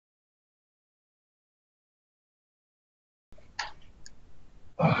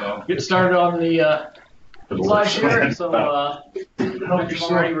So get started on the slides here. So mentioned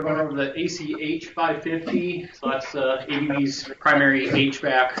already, we're going over the ACH 550. So that's ABB's primary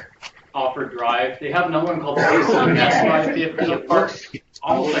HVAC offered drive. They have another one called the ACS 550. It works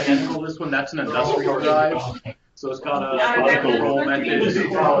almost identical to this one. That's an industrial drive. So it's got a control methods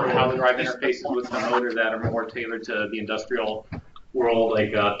for how the drive interfaces with the motor that are more tailored to the industrial world,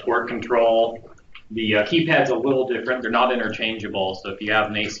 like torque control. The keypad's a little different. They're not interchangeable. So if you have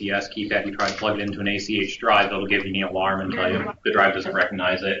an ACS keypad, you try to plug it into an ACH drive, it'll give you an alarm and tell you the drive doesn't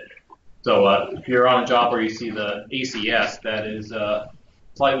recognize it. So if you're on a job where you see the ACS, that is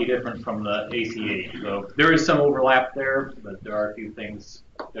slightly different from the ACH. So there is some overlap there, but there are a few things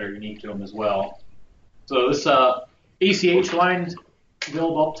that are unique to them as well. So this ACH line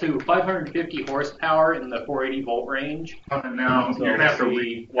build up to 550 horsepower in the 480 volt range. Now, so you're gonna have to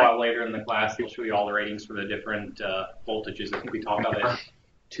read a while later in the class. They'll show you all the ratings for the different voltages. I think we talked about it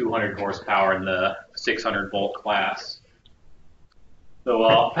 200 horsepower in the 600 volt class.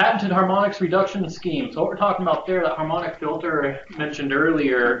 So patented harmonics reduction scheme. So what we're talking about there, that harmonic filter I mentioned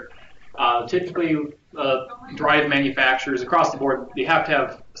earlier, typically drive manufacturers across the board, they have to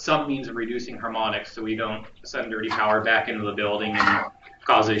have some means of reducing harmonics so we don't send dirty power back into the building and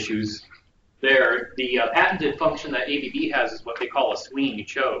cause issues there. The patented function that ABB has is what they call a swinging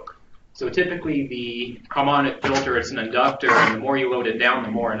choke. So typically the harmonic filter, it's an inductor, and the more you load it down,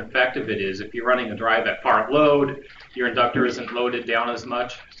 the more ineffective it is. If you're running a drive at part load, your inductor isn't loaded down as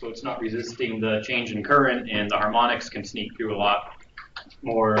much, so it's not resisting the change in current, and the harmonics can sneak through a lot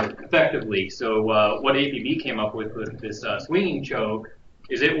more effectively. So what ABB came up with this swinging choke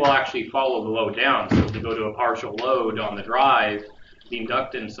is it will actually follow the load down. So if you go to a partial load on the drive, the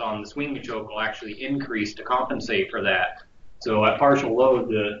inductance on the swinging choke will actually increase to compensate for that. So at partial load,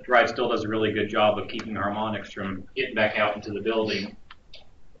 the drive still does a really good job of keeping the harmonics from getting back out into the building.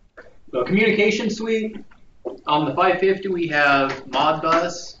 The communication suite, on the 550 we have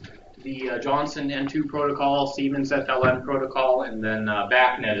Modbus, the Johnson N2 protocol, Siemens FLN protocol, and then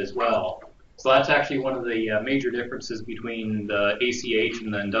BACnet as well. So that's actually one of the major differences between the ACH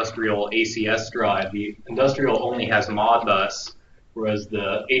and the industrial ACS drive. The industrial only has Modbus, whereas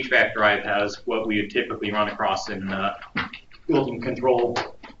the HVAC drive has what we would typically run across in building control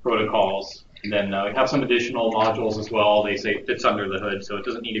protocols. And then we have some additional modules as well. They say it fits under the hood, so it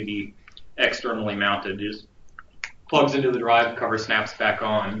doesn't need to be externally mounted. It just plugs into the drive, cover snaps back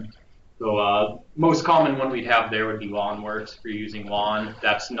on. So most common one we'd have there would be LawnWorks. If you're using lawn,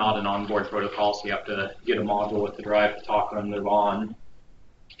 that's not an onboard protocol, so you have to get a module with the drive to talk on the lawn.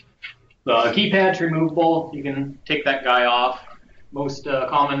 The keypad's removable. You can take that guy off. Most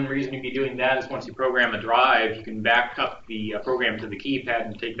common reason you'd be doing that is once you program a drive, you can back up the program to the keypad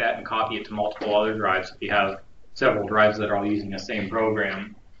and take that and copy it to multiple other drives if you have several drives that are all using the same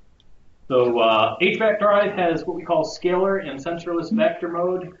program. So HVAC drive has what we call scalar and sensorless vector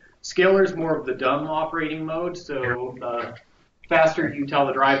mode. Scalar is more of the dumb operating mode, so the faster you tell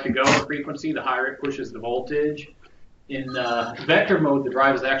the drive to go in frequency, the higher it pushes the voltage. In vector mode, the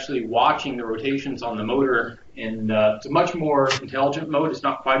drive is actually watching the rotations on the motor, and it's a much more intelligent mode. It's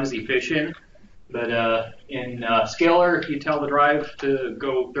not quite as efficient, but in scalar, if you tell the drive to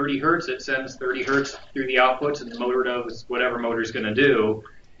go 30 hertz, it sends 30 hertz through the outputs, and the motor does whatever motor is going to do.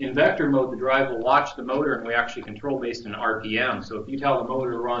 In vector mode, the drive will watch the motor, and we actually control based on RPM. So if you tell the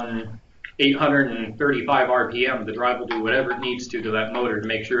motor to run 835 RPM, the drive will do whatever it needs to that motor to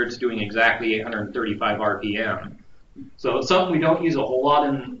make sure it's doing exactly 835 RPM. So it's something we don't use a whole lot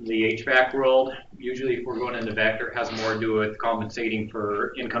in the HVAC world. Usually if we're going into vector, it has more to do with compensating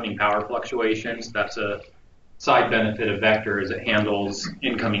for incoming power fluctuations. That's a side benefit of vector, is it handles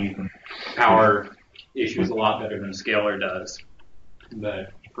incoming power issues a lot better than scalar does.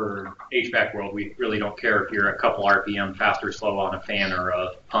 But for HVAC world, we really don't care if you're a couple RPM fast or slow on a fan or a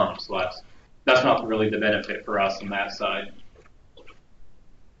pump. So that's not really the benefit for us on that side.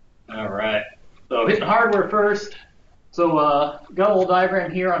 All right. So hitting hardware first. So got a little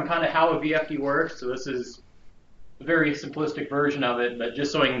diagram here on kind of how a VFD works. So this is a very simplistic version of it, but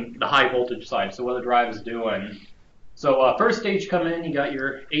just showing the high voltage side, so what the drive is doing. So first stage come in, you got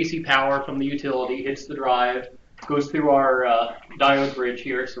your AC power from the utility, hits the drive, goes through our diode bridge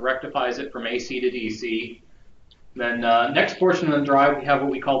here, so rectifies it from AC to DC. Then next portion of the drive, we have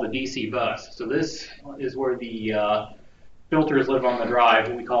what we call the DC bus. So this is where the filters live on the drive,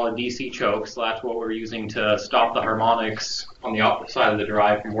 what we call a DC choke. So that's what we're using to stop the harmonics on the opposite side of the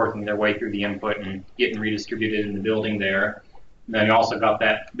drive from working their way through the input and getting redistributed in the building there. And then you also got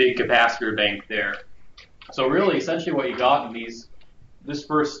that big capacitor bank there. So really, essentially what you got in this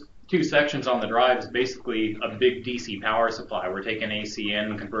first two sections on the drive is basically a big DC power supply. We're taking AC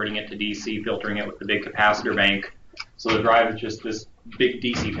in, converting it to DC, filtering it with the big capacitor bank. So the drive is just this big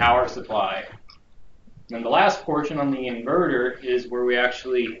DC power supply. And the last portion on the inverter is where we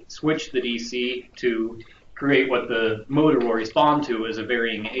actually switch the DC to create what the motor will respond to as a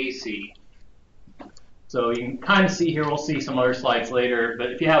varying AC. So you can kind of see here, we'll see some other slides later,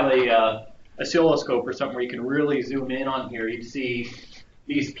 but if you have a oscilloscope or something where you can really zoom in on here, you'd see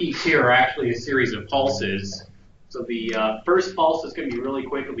these peaks here are actually a series of pulses. So the first pulse is going to be really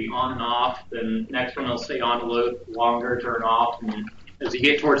quick, it'll be on and off, then the next one will stay on a little longer, turn off, and as you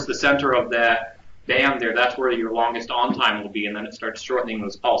get towards the center of that band there, that's where your longest on time will be, and then it starts shortening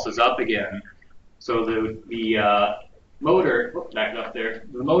those pulses up again. So the motor, back up there,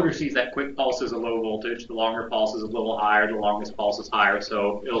 the motor sees that quick pulse as a low voltage, the longer pulse is a little higher, the longest pulse is higher,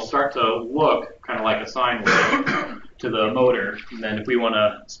 so it'll start to look kind of like a sine wave to the motor. And then if we want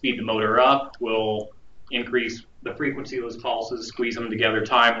to speed the motor up, we'll increase the frequency of those pulses, squeeze them together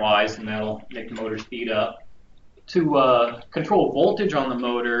time-wise, and that'll make the motor speed up. To control voltage on the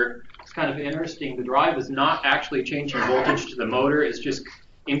motor, it's kind of interesting. The drive is not actually changing voltage to the motor, it's just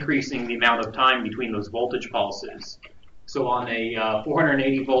increasing the amount of time between those voltage pulses. So on a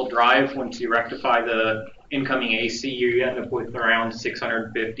 480 volt drive, once you rectify the incoming AC, you end up with around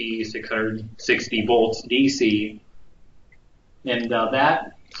 650, 660 volts DC. And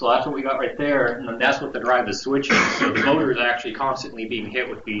so that's what we got right there, and then that's what the drive is switching. So the motor is actually constantly being hit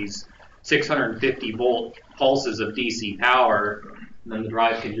with these 650 volt pulses of DC power, and then the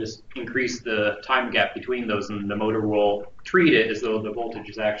drive can just increase the time gap between those, and the motor will treat it as though the voltage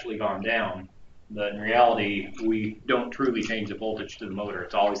has actually gone down. But in reality, we don't truly change the voltage to the motor.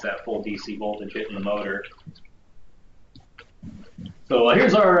 It's always that full DC voltage hitting the motor. So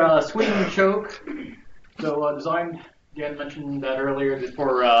here's our swinging choke. So designed, again, mentioned that earlier, just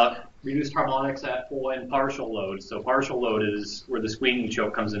for reduced harmonics at full and partial load. So partial load is where the swinging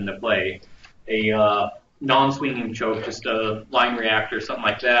choke comes into play. A non-swinging choke, just a line reactor, something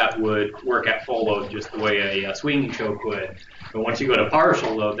like that, would work at full load just the way a swinging choke would. But once you go to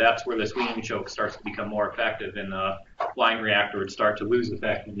partial load, that's where the swinging choke starts to become more effective, and the line reactor would start to lose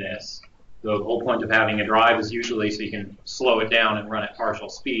effectiveness. So the whole point of having a drive is usually so you can slow it down and run at partial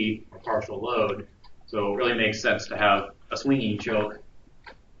speed or partial load. So it really makes sense to have a swinging choke.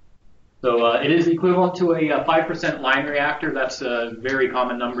 So it is equivalent to a 5% line reactor. That's a very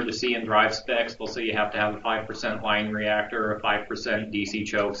common number to see in drive specs. They'll say you have to have a 5% line reactor or a 5% DC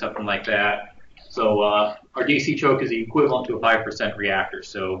choke, something like that. So our DC choke is equivalent to a 5% reactor.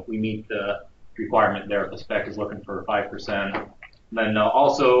 So we meet the requirement there if the spec is looking for 5%. And then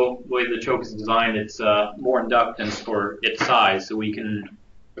also, the way the choke is designed, it's more inductance for its size. So we can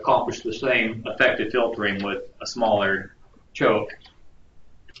accomplish the same effective filtering with a smaller choke.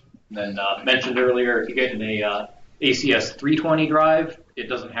 And then mentioned earlier, if you get in a ACS 320 drive, it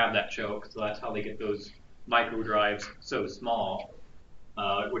doesn't have that choke, so that's how they get those micro drives so small.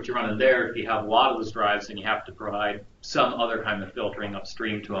 What you're running there, if you have a lot of those drives, then you have to provide some other kind of filtering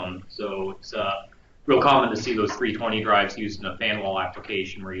upstream to them. So it's real common to see those 320 drives used in a fan wall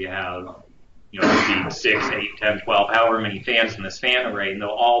application where you have, maybe 6, 8, 10, 12, however many fans in this fan array, and they'll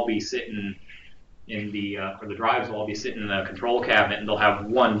all be sitting in the, or the drives will all be sitting in the control cabinet, and they'll have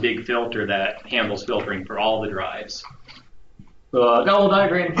one big filter that handles filtering for all the drives. So a little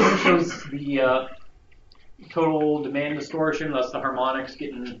diagram here shows the total demand distortion, that's the harmonics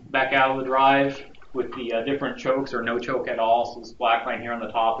getting back out of the drive with the different chokes or no choke at all. So this black line here on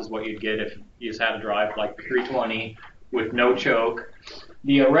the top is what you'd get if you just had a drive like the 320 with no choke.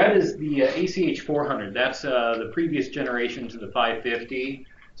 The red is the ACH 400. That's the previous generation to the 550.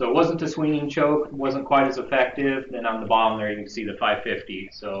 So it wasn't a swinging choke, wasn't quite as effective. Then on the bottom there you can see the 550.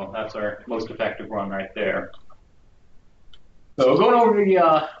 So that's our most effective one right there. So going over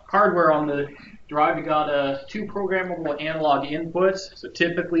the hardware on the drive, we got 2 programmable analog inputs. So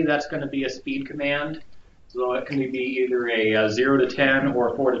typically that's going to be a speed command. So it can be either a 0 to 10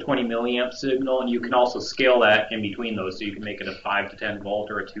 or a 4 to 20 milliamp signal, and you can also scale that in between those. So you can make it a 5 to 10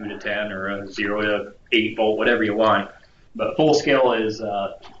 volt or a 2 to 10 or a 0 to 8 volt, whatever you want. But full scale is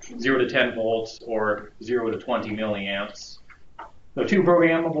 0 to 10 volts or 0 to 20 milliamps. So 2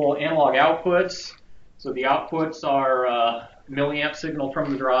 programmable analog outputs. So the outputs are milliamp signal from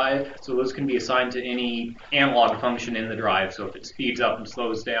the drive. So those can be assigned to any analog function in the drive. So if it speeds up and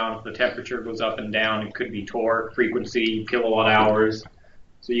slows down, if the temperature goes up and down, it could be torque, frequency, kilowatt hours.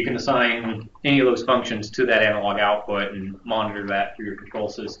 So you can assign any of those functions to that analog output and monitor that through your control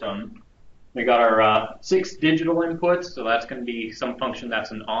system. We got our 6 digital inputs, so that's going to be some function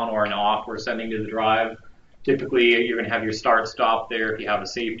that's an on or an off we're sending to the drive. Typically, you're going to have your start-stop there. If you have a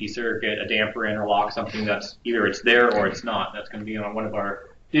safety circuit, a damper interlock, something that's either it's there or it's not. That's going to be on one of our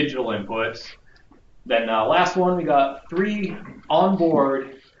digital inputs. Then last one, we got 3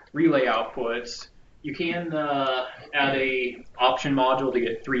 onboard relay outputs. You can add a option module to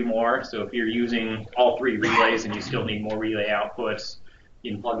get 3 more. So if you're using all 3 relays and you still need more relay outputs,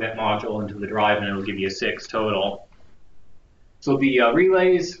 you can plug that module into the drive and it'll give you 6 total. So the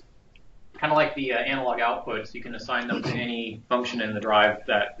relays, kind of like the analog outputs, you can assign them to any function in the drive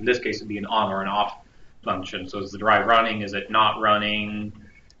that, in this case, would be an on or an off function. So is the drive running? Is it not running?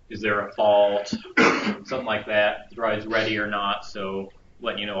 Is there a fault? Something like that. The drive's ready or not. So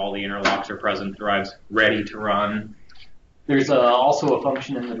letting you know all the interlocks are present. The drive's ready to run. There's also a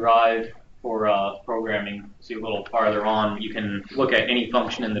function in the drive for programming. See a little farther on, you can look at any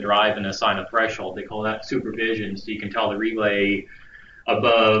function in the drive and assign a threshold. They call that supervision. So you can tell the relay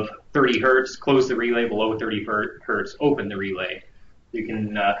above 30 hertz, close the relay, below 30 hertz, open the relay. You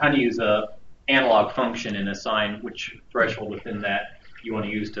can kind of use a analog function and assign which threshold within that you want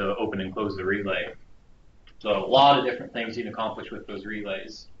to use to open and close the relay. So a lot of different things you can accomplish with those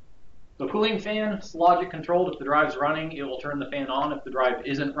relays. So cooling fan, it's logic controlled. If the drive's running, it will turn the fan on. If the drive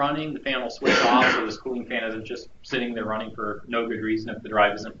isn't running, the fan will switch off, so this cooling fan isn't just sitting there running for no good reason if the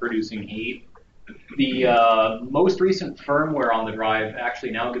drive isn't producing heat. The most recent firmware on the drive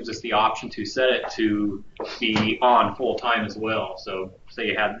actually now gives us the option to set it to be on full time as well. So say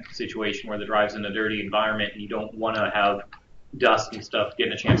you had a situation where the drive's in a dirty environment and you don't want to have dust and stuff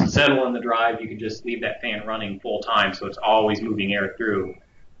getting a chance to settle in the drive, you can just leave that fan running full time so it's always moving air through.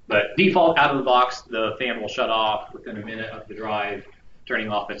 But default out of the box, the fan will shut off within a minute of the drive turning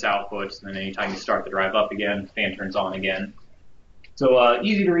off its outputs, and then anytime you start the drive up again, the fan turns on again. So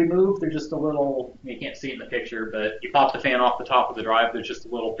easy to remove. They're just a little, you can't see it in the picture, but you pop the fan off the top of the drive. There's just a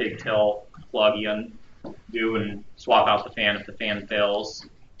little pigtail plug you undo and swap out the fan if the fan fails.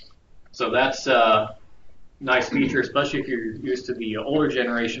 So that's a nice feature, especially if you're used to the older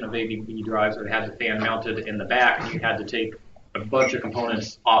generation of ABB drives that had the fan mounted in the back and you had to take a bunch of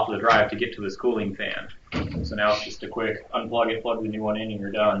components off the drive to get to this cooling fan. So now it's just a quick unplug it, plug the new one in, and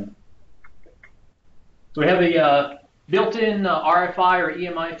you're done. So we have a built-in RFI or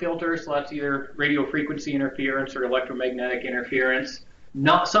EMI filter, so that's either radio frequency interference or electromagnetic interference.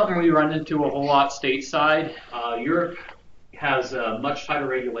 Not something we run into a whole lot stateside. Europe has much tighter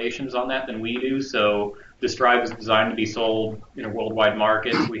regulations on that than we do, so this drive is designed to be sold in a worldwide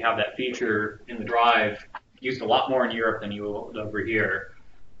market. So we have that feature in the drive used a lot more in Europe than you will over here.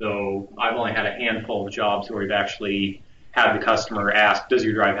 So I've only had a handful of jobs where we've actually had the customer ask, does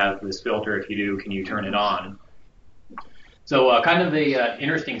your drive have this filter? If you do, can you turn it on? So kind of a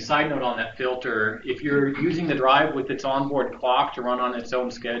interesting side note on that filter, if you're using the drive with its onboard clock to run on its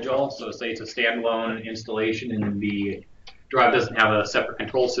own schedule, so say it's a standalone installation and the drive doesn't have a separate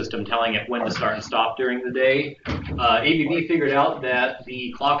control system telling it when to start and stop during the day, ABB figured out that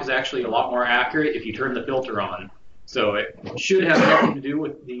the clock is actually a lot more accurate if you turn the filter on. So it should have nothing to do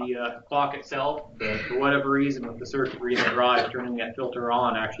with the clock itself, but for whatever reason with the circuitry in the drive, turning that filter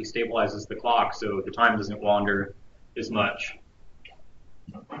on actually stabilizes the clock so the time doesn't wander as much.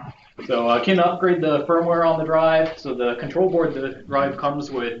 So I can upgrade the firmware on the drive. So the control board the drive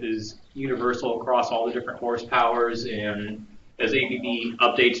comes with is universal across all the different horsepowers, and as ABB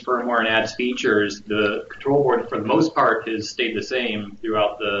updates firmware and adds features, the control board for the most part has stayed the same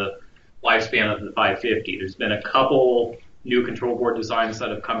throughout the lifespan of the 550. There's been a couple new control board designs that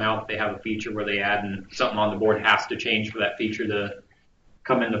have come out. They have a feature where they add and something on the board has to change for that feature to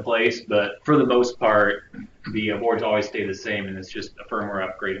come into place, but for the most part, the boards always stay the same, and it's just a firmware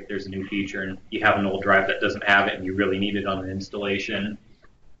upgrade if there's a new feature and you have an old drive that doesn't have it and you really need it on the installation.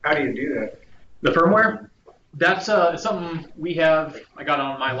 How do you do that? The firmware? That's something we have. I got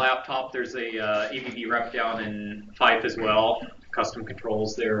on my laptop. There's a ABB rep down in Fife as well. Custom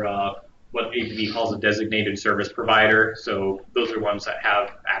controls. They're what ABB calls a designated service provider. So those are ones that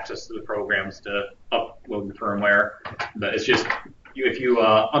have access to the programs to upload the firmware. But it's just, if you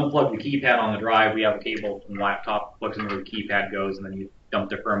unplug the keypad on the drive, we have a cable from the laptop, plugs in where the keypad goes, and then you dump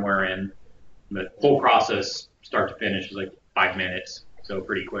the firmware in. The whole process, start to finish, is like 5 minutes, so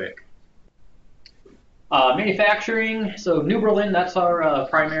pretty quick. Manufacturing, so New Berlin, that's our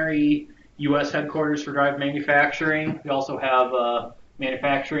primary U.S. headquarters for drive manufacturing. We also have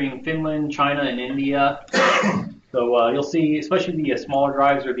manufacturing in Finland, China, and India. So you'll see, especially the smaller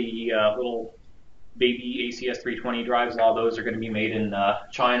drives or the little baby ACS 320 drives, a lot of those are going to be made in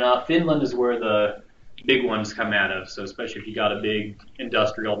China. Finland is where the big ones come out of. So especially if you got a big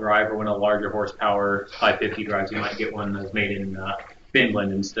industrial drive or one of the larger horsepower 550 drives, you might get one that's made in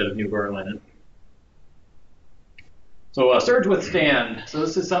Finland instead of New Berlin. So surge withstand. So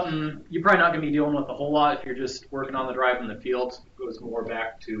this is something you're probably not going to be dealing with a whole lot if you're just working on the drive in the field. So it goes more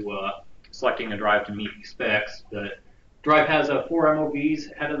back to selecting a drive to meet specs. The drive has 4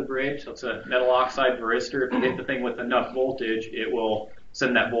 MOVs head of the bridge, so it's a metal oxide varistor. If you hit the thing with enough voltage, it will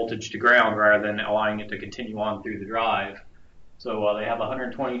send that voltage to ground rather than allowing it to continue on through the drive. So they have a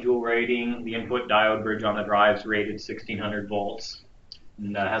 120 joule rating. The input diode bridge on the drive is rated 1600 volts,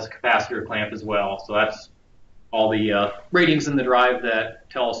 and has a capacitor clamp as well. So that's all the ratings in the drive that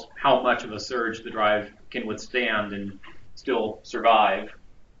tell us how much of a surge the drive can withstand and still survive.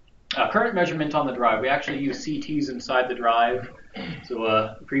 Current measurement on the drive, we actually use CTs inside the drive,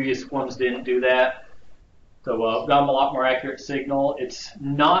 so previous ones didn't do that. So we've got a lot more accurate signal. It's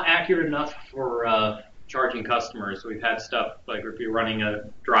not accurate enough for charging customers. So we've had stuff like if you're running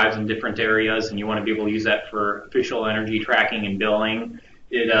drives in different areas and you want to be able to use that for official energy tracking and billing,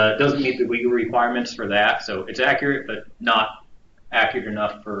 it doesn't meet the legal requirements for that. So it's accurate, but not accurate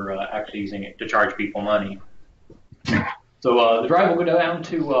enough for actually using it to charge people money. So the drive will go down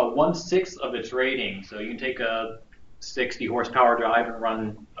to 1/6 of its rating. So you can take a 60 horsepower drive and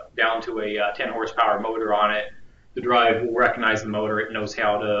run down to a 10 horsepower motor on it. The drive will recognize the motor. It knows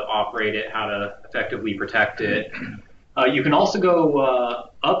how to operate it, how to effectively protect it. You can also go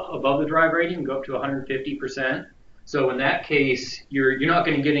up above the drive rating, go up to 150%. So in that case, you're not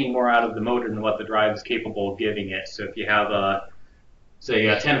going to get any more out of the motor than what the drive is capable of giving it. So if you have say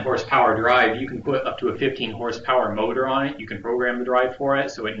a 10 horsepower drive, you can put up to a 15 horsepower motor on it. You can program the drive for it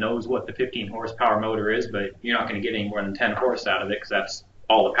so it knows what the 15 horsepower motor is, but you're not going to get any more than 10 horse out of it because that's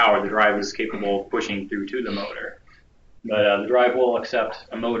all the power the drive is capable of pushing through to the motor. But the drive will accept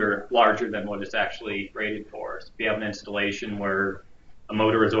a motor larger than what it's actually rated for. So if you have an installation where a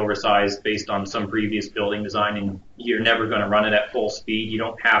motor is oversized based on some previous building design and you're never going to run it at full speed, you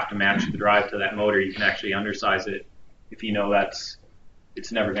don't have to match the drive to that motor. You can actually undersize it if you know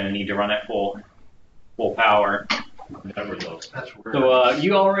it's never going to need to run at full power. So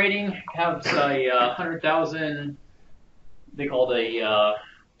UL rating has a 100,000, they call it a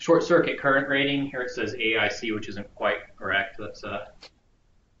short circuit current rating. Here it says AIC, which isn't quite correct. That's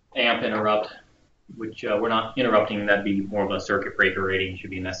amp interrupt, which we're not interrupting. That'd be more of a circuit breaker rating. Should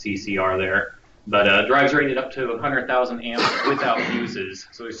be in that CCR there. But drives rated up to 100,000 amps without fuses.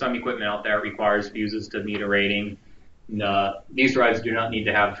 So there's some equipment out there that requires fuses to meet a rating. And, these drives do not need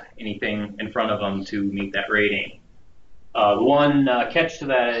to have anything in front of them to meet that rating. The one catch to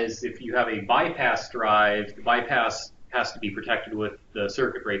that is if you have a bypass drive, the bypass has to be protected with the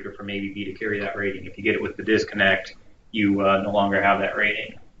circuit breaker from ABB to carry that rating. If you get it with the disconnect, you no longer have that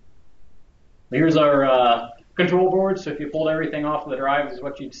rating. Here's our control board. So if you pulled everything off of the drive, this is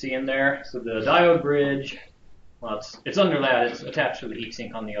what you'd see in there. So the diode bridge, well, it's under that. It's attached to the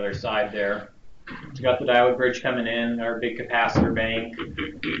heatsink on the other side there. So you got the diode bridge coming in, our big capacitor bank.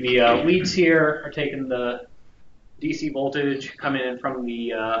 The leads here are taking the DC voltage coming in from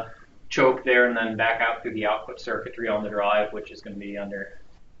the choke there and then back out through the output circuitry on the drive, which is going to be under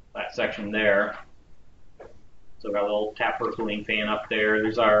that section there. So we've got a little taper cooling fan up there.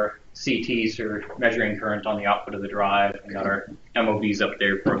 There's our CTs for measuring current on the output of the drive. We got our MOVs up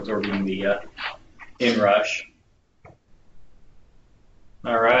there for absorbing the inrush.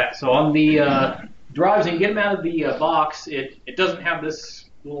 All right, so on the drives, you can get them out of the box. It doesn't have this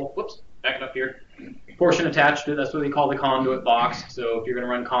little, whoops, back it up here, portion attached to it. That's what they call the conduit box. So if you're going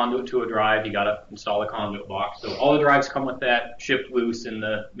to run conduit to a drive, you got to install a conduit box. So all the drives come with that shipped loose in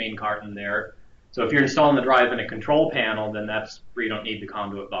the main carton there. So if you're installing the drive in a control panel, then that's where you don't need the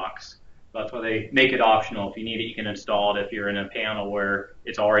conduit box. So that's why they make it optional. If you need it, you can install it. If you're in a panel where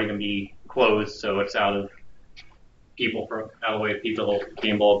it's already going to be closed, so it's out of the way of people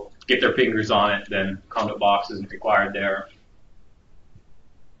being able to get their fingers on it, then conduit box isn't required there.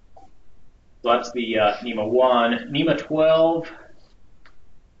 So that's the NEMA 1. NEMA 12,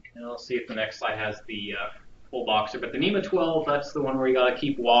 and let's see if the next slide has the full boxer. But the NEMA 12, that's the one where you got to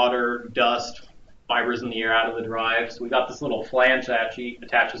keep water, dust, fibers in the air out of the drive. So we got this little flange that actually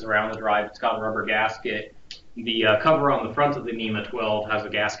attaches around the drive. It's got a rubber gasket. The cover on the front of the NEMA 12 has a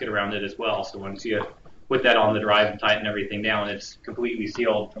gasket around it as well. So once you put that on the drive and tighten everything down, it's completely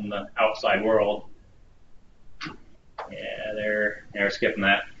sealed from the outside world. Yeah, they're skipping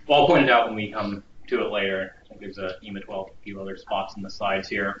that. Well, I'll point it out when we come to it later. I think there's a NEMA 12, a few other spots in the sides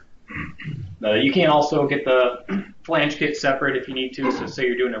here. You can also get the flange kit separate if you need to. So say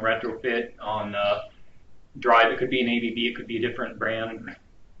you're doing a retrofit on a drive. It could be an ABB, it could be a different brand,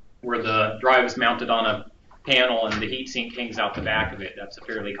 where the drive is mounted on a panel and the heatsink hangs out the back of it. That's a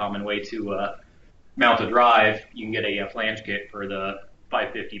fairly common way to mount a drive. You can get a flange kit for the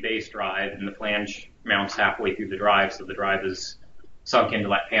 550 base drive, and the flange mounts halfway through the drive, so the drive is sunk into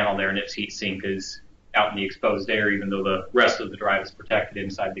that panel there, and its heat sink is out in the exposed air, even though the rest of the drive is protected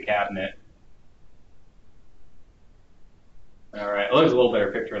inside the cabinet. All right, well, there's a little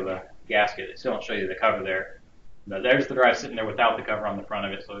better picture of the gasket. I still don't show you the cover there. But there's the drive sitting there without the cover on the front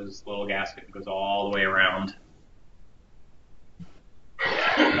of it, so there's this little gasket that goes all the way around.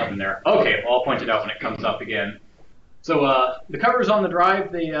 Yeah, nothing there. Okay, well, I'll point it out when it comes up again. So the covers on the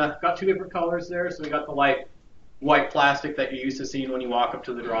drive, they got two different colors there. So we got the light white plastic that you're used to seeing when you walk up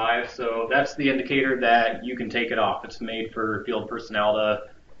to the drive. So that's the indicator that you can take it off. It's made for field personnel to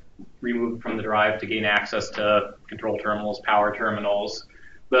remove it from the drive to gain access to control terminals, power terminals.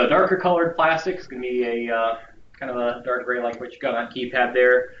 The darker colored plastic is going to be a kind of a dark gray like what you got on that keypad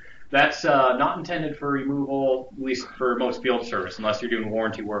there. That's not intended for removal, at least for most field service, unless you're doing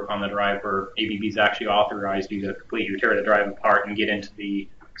warranty work on the drive where ABB's actually authorized you to completely tear the drive apart and get into the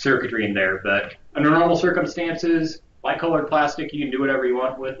circuitry in there. But under normal circumstances, light colored plastic you can do whatever you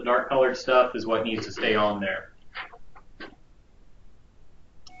want with. The dark colored stuff is what needs to stay on there.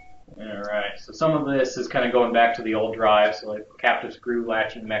 Alright, so some of this is kind of going back to the old drive, so like captive screw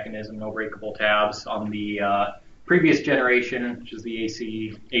latching mechanism, no breakable tabs. On the previous generation, which is the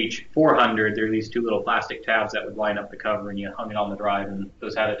ACH400, there are these two little plastic tabs that would line up the cover, and you hung it on the drive, and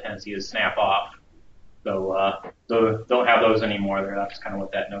those had a tendency to snap off. So don't have those anymore there. That's kind of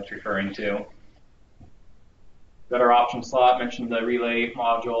what that note's referring to. Got our option slot, mentioned the relay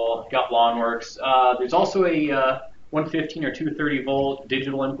module, got LawnWorks. There's also a 115 or 230 volt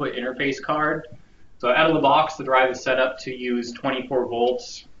digital input interface card. So out of the box, the drive is set up to use 24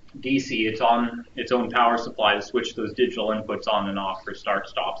 volts DC. It's on its own power supply to switch those digital inputs on and off for start,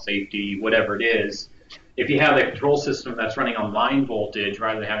 stop, safety, whatever it is. If you have a control system that's running on line voltage,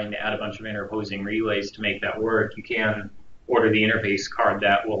 rather than having to add a bunch of interposing relays to make that work, you can order the interface card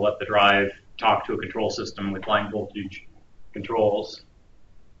that will let the drive talk to a control system with line voltage controls.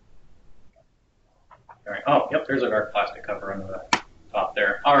 All right. Oh, yep, there's a dark plastic cover on the top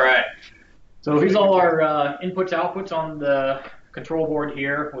there. All right. So here's all our inputs, outputs on the control board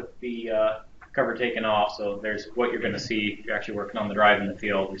here with the cover taken off. So there's what you're going to see if you're actually working on the drive in the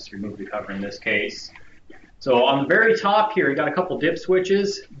field. Just remove the cover in this case. So on the very top here, you got a couple dip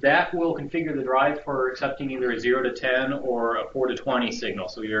switches. That will configure the drive for accepting either a 0 to 10 or a 4 to 20 signal.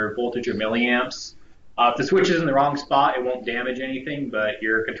 So your voltage or milliamps. If the switch is in the wrong spot, it won't damage anything, but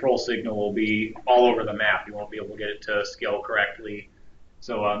your control signal will be all over the map. You won't be able to get it to scale correctly.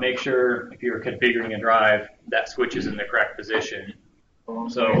 So make sure if you're configuring a drive, that switch is in the correct position.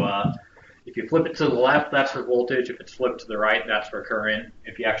 So if you flip it to the left, that's for voltage. If it's flipped to the right, that's for current.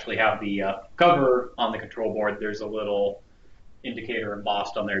 If you actually have the cover on the control board, there's a little indicator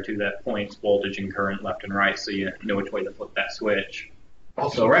embossed on there too that points voltage and current left and right, so you know which way to flip that switch.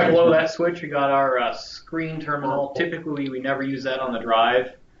 So right below that switch, we got our screen terminal. Typically, we never use that on the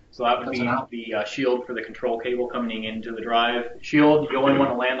drive. So that would be the shield for the control cable coming into the drive. Shield, you only want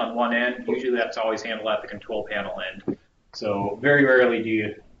to land on one end. Usually that's always handled at the control panel end. So very rarely do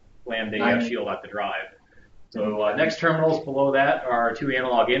you land a shield at the drive. So next terminals below that are two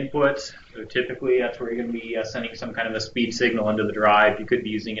analog inputs. So typically that's where you're going to be sending some kind of a speed signal into the drive. You could be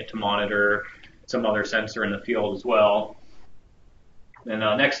using it to monitor some other sensor in the field as well. Then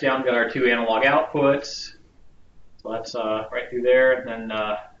next down, we've got our two analog outputs. So that's right through there. And then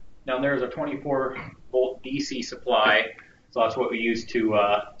down there is a 24 volt DC supply. So that's what we use to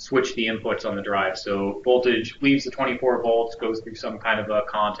switch the inputs on the drive. So voltage leaves the 24 volts, goes through some kind of a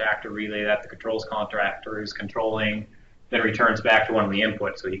contactor relay that the controls contactor is controlling, then returns back to one of the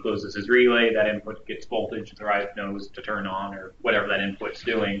inputs. So he closes his relay, that input gets voltage, the drive knows to turn on or whatever that input's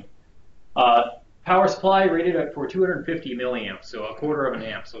doing. Power supply rated for 250 milliamps, so a quarter of an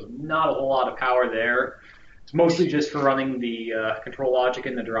amp. So not a whole lot of power there. It's mostly just for running the control logic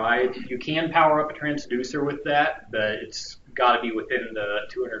in the drive. You can power up a transducer with that, but it's got to be within the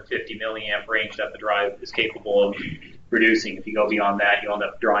 250 milliamp range that the drive is capable of producing. If you go beyond that, you'll end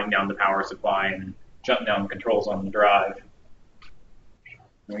up drawing down the power supply and shutting down the controls on the drive.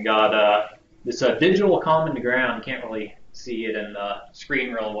 And we got this digital common to ground. You can't really see it in the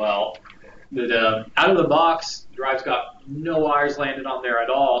screen real well. But out of the box, the drive's got no wires landed on there at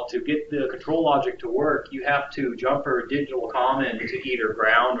all. To get the control logic to work, you have to jumper digital common to either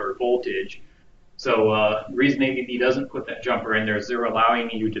ground or voltage. So the reason ABB doesn't put that jumper in there is they're allowing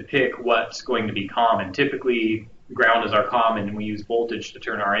you to pick what's going to be common. Typically, ground is our common, and we use voltage to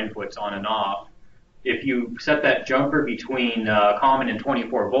turn our inputs on and off. If you set that jumper between common and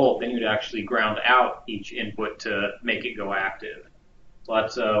 24 volt, then you'd actually ground out each input to make it go active. So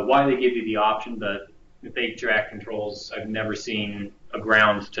that's why they give you the option, but with 8-track controls, I've never seen a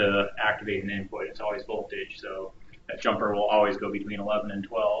ground to activate an input. It's always voltage, so that jumper will always go between 11 and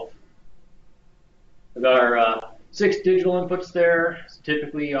 12. We've got our 6 digital inputs there. So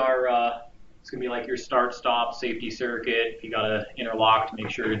typically it's going to be like your start-stop safety circuit. If you got to interlock to make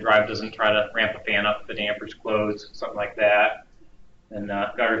sure your drive doesn't try to ramp a fan up if the damper's closed, something like that. And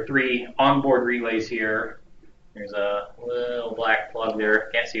got our 3 onboard relays here. There's a little black plug there.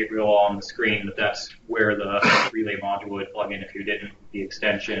 Can't see it real well on the screen, but that's where the relay module would plug in if you didn't, the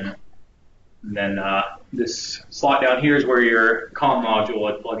extension. And then this slot down here is where your comm module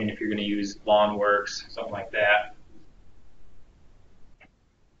would plug in if you're going to use lawn works, something like that.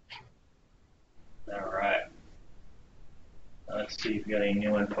 All right. Let's see if we got any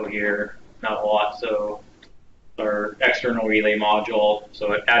new info here. Not a lot. So our external relay module.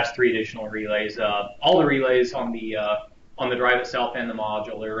 So it adds 3 additional relays. All the relays on the drive itself and the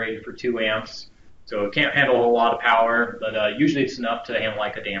module are rated for 2 amps. So it can't handle a whole lot of power, but usually it's enough to handle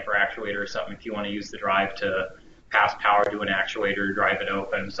like a damper actuator or something if you want to use the drive to pass power to an actuator, drive it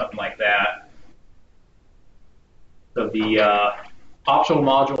open, something like that. So the optional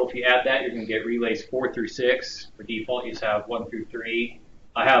module, if you add that, you're going to get relays 4 through 6. For default, you just have 1 through 3.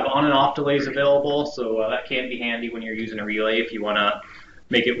 I have on and off delays available, so that can be handy when you're using a relay. If you want to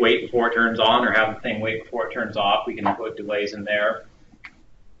make it wait before it turns on or have the thing wait before it turns off, we can put delays in there.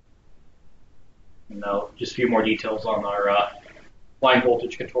 And just a few more details on our line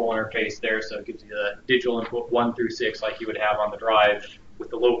voltage control interface there. So it gives you the digital input 1 through 6 like you would have on the drive with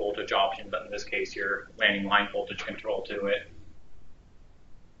the low voltage option, but in this case you're landing line voltage control to it.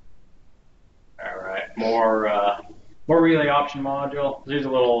 All right, more relay option module. There's a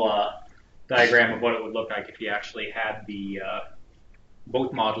little diagram of what it would look like if you actually had the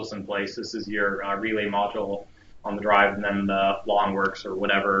both modules in place. This is your relay module on the drive, and then the lawn works or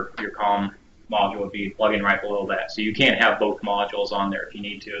whatever your comm module would be plugging right below that. So you can't have both modules on there if you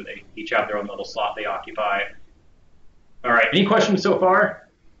need to. They each have their own little slot they occupy. All right, any questions so far?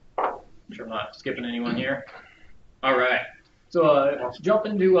 I'm sure I'm not skipping anyone here. All right, so let's jump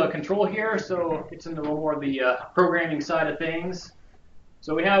into control here. So it's into a little more of the programming side of things.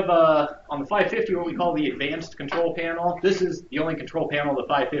 So we have on the 550 what we call the advanced control panel. This is the only control panel the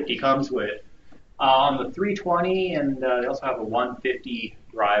 550 comes with. On the 320, and they also have a 150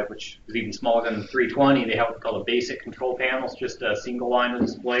 drive, which is even smaller than the 320. They have what's called a basic control panel. It's just a single line of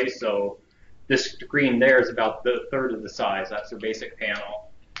display. So this screen there is about the third of the size. That's their basic panel.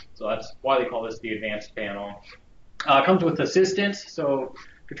 So that's why they call this the advanced panel. It comes with assistance. So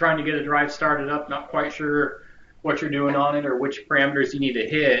if you're trying to get a drive started up, not quite sure what you're doing on it or which parameters you need to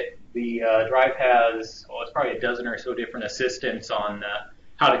hit, the drive has, well, it's probably a dozen or so different assistants on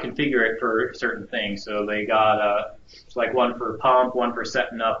how to configure it for certain things. So they got it's like one for pump, one for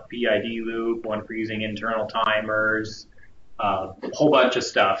setting up PID loop, one for using internal timers, a whole bunch of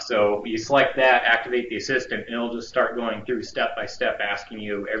stuff. So you select that, activate the assistant, and it'll just start going through step by step, asking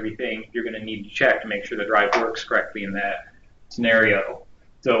you everything you're going to need to check to make sure the drive works correctly in that scenario.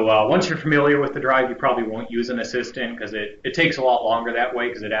 So once you're familiar with the drive, you probably won't use an assistant because it takes a lot longer that way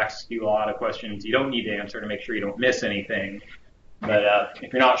because it asks you a lot of questions you don't need to answer to make sure you don't miss anything. But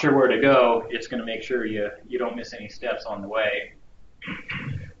if you're not sure where to go, it's going to make sure you don't miss any steps on the way.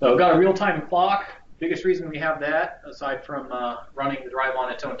 So we've got a real-time clock. Biggest reason we have that, aside from running the drive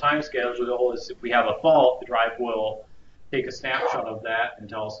on its own time schedule, is if we have a fault, the drive will take a snapshot of that and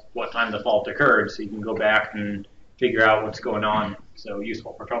tell us what time the fault occurred, so you can go back and figure out what's going on. So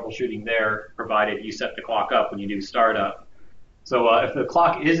useful for troubleshooting there, provided you set the clock up when you do startup. So if the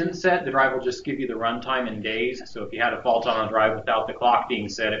clock isn't set, the drive will just give you the runtime in days. So if you had a fault on a drive without the clock being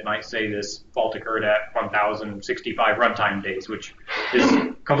set, it might say this fault occurred at 1,065 runtime days, which is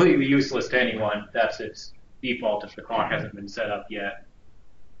completely useless to anyone. That's its default if the clock hasn't been set up yet.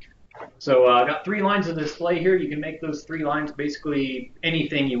 So I've got 3 lines of display here. You can make those 3 lines basically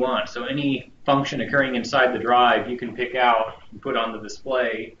anything you want. So any function occurring inside the drive, you can pick out and put on the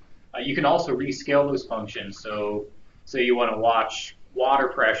display. You can also rescale those functions. So say you want to watch water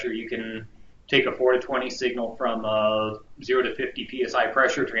pressure, you can take a 4 to 20 signal from a 0 to 50 psi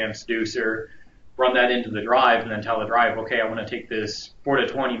pressure transducer, run that into the drive, and then tell the drive, okay, I want to take this 4 to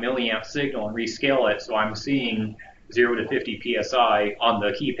 20 milliamp signal and rescale it so I'm seeing 0 to 50 psi on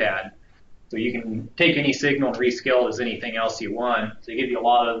the keypad. So you can take any signal and rescale it as anything else you want. So it gives you a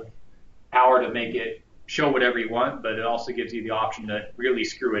lot of power to make it show whatever you want, but it also gives you the option to really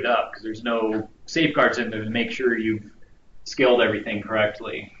screw it up because there's no safeguards in there to make sure you've scaled everything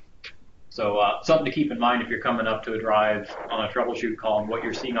correctly. So something to keep in mind if you're coming up to a drive on a troubleshoot call and what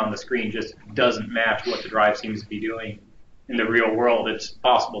you're seeing on the screen just doesn't match what the drive seems to be doing in the real world. It's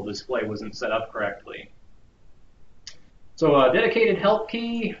possible the display wasn't set up correctly. So dedicated help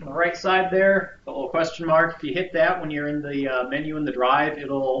key on the right side there, the little question mark. If you hit that when you're in the menu in the drive,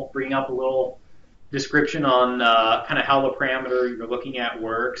 it'll bring up a little description on kind of how the parameter you're looking at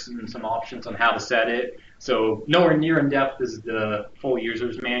works and some options on how to set it. So nowhere near in depth is the full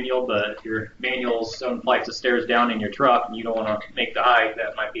user's manual, but if your manual's some flights of stairs down in your truck and you don't want to make the hike,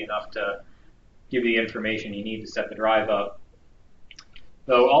 that might be enough to give you the information you need to set the drive up.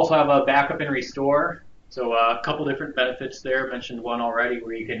 So also have a backup and restore. So a couple different benefits there. I mentioned one already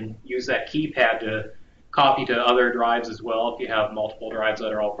where you can use that keypad to copy to other drives as well if you have multiple drives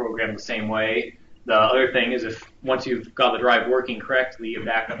that are all programmed the same way. The other thing is if once you've got the drive working correctly, you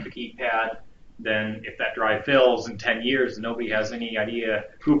back up the keypad, then if that drive fails in 10 years, nobody has any idea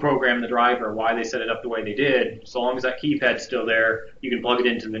who programmed the drive or why they set it up the way they did. So long as that keypad's still there, you can plug it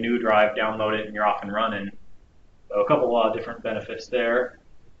into the new drive, download it, and you're off and running. So a couple of different benefits there.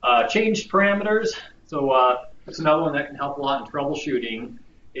 Changed parameters. So it's another one that can help a lot in troubleshooting.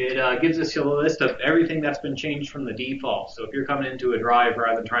 It gives us a list of everything that's been changed from the default. So if you're coming into a drive,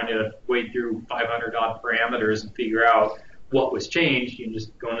 rather than trying to wade through 500 odd parameters and figure out what was changed, you can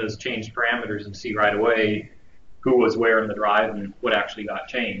just go into those changed parameters and see right away who was where in the drive and what actually got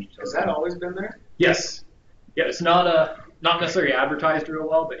changed. So, has that always been there? Yes. Yeah, it's not necessarily advertised real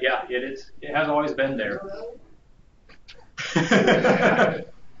well, but yeah, it is. It has always been there. That's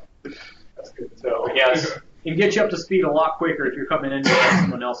good. So yes, it can get you up to speed a lot quicker if you're coming in doing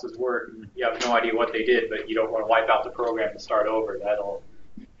someone else's work and you have no idea what they did, but you don't want to wipe out the program and start over. That'll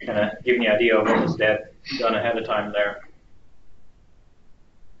kind of give you an idea of what was done ahead of time there.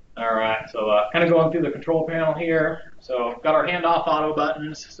 All right, so kind of going through the control panel here. So got our handoff auto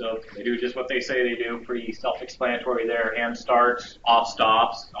buttons. So they do just what they say they do. Pretty self-explanatory there. Hand starts, off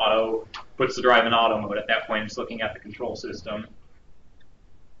stops, auto puts the drive in auto mode. At that point, it's looking at the control system.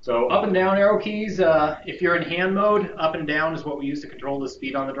 So up and down arrow keys, if you're in hand mode, up and down is what we use to control the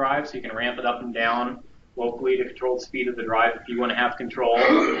speed on the drive. So you can ramp it up and down locally to control the speed of the drive if you want to have control.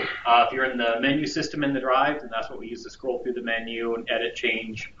 If you're in the menu system in the drive, then that's what we use to scroll through the menu and edit,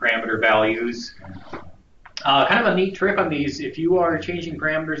 change parameter values. Kind of a neat trick on these, if you are changing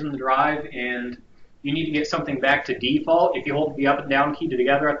parameters in the drive and you need to get something back to default, if you hold the up and down key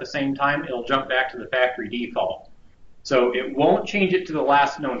together at the same time, it'll jump back to the factory default. So it won't change it to the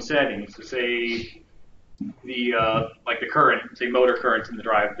last known settings. So say like the current, say motor current in the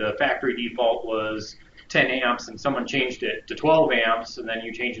drive, the factory default was 10 amps and someone changed it to 12 amps and then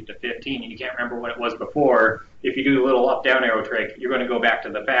you change it to 15 and you can't remember what it was before. If you do a little up down arrow trick, you're going to go back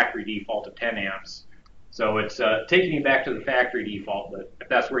to the factory default of 10 amps. So it's taking you back to the factory default, but if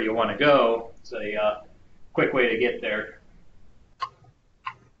that's where you want to go, it's a quick way to get there.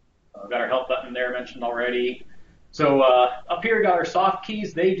 Got our help button there mentioned already. So up here, got our soft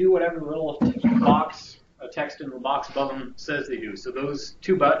keys. They do whatever the little box, text in the box above them says they do. So those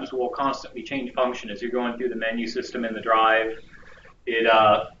two buttons will constantly change function as you're going through the menu system in the drive.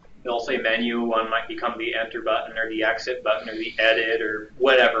 They'll say menu. One might become the enter button or the exit button or the edit or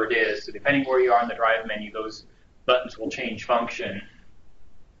whatever it is. So depending where you are in the drive menu, those buttons will change function.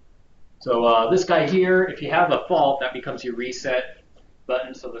 So this guy here, if you have a fault, that becomes your reset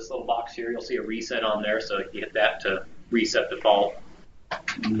button. So this little box here, you'll see a reset on there. So you hit that to reset the fault.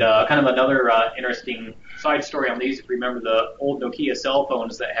 And kind of another interesting side story on these, if you remember the old Nokia cell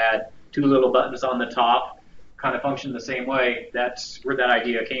phones that had two little buttons on the top, kind of function the same way, that's where that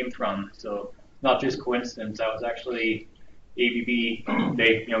idea came from. So not just coincidence, that was actually ABB,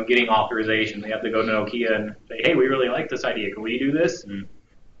 getting authorization. They have to go to Nokia and say, hey, we really like this idea, can we do this? And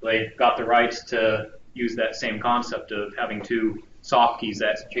they got the rights to use that same concept of having two soft keys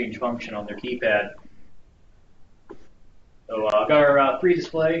that change function on their keypad. So I've got our three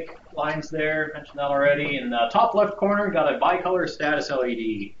display lines there, mentioned that already. In the top left corner, got a bicolor status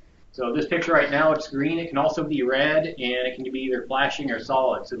LED. So this picture right now, it's green. It can also be red, and it can be either flashing or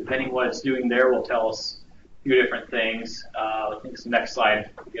solid. So depending what it's doing there will tell us a few different things. I think it's the next slide,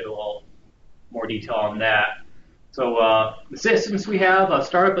 we'll get a little more detail on that. So assistance we have, a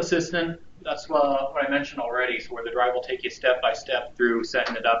startup assistant. That's what I mentioned already, so where the drive will take you step by step through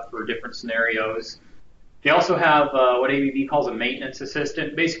setting it up for different scenarios. They also have what ABB calls a maintenance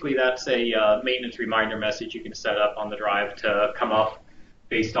assistant. Basically, that's a maintenance reminder message you can set up on the drive to come up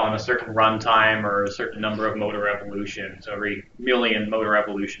based on a certain runtime or a certain number of motor revolutions. So every million motor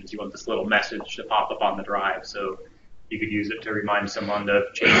revolutions, you want this little message to pop up on the drive. So you could use it to remind someone to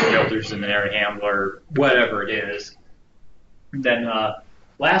change filters in the air handler, whatever it is. Then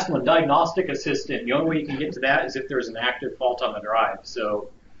last one, diagnostic assistant. The only way you can get to that is if there's an active fault on the drive. So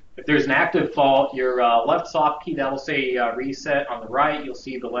If there's an active fault, your left soft key, that'll say reset. On the right, you'll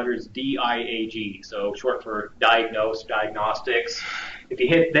see the letters DIAG, so short for diagnose, diagnostics. If you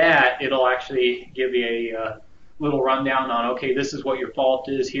hit that, it'll actually give you a little rundown on, okay, this is what your fault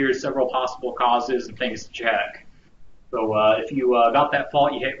is. Here's several possible causes and things to check. So if you got that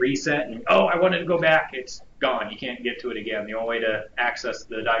fault, you hit reset, and oh, I wanted to go back, it's gone. You can't get to it again. The only way to access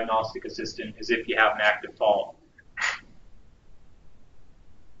the diagnostic assistant is if you have an active fault.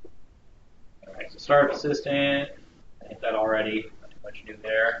 All right, so startup assistant, I hit that already. Not too much new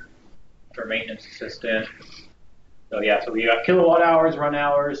there. For maintenance assistant. So yeah, so we got kilowatt hours, run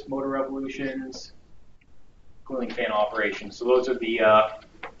hours, motor revolutions, cooling fan operation. So those are the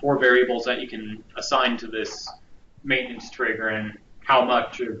 4 variables that you can assign to this maintenance trigger, and how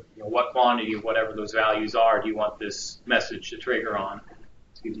much or what quantity of whatever those values are do you want this message to trigger on.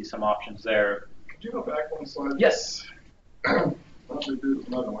 This gives you some options there. Could you go back one slide? Yes. I'll do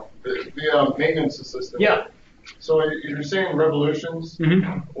another one. The maintenance assistant. Yeah. So you're saying revolutions,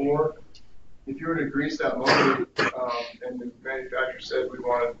 or if you were to grease that motor, and the manufacturer said we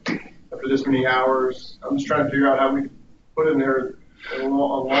wanted after this many hours, I'm just trying to figure out how we put in there a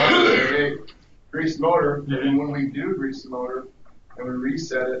line that say, hey, grease the motor, and then when we do grease the motor and we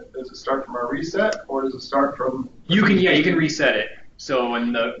reset it, does it start from our reset, or does it start from? You can reset it. So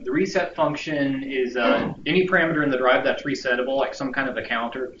and the reset function is any parameter in the drive that's resettable, like some kind of a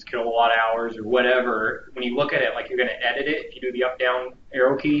counter, if it's kilowatt hours or whatever. When you look at it like you're going to edit it, if you do the up-down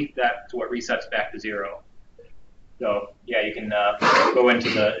arrow key, that's what resets back to 0. So yeah, you can go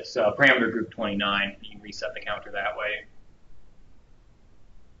into the parameter group 29. You can reset the counter that way.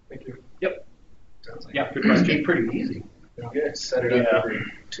 Thank you. Yep. Yeah, good question. Pretty easy. Yeah, set it up every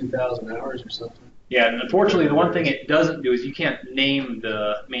 2,000 hours or something. Yeah, and unfortunately, the one thing it doesn't do is you can't name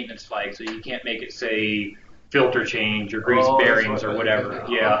the maintenance flag, so you can't make it say filter change or grease bearings or whatever.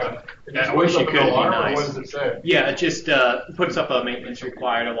 Yeah, okay. I wish you could. Be nice. What does it say? Yeah, it just puts up a maintenance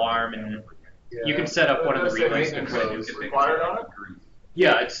required alarm, and you can set up one of the relays to close. It's required on it?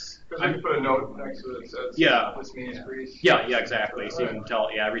 Yeah, it's. Because you put a note next to it that says, yeah. This means grease. Yeah, exactly. So you can tell,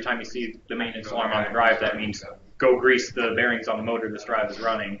 every time you see the maintenance alarm on the drive, that means go grease the bearings on the motor this drive is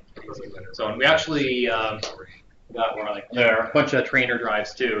running. So, and we actually there are a bunch of trainer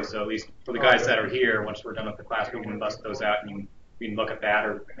drives too. So at least for the guys that are here, once we're done with the class, we can bust those out and you can look at that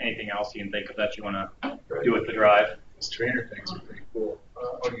or anything else you can think of that you want to do with the drive. These trainer things are pretty cool.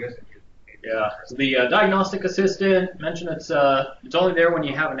 Yeah, so the diagnostic assistant, mentioned it's only there when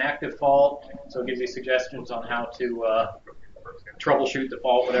you have an active fault, so it gives you suggestions on how to troubleshoot the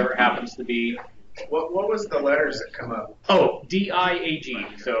fault, whatever it happens to be. What was the letters that come up? Oh,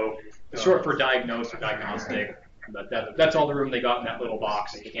 DIAG, so it's short for diagnose or diagnostic, but that's all the room they got in that little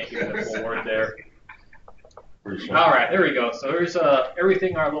box. You can't give it the full word there. All right, there we go. So there's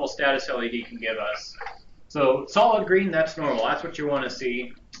everything our little status LED can give us. So solid green, that's normal. That's what you want to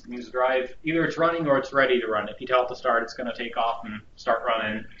see. Use drive, either it's running or it's ready to run. If you tell it to start, it's going to take off and start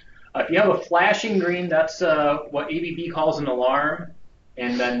running. If you have a flashing green, that's what ABB calls an alarm.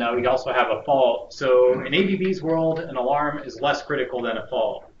 And then we also have a fault. So in ABB's world, an alarm is less critical than a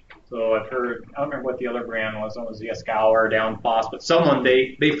fault. So I've heard, I don't remember what the other brand was. It was the Escal or Downfoss, but someone,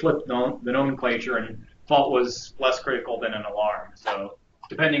 they flipped the nomenclature, and fault was less critical than an alarm. So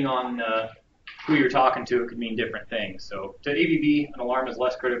depending on who you're talking to, it could mean different things. So to ABB, an alarm is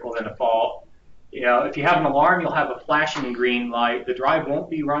less critical than a fault. If you have an alarm, you'll have a flashing green light. The drive won't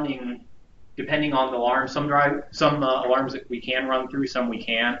be running depending on the alarm. Some alarms that we can run through, some we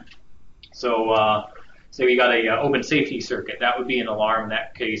can't. So say we got a open safety circuit, that would be an alarm. In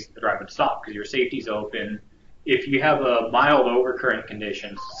that case, the drive would stop because your safety's open. If you have a mild overcurrent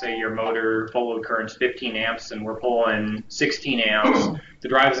condition, say your motor full load current's 15 amps and we're pulling 16 amps, the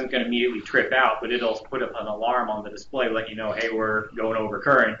drive isn't going to immediately trip out, but it'll put up an alarm on the display, let you know, hey, we're going over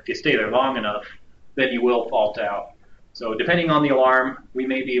current. If you stay there long enough, then you will fault out. So depending on the alarm, we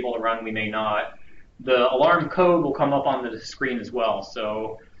may be able to run, we may not. The alarm code will come up on the screen as well.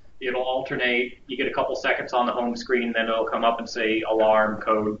 So it'll alternate. You get a couple seconds on the home screen, then it'll come up and say alarm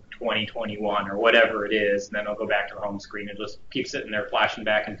code 2021 or whatever it is, and then it'll go back to the home screen and just keep sitting there flashing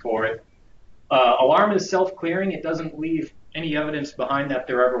back and forth. Alarm is self-clearing. It doesn't leave any evidence behind that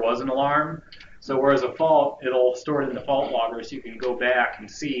there ever was an alarm. So whereas a fault, it'll store it in the fault logger so you can go back and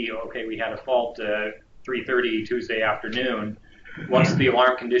see, okay, we had a fault 3:30 Tuesday afternoon. Once the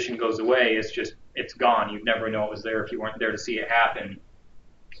alarm condition goes away, it's gone. You'd never know it was there if you weren't there to see it happen.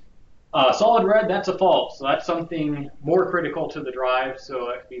 Solid red, that's a fault. So that's something more critical to the drive. So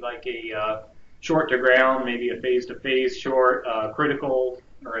it could be like a short to ground, maybe a phase to phase short, critical,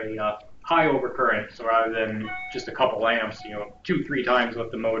 or a high overcurrent. So rather than just a couple amps, 2-3 times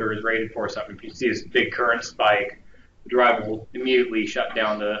what the motor is rated for. So if you see this big current spike, the drive will immediately shut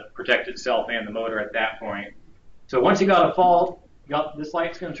down to protect itself and the motor at that point. So once you got a fault, this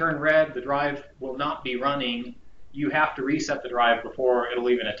light's going to turn red. The drive will not be running. You have to reset the drive before it'll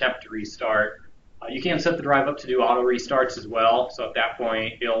even attempt to restart. You can set the drive up to do auto restarts as well. So at that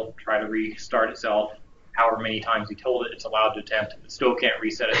point, it'll try to restart itself however many times you told it it's allowed to attempt. If it still can't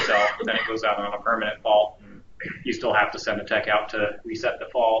reset itself, then it goes out on a permanent fault, and you still have to send a tech out to reset the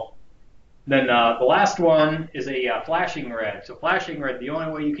fault. Then the last one is a flashing red. So flashing red, the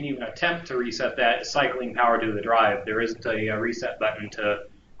only way you can even attempt to reset that is cycling power to the drive. There isn't a reset button to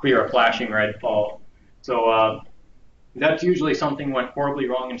clear a flashing red fault. So that's usually something went horribly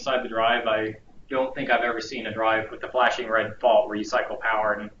wrong inside the drive. I don't think I've ever seen a drive with a flashing red fault where you cycle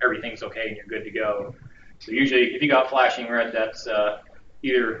power and everything's okay and you're good to go. So usually if you got flashing red, that's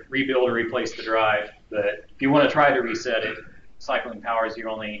either rebuild or replace the drive. But if you want to try to reset it, cycling power is your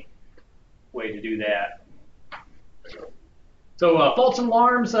only way to do that. So faults and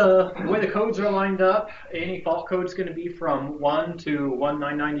alarms, the way the codes are lined up, any fault code is going to be from 1 to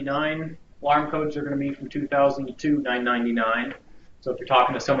 1.999. Alarm codes are going to be from 2000 to 2.999. So if you're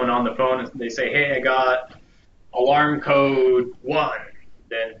talking to someone on the phone and they say, hey, I got alarm code 1,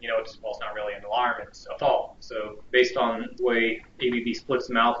 then it's not really an alarm, it's a fault. So based on the way ABB splits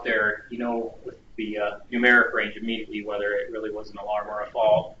them out there, with the numeric range immediately whether it really was an alarm or a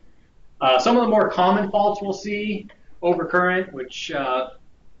fault. Some of the more common faults we'll see, overcurrent, which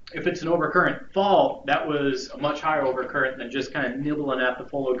if it's an overcurrent fault, that was a much higher overcurrent than just kind of nibbling at the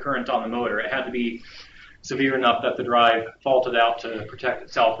full load current on the motor. It had to be severe enough that the drive faulted out to protect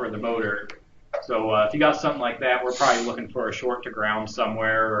itself or the motor. So if you got something like that, we're probably looking for a short to ground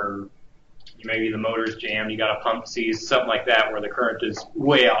somewhere, or maybe the motor's jammed, you got a pump seize, something like that where the current is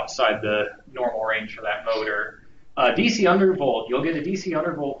way outside the normal range for that motor. DC undervolt, you'll get a DC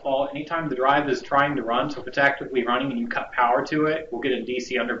undervolt fault anytime the drive is trying to run. So if it's actively running and you cut power to it, we'll get a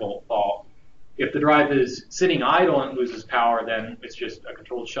DC undervolt fault. If the drive is sitting idle and loses power, then it's just a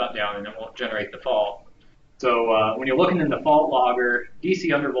controlled shutdown and it won't generate the fault. So when you're looking in the fault logger, DC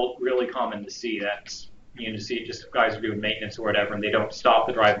undervolt really common to see. That's to see it just if guys are doing maintenance or whatever and they don't stop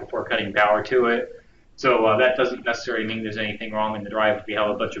the drive before cutting power to it. So that doesn't necessarily mean there's anything wrong in the drive if you have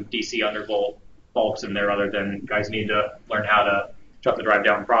a bunch of DC undervolt faults in there, other than guys need to learn how to shut the drive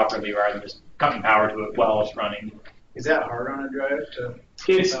down properly rather than just cutting power to it while it's running. Is that hard on a drive?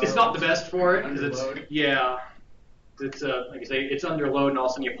 It's not the best for it because it's like I say, it's under load and all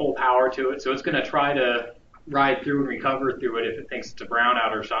of a sudden you pull power to it, so it's going to try to ride through and recover through it if it thinks it's a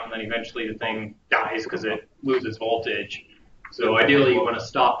brownout or something. Then eventually the thing dies because it loses voltage. So ideally you want to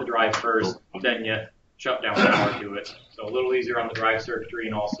stop the drive first, then you shut down power to it. So a little easier on the drive circuitry,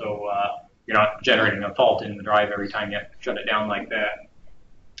 and also you're not generating a fault in the drive every time you shut it down like that.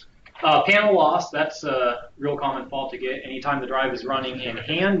 Panel loss, that's a real common fault to get. Anytime the drive is running in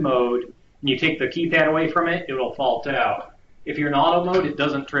hand mode and you take the keypad away from it, it'll fault out. If you're in auto mode, it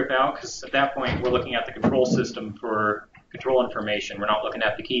doesn't trip out because at that point we're looking at the control system for control information. We're not looking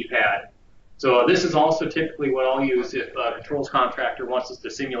at the keypad. So this is also typically what I'll use if a controls contractor wants us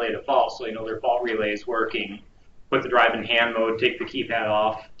to simulate a fault so their fault relay is working. Put the drive in hand mode, take the keypad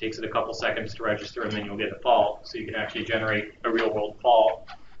off, takes it a couple seconds to register, and then you'll get a fault. So you can actually generate a real-world fault.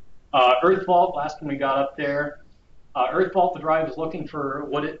 Earth fault, last one we got up there. Earth fault, the drive is looking for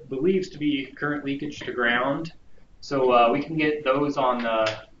what it believes to be current leakage to ground. So we can get those on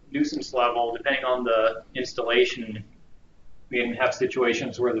nuisance level, depending on the installation. We can have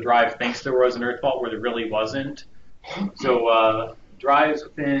situations where the drive thinks there was an earth fault where there really wasn't. So drives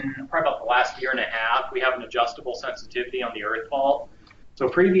within probably about the last year and a half, we have an adjustable sensitivity on the earth fault. So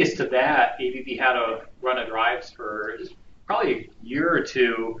previous to that, ABB had a run of drives for probably a year or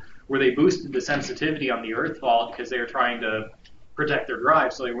two where they boosted the sensitivity on the earth fault because they were trying to protect their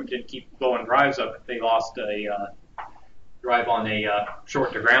drive so they didn't keep blowing drives up if they lost a drive on a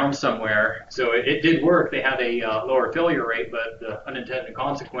short to ground somewhere. So it did work. They had a lower failure rate, but the unintended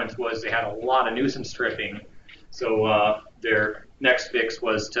consequence was they had a lot of nuisance tripping. So their next fix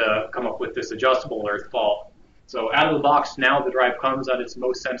was to come up with this adjustable earth fault. So out of the box now the drive comes at its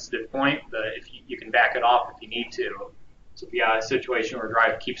most sensitive point, but if you can back it off if you need to. So if you have a situation where a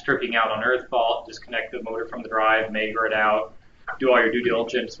drive keeps tripping out on earth fault, disconnect the motor from the drive, measure it out, do all your due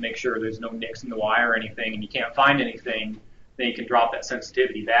diligence, make sure there's no nicks in the wire or anything, and you can't find anything, then you can drop that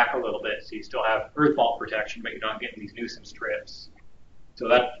sensitivity back a little bit so you still have earth fault protection, but you're not getting these nuisance trips. So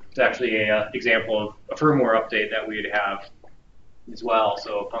that's actually an example of a firmware update that we would have as well.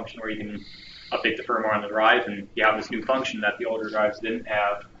 So a function where you can update the firmware on the drive and you have this new function that the older drives didn't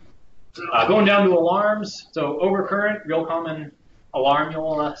have. Going down to alarms, so overcurrent, real common alarm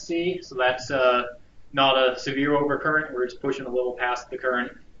you'll see. So that's not a severe overcurrent where it's pushing a little past the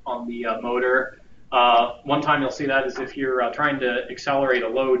current on the motor. One time you'll see that is if you're trying to accelerate a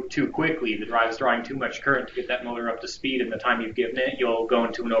load too quickly, the drive's drawing too much current to get that motor up to speed in the time you've given it, you'll go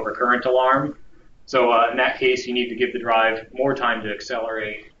into an overcurrent alarm. So in that case, you need to give the drive more time to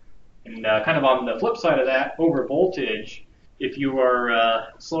accelerate. And kind of on the flip side of that, over voltage, if you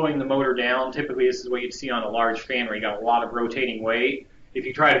are slowing the motor down, typically this is what you'd see on a large fan where you got a lot of rotating weight. If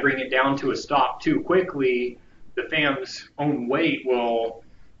you try to bring it down to a stop too quickly, the fan's own weight will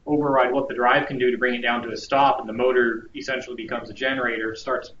override what the drive can do to bring it down to a stop, and the motor essentially becomes a generator,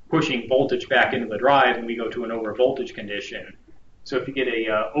 starts pushing voltage back into the drive, and we go to an over voltage condition. So if you get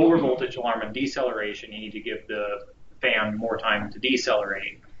a over voltage alarm and deceleration, you need to give the fan more time to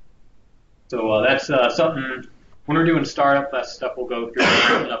decelerate. So that's something, when we're doing startup, that stuff we'll go through and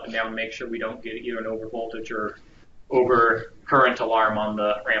ramp it up and down and make sure we don't get either an over voltage or over current alarm on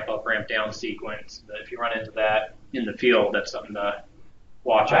the ramp up, ramp down sequence. But if you run into that in the field, that's something to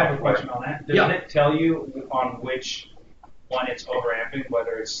watch out for. I have a question on that. Does it tell you on which one it's overamping,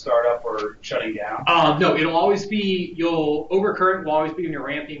 whether it's startup or shutting down? No, it'll always be, overcurrent will always be when you're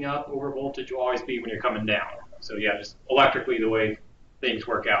ramping up, over voltage will always be when you're coming down. So yeah, just electrically the way things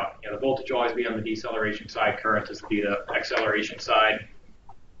work out. The voltage will always be on the deceleration side, current is the acceleration side.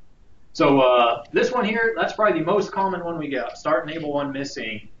 So this one here, that's probably the most common one we get, start enable one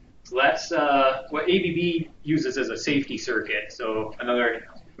missing. So that's what ABB uses as a safety circuit. So another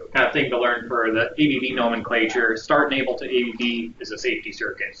kind of thing to learn for the ABB nomenclature, start enable to ABB is a safety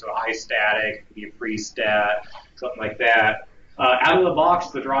circuit. So high static, could be a free stat, something like that. Out of the box,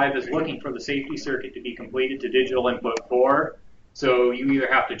 the drive is looking for the safety circuit to be completed to digital input 4. So you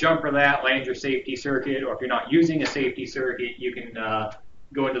either have to jumper that, land your safety circuit, or if you're not using a safety circuit, you can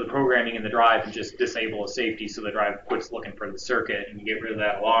go into the programming in the drive and just disable a safety so the drive quits looking for the circuit and you get rid of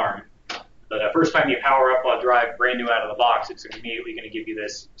that alarm. But the first time you power up a drive brand new out of the box, it's immediately going to give you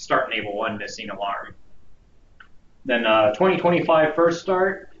this start enable one missing alarm. Then 2025 first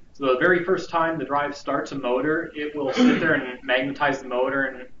start. So the very first time the drive starts a motor, it will sit there and magnetize the motor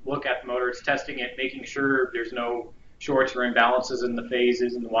and look at the motor. It's testing it, making sure there's no shorts or imbalances in the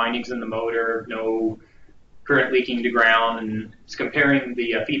phases and the windings in the motor, no current leaking to ground, and it's comparing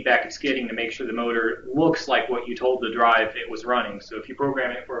the feedback it's getting to make sure the motor looks like what you told the drive it was running. So if you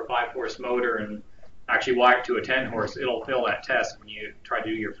program it for a 5-horse motor and actually wire it to a 10-horse, it'll fail that test when you try to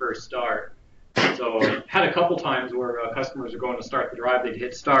do your first start. So had a couple times where customers are going to start the drive, they'd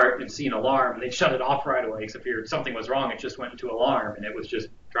hit start and see an alarm, and they'd shut it off right away because if something was wrong, it just went into alarm, and it was just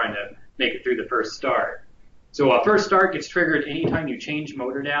trying to make it through the first start. So a first start gets triggered anytime you change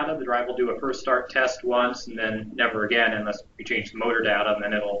motor data. The drive will do a first start test once and then never again unless you change the motor data, and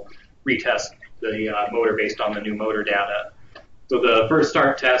then it'll retest the motor based on the new motor data. So the first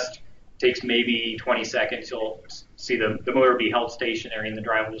start test takes maybe 20 seconds. You'll see the motor be held stationary and the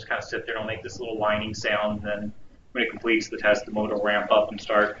drive will just kind of sit there and it'll make this little whining sound. And then when it completes the test, the motor will ramp up and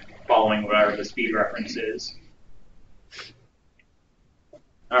start following whatever the speed reference is.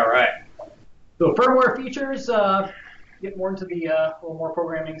 All right. So firmware features, get more into the little more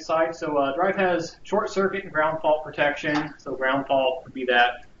programming side. So drive has short circuit and ground fault protection. So ground fault would be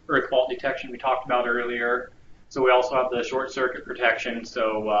that earth fault detection we talked about earlier. So we also have the short circuit protection.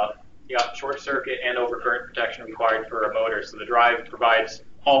 So you got short circuit and overcurrent protection required for a motor. So the drive provides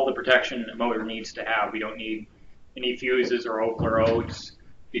all the protection a motor needs to have. We don't need any fuses or odes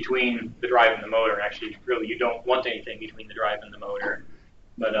between the drive and the motor. Actually, really, you don't want anything between the drive and the motor.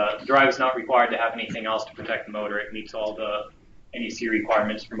 But the drive is not required to have anything else to protect the motor. It meets all the NEC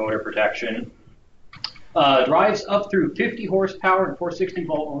requirements for motor protection. Drives up through 50 horsepower and 460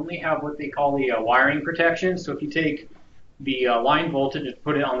 volt only have what they call the wiring protection. So if you take the line voltage and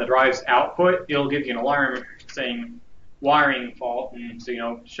put it on the drive's output, it'll give you an alarm saying wiring fault, and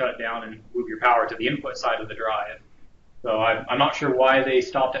so shut it down and move your power to the input side of the drive. So I'm not sure why they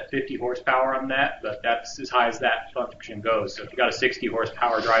stopped at 50 horsepower on that, but that's as high as that function goes. So if you got a 60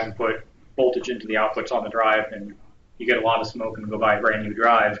 horsepower drive and put voltage into the outputs on the drive, then you get a lot of smoke and go buy a brand new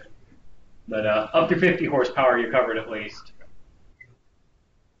drive. But up to 50 horsepower, you're covered at least.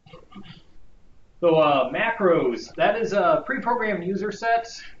 So macros, that is pre-programmed user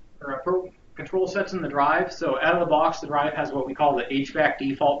sets, or control sets in the drive. So out of the box, the drive has what we call the HVAC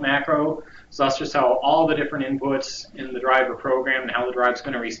default macro. So that's just how all the different inputs in the drive are programmed and how the drive's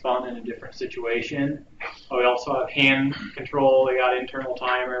going to respond in a different situation. We also have hand control. We got internal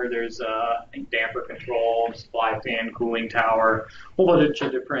timer. There's I think damper control, supply fan, cooling tower, a whole bunch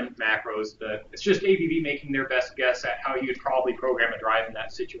of different macros. But it's just ABB making their best guess at how you'd probably program a drive in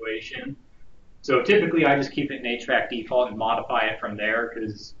that situation. So typically, I just keep it in HVAC default and modify it from there,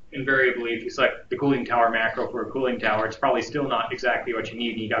 because invariably, if you select the cooling tower macro for a cooling tower, it's probably still not exactly what you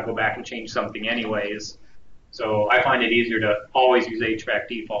need, and you got to go back and change something anyways. So I find it easier to always use HVAC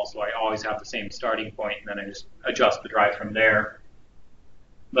default, so I always have the same starting point, and then I just adjust the drive from there.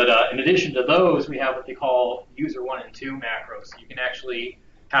 But in addition to those, we have what they call user 1 and 2 macros. So you can actually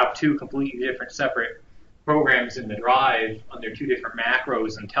have two completely different separate programs in the drive under two different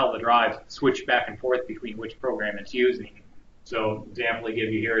macros and tell the drive switch back and forth between which program it's using. So example I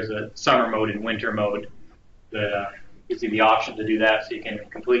give you here is a summer mode and winter mode that gives you the option to do that, so you can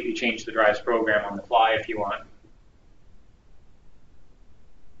completely change the drive's program on the fly if you want.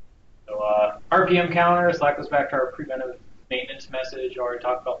 So RPM counter, so that goes back to our preventive maintenance message. I already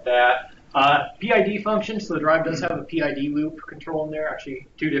talked about that. PID function, so the drive does have a PID loop control in there, actually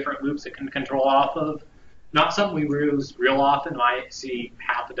two different loops it can control off of. Not something we use real often. I see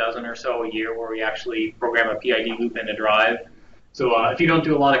half a dozen or so a year where we actually program a PID loop in a drive. So if you don't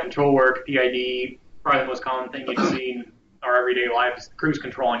do a lot of control work, PID, probably the most common thing you'd see in our everyday life is cruise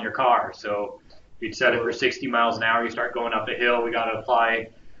control on your car. So if you'd set it for 60 miles an hour, you start going up a hill, we got to apply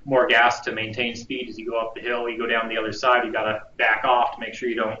more gas to maintain speed as you go up the hill. You go down the other side, you got to back off to make sure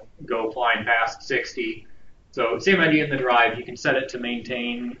you don't go flying past 60. So same idea in the drive. You can set it to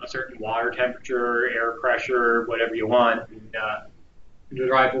maintain a certain water temperature, air pressure, whatever you want. And, the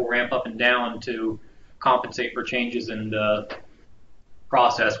drive will ramp up and down to compensate for changes in the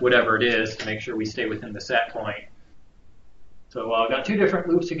process, whatever it is, to make sure we stay within the set point. So I've got two different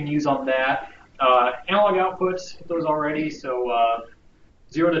loops you can use on that. Analog outputs, hit those already. So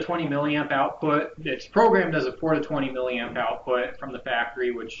 0 to 20 milliamp output. It's programmed as a 4 to 20 milliamp output from the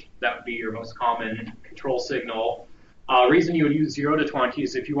factory, which that would be your most common control signal. Reason you would use 0 to 20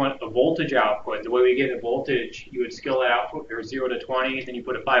 is if you want a voltage output. The way we get a voltage, you would scale that output for 0 to 20, then you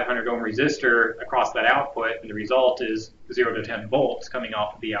put a 500 ohm resistor across that output, and the result is 0 to 10 volts coming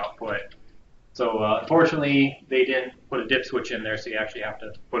off of the output. So unfortunately, they didn't put a dip switch in there, so you actually have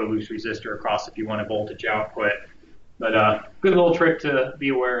to put a loose resistor across if you want a voltage output. But good little trick to be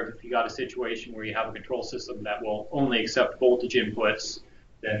aware of if you got a situation where you have a control system that will only accept voltage inputs,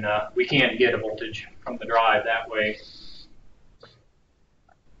 then we can't get a voltage from the drive that way.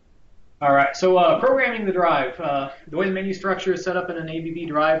 All right, so programming the drive. The way the menu structure is set up in an ABB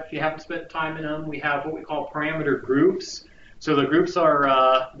drive, if you haven't spent time in them, we have what we call parameter groups. So the groups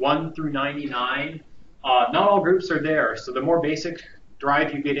are 1 through 99. Not all groups are there. So the more basic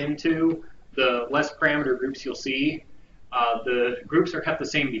drive you get into, the less parameter groups you'll see. The groups are kept the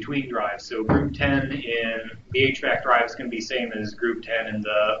same between drives. So group 10 in the HVAC drive is going to be same as group 10 in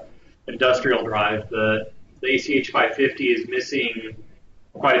the industrial drive. The ACH 550 is missing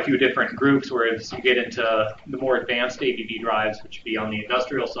quite a few different groups, whereas you get into the more advanced ABB drives, which would be on the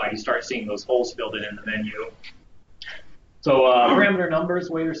industrial side, you start seeing those holes filled in the menu. So parameter numbers,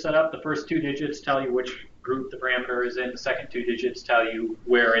 the way they're set up, the first two digits tell you which group the parameter is in. The second two digits tell you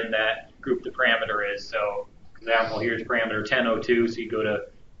where in that group the parameter is. So, for example, here's parameter 1002, so you go to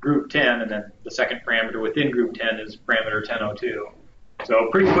group 10, and then the second parameter within group 10 is parameter 1002. So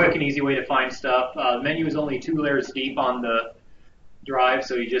pretty quick and easy way to find stuff. The menu is only 2 layers deep on the drive,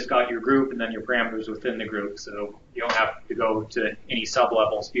 so you just got your group and then your parameters within the group. So you don't have to go to any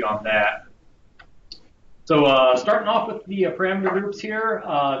sub-levels beyond that. So starting off with the parameter groups here,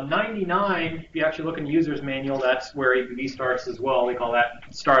 99, if you actually look in the user's manual, that's where ABB starts as well. We call that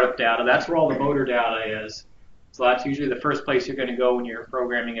startup data. That's where all the motor data is. So that's usually the first place you're going to go when you're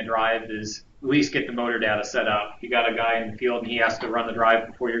programming a drive, is at least get the motor data set up. You got a guy in the field and he has to run the drive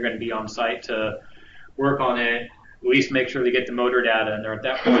before you're going to be on site to work on it. At least make sure they get the motor data, and at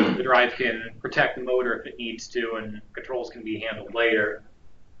that point the drive can protect the motor if it needs to, and controls can be handled later.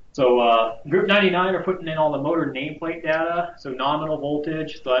 So group 99 are putting in all the motor nameplate data, so nominal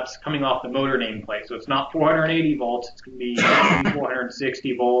voltage, so that's coming off the motor nameplate. So it's not 480 volts, it's going to be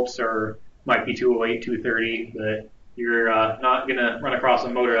 460 volts, or might be 208, 230, but you're not going to run across a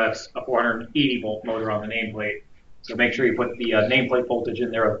motor that's a 480 volt motor on the nameplate. So make sure you put the nameplate voltage in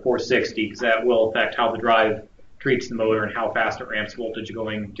there of 460, because that will affect how the drive treats the motor and how fast it ramps voltage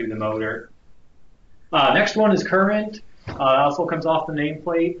going to the motor. Next one is current. Also comes off the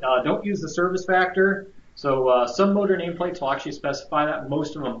nameplate. Don't use the service factor. So some motor nameplates will actually specify that.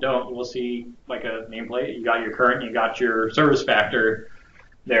 Most of them don't. We'll see like a nameplate. You got your current, you got your service factor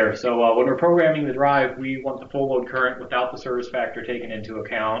there. So when we're programming the drive, we want the full load current without the service factor taken into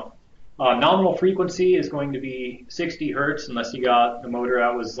account. Nominal frequency is going to be 60 hertz, unless you got the motor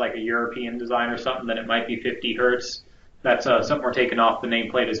that was like a European design or something, then it might be 50 hertz. That's something we're taking off the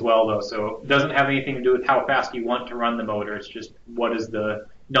nameplate as well, though. So it doesn't have anything to do with how fast you want to run the motor. It's just what is the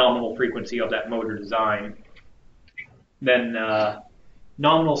nominal frequency of that motor design. Then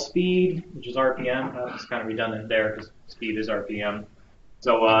nominal speed, which is RPM. That's kind of redundant there because speed is RPM.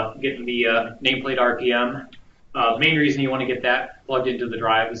 So getting the nameplate RPM. The main reason you want to get that plugged into the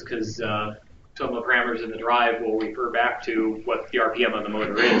drive is because some of the parameters in the drive will refer back to what the RPM of the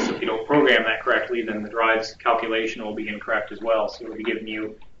motor is. So if you don't program that correctly, then the drive's calculation will be incorrect as well. So it'll be giving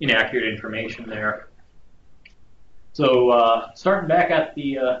you inaccurate information there. So starting back at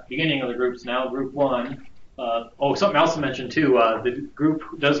the beginning of the groups now, group 1. Something else to mention too, the group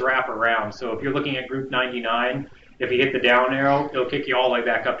does wrap around. So if you're looking at group 99, if you hit the down arrow, it'll kick you all the way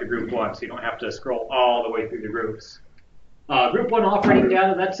back up to group 1, so you don't have to scroll all the way through the groups. Group 1 operating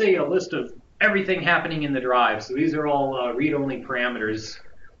data, that's a list of everything happening in the drive. So these are all read-only parameters,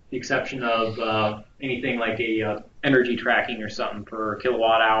 the exception of anything like a energy tracking or something for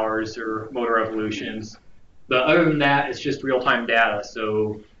kilowatt hours or motor revolutions. But other than that, it's just real-time data.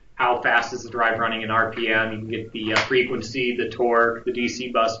 So how fast is the drive running in RPM? You can get the frequency, the torque, the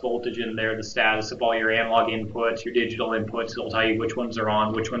DC bus voltage in there, the status of all your analog inputs, your digital inputs. It'll tell you which ones are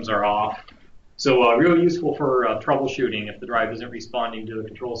on, which ones are off. So real useful for troubleshooting if the drive isn't responding to the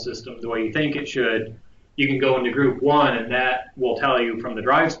control system the way you think it should. You can go into group 1, and that will tell you from the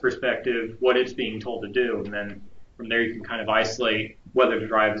drive's perspective what it's being told to do. And then from there you can kind of isolate whether the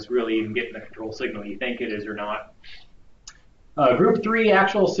drive is really even getting the control signal you think it is or not. Group 3,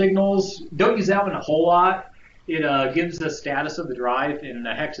 actual signals, don't use that one a whole lot. It gives the status of the drive in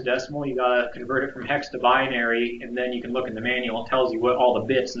hexadecimal. You got to convert it from hex to binary, and then you can look in the manual. It tells you what all the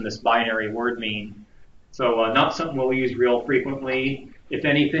bits in this binary word mean. So not something we'll use real frequently. If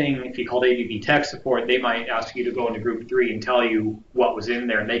anything, if you called ABB tech support, they might ask you to go into group 3 and tell you what was in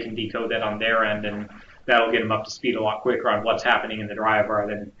there, and they can decode that on their end, and that'll get them up to speed a lot quicker on what's happening in the drive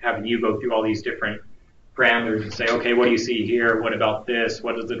rather than having you go through all these different parameters and say, okay, what do you see here? What about this?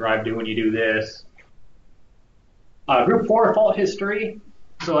 What does the drive do when you do this? Group 4, fault history.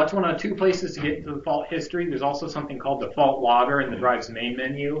 So that's one of 2 places to get to the fault history. There's also something called the fault logger in the drive's main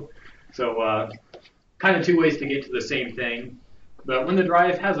menu. So kind of 2 ways to get to the same thing. But when the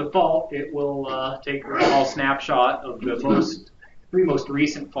drive has a fault, it will take a small snapshot of the 3 most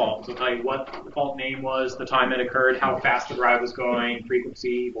recent faults. It'll tell you what the fault name was, the time it occurred, how fast the drive was going,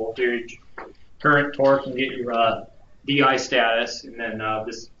 frequency, voltage, current, torque, and get your DI status, and then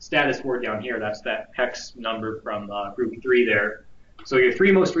this status word down here, that's that hex number from group 3 there. So your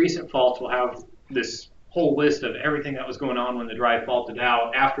 3 most recent faults will have this whole list of everything that was going on when the drive faulted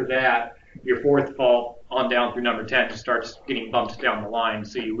out. After that, your 4th fault on down through number 10 just starts getting bumped down the line,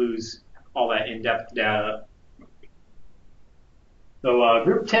 so you lose all that in-depth data. So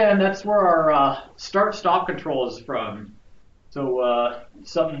group 10, that's where our start-stop control is from. So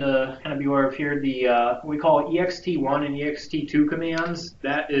something to kind of be aware of here, the we call ext1 and ext2 commands.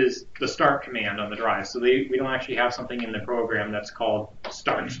 That is the start command on the drive. So we don't actually have something in the program that's called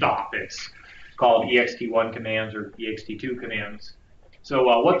start and stop. It's called ext1 commands or ext2 commands. So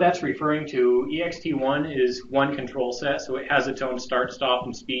what that's referring to, ext1 is one control set, so it has its own start, stop,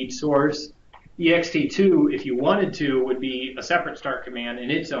 and speed source. ext2, if you wanted to, would be a separate start command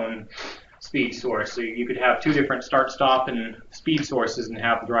in its own speed source. So you could have 2 different start, stop, and speed sources and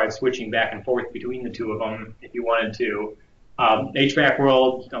have the drive switching back and forth between the 2 of them if you wanted to. HVAC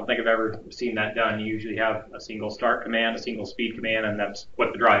world, I don't think I've ever seen that done. You usually have a single start command, a single speed command, and that's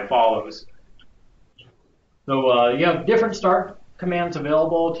what the drive follows. So you have different start commands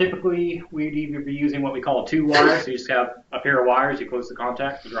available. Typically, we'd either be using what we call a 2-wire. So you just have a pair of wires, you close the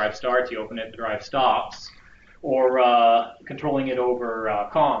contact, the drive starts, you open it, the drive stops. Or controlling it over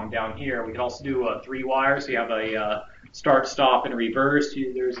COM down here. We can also do a 3-wire, so you have a start, stop, and reverse.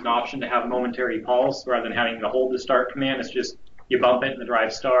 There's an option to have momentary pulse rather than having to hold the start command. It's just you bump it and the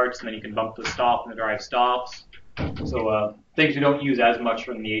drive starts, and then you can bump the stop and the drive stops. So things we don't use as much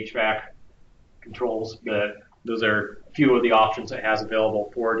from the HVAC controls, but those are a few of the options it has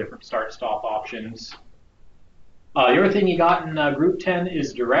available for different start-stop options. The other thing you got in group 10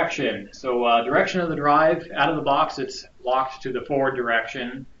 is direction. So direction of the drive, out of the box, it's locked to the forward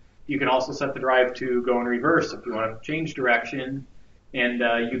direction. You can also set the drive to go in reverse if you want to change direction. And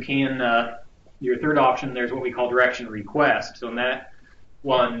you can, your third option, there's what we call direction request. So in that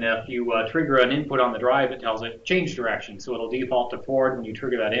one, if you trigger an input on the drive, it tells it change direction. So it'll default to forward. When you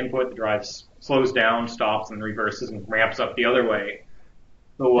trigger that input, the drive slows down, stops, and reverses and ramps up the other way.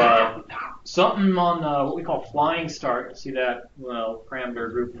 So something on what we call flying start, you'll see that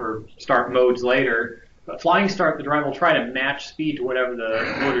parameter group for start modes later. But flying start, the drive will try to match speed to whatever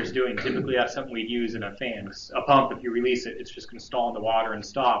the motor's doing. Typically, that's something we'd use in a fan. A pump, if you release it, it's just going to stall in the water and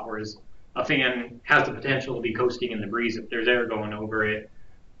stop, whereas a fan has the potential to be coasting in the breeze if there's air going over it.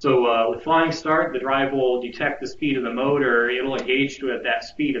 So with flying start, the drive will detect the speed of the motor, it'll engage to it at that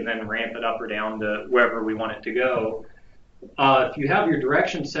speed, and then ramp it up or down to wherever we want it to go. If you have your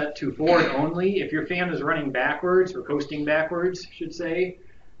direction set to forward only, if your fan is running backwards, or coasting backwards, I should say,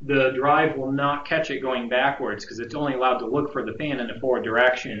 the drive will not catch it going backwards because it's only allowed to look for the fan in a forward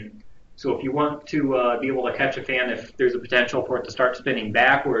direction. So if you want to be able to catch a fan if there's a potential for it to start spinning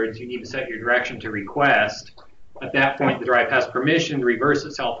backwards, you need to set your direction to request. At that point, the drive has permission to reverse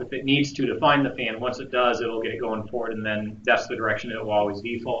itself if it needs to find the fan. Once it does, it'll get it going forward, and then that's the direction it will always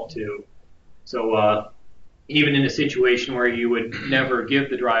default to. So even in a situation where you would never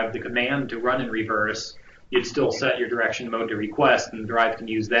give the drive the command to run in reverse, you'd still set your direction mode to request, and the drive can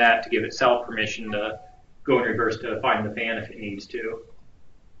use that to give itself permission to go in reverse to find the fan if it needs to.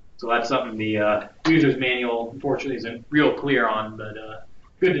 So that's something the user's manual, unfortunately, isn't real clear on, but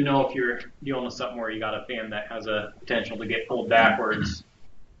good to know if you're dealing with something where you got a fan that has a potential to get pulled backwards.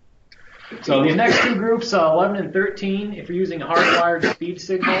 So these next two groups, 11 and 13, if you're using a hardwired speed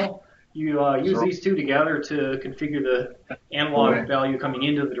signal, you use these two together to configure the analog value coming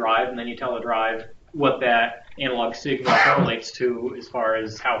into the drive, and then you tell the drive what that analog signal correlates to as far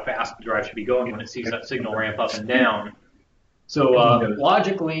as how fast the drive should be going when it sees that signal ramp up and down. So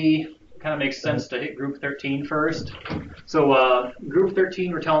logically, it kind of makes sense to hit group 13 first. So group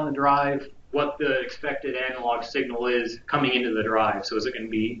 13, we're telling the drive what the expected analog signal is coming into the drive. So is it going to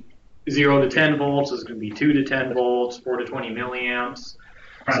be 0 to 10 volts? Is it going to be 2 to 10 volts, 4 to 20 milliamps?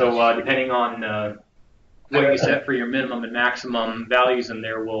 So depending on what you set for your minimum and maximum values in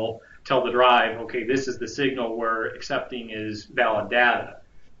there, will tell the drive, okay, this is the signal we're accepting is valid data.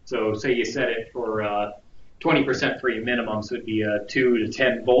 So say you set it for 20% for your minimum, so it'd be a 2 to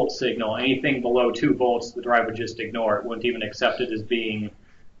 10 volt signal. Anything below 2 volts, the drive would just ignore it. Wouldn't even accept it as being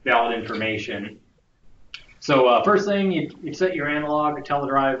valid information. So first thing, you'd set your analog, tell the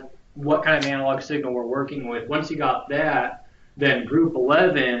drive what kind of analog signal we're working with. Once you got that, then group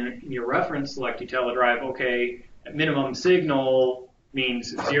 11, in your reference select, you tell the drive, okay, minimum signal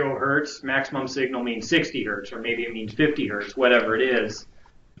means 0 hertz, maximum signal means 60 hertz, or maybe it means 50 hertz, whatever it is.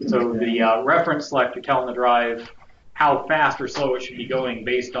 So the reference select, you're telling the drive how fast or slow it should be going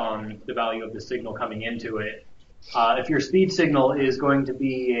based on the value of the signal coming into it. If your speed signal is going to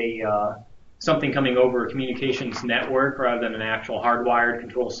be something coming over a communications network rather than an actual hardwired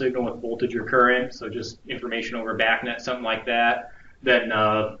control signal with voltage or current, so just information over BACnet, something like that, then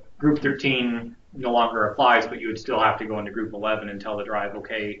group 13 no longer applies, but you would still have to go into group 11 and tell the drive,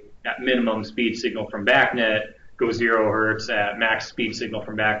 okay, at minimum speed signal from BACnet, go 0 hertz. At max speed signal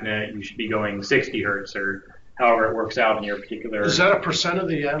from BACnet, you should be going 60 hertz, or however it works out in your particular. Is that a percent of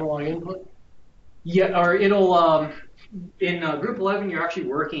the analog input? Yeah, or it'll, in group 11, you're actually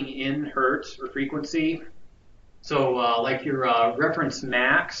working in hertz or frequency. So like your reference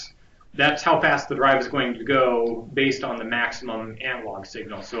max, that's how fast the drive is going to go based on the maximum analog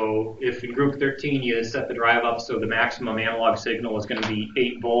signal. So if in group 13 you set the drive up so the maximum analog signal is going to be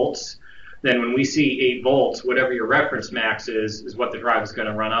 8 volts, then when we see 8 volts, whatever your reference max is what the drive is going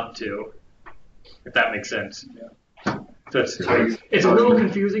to run up to, if that makes sense. Yeah. So it's a little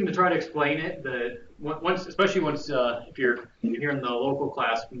confusing to try to explain it, but especially once if you're here in the local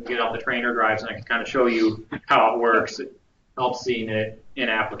class, when you get out the trainer drives, and I can kind of show you how it works. It helps seeing it in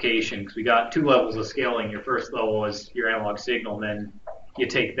application, because we got 2 levels of scaling. Your first level is your analog signal, and then you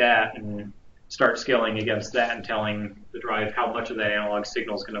take that and start scaling against that and telling the drive how much of that analog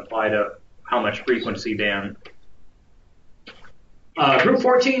signal is going to apply to how much frequency band. Group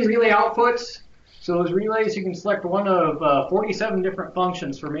 14, relay outputs. So those relays, you can select one of 47 different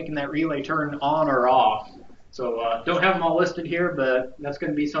functions for making that relay turn on or off. So don't have them all listed here, but that's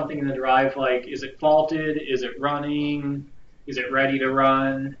going to be something in the drive like, is it faulted? Is it running? Is it ready to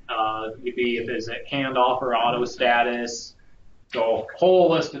run? Maybe if it's at handoff or auto status. So a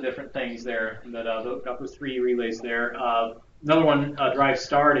whole list of different things there. But got those 3 relays there. Another one, drive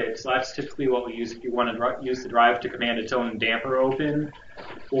started. So that's typically what we use if you want to use the drive to command its own damper open.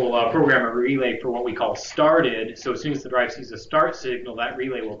 We'll program a relay for what we call started. So as soon as the drive sees a start signal, that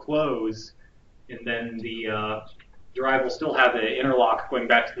relay will close, and then the drive will still have the interlock going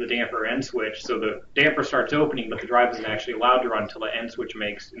back to the damper end switch. So the damper starts opening, but the drive isn't actually allowed to run until the end switch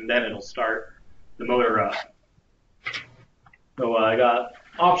makes, and then it'll start the motor up. So I got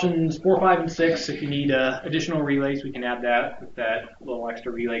options 4, 5, and 6. If you need additional relays, we can add that with that little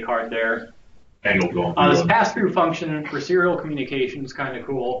extra relay card there. And you'll go This pass-through function for serial communication is kind of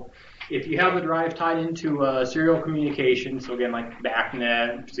cool. If you have the drive tied into serial communication, so again, like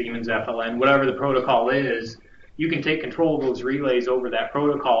BACnet, Siemens FLN, whatever the protocol is, you can take control of those relays over that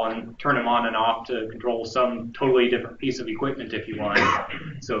protocol and turn them on and off to control some totally different piece of equipment if you want.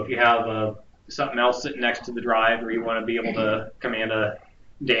 So if you have something else sitting next to the drive, or you want to be able to command a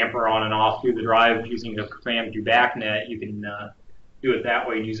damper on and off through the drive using a command through BACnet, you can do it that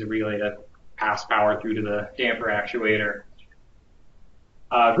way and use a relay to pass power through to the damper actuator.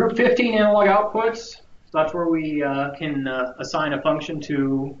 Group 15 analog outputs. So that's where we can assign a function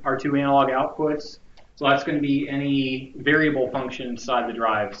to our 2 analog outputs. So that's going to be any variable function inside the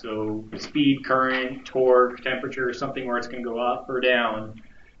drive. So speed, current, torque, temperature, something where it's going to go up or down.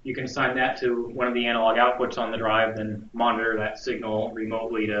 You can assign that to one of the analog outputs on the drive, then monitor that signal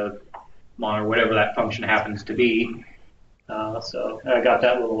remotely to monitor whatever that function happens to be. So I got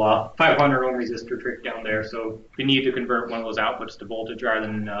that little 500 ohm resistor trick down there. So if you need to convert one of those outputs to voltage rather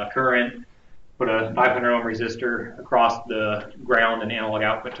than current, put a 500 ohm resistor across the ground and analog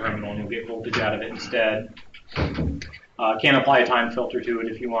output terminal and you'll get voltage out of it instead. Can apply a time filter to it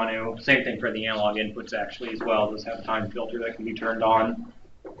if you want to. Same thing for the analog inputs actually as well. Those have a time filter that can be turned on.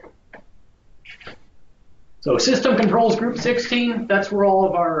 So system controls group 16, that's where all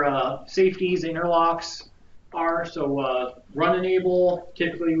of our safeties, interlocks are. So run enable,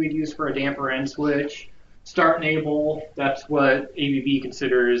 typically we'd use for a damper end switch. Start enable, that's what ABB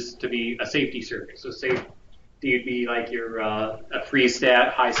considers to be a safety circuit. So safety would be like your a freeze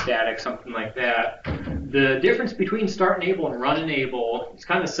stat, high static, something like that. The difference between start enable and run enable is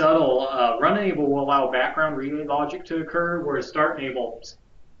kind of subtle. Run enable will allow background relay logic to occur, whereas start enable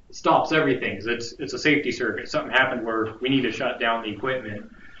stops everything. It's a safety circuit. Something happened where we need to shut down the equipment.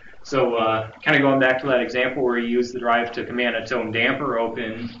 So kind of going back to that example where you use the drive to command its own damper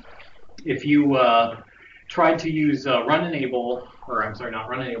open, if you tried to use run enable, or I'm sorry, not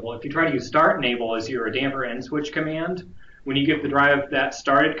run enable, if you try to use start enable as your damper end switch command, when you give the drive that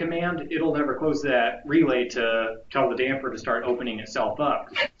started command, it'll never close that relay to tell the damper to start opening itself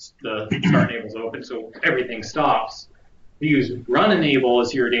up. The start enable is open, so everything stops. If you use run enable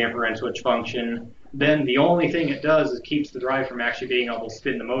as your damper end switch function, then the only thing it does is keeps the drive from actually being able to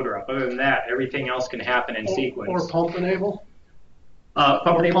spin the motor up. Other than that, everything else can happen in sequence. Or pump enable?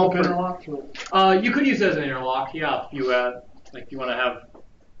 Pump enable. Pump interlock? You could use it as an interlock, yeah. If you like you want to have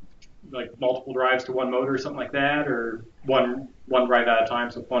like multiple drives to one motor or something like that, or one drive at a time,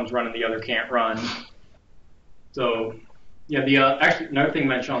 so if one's running, the other can't run. So yeah, the actually another thing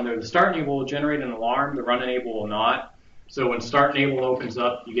mentioned on there, the start enable will generate an alarm, the run enable will not. So when start enable opens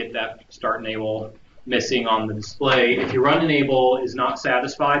up, you get that start enable missing on the display. If your run enable is not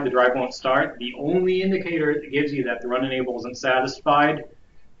satisfied, the drive won't start. The only indicator that gives you that the run enable isn't satisfied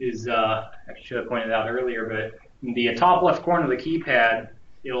is, I should have pointed out earlier, but in the top left corner of the keypad,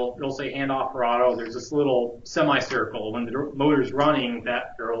 it'll say hand off or auto. There's this little semicircle. When the motor's running,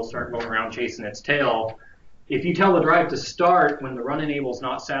 that arrow will start going around chasing its tail. If you tell the drive to start when the run enable is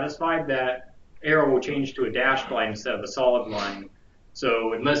not satisfied, that arrow will change to a dashed line instead of a solid line.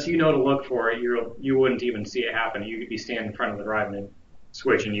 So unless you know to look for it, you wouldn't even see it happen. You could be standing in front of the drive and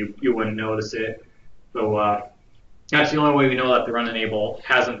switch, and you wouldn't notice it. So that's the only way we know that the run enable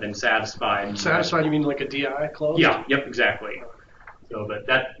hasn't been satisfied. Satisfied, you mean like a DI close? Yeah, yep, exactly. So, but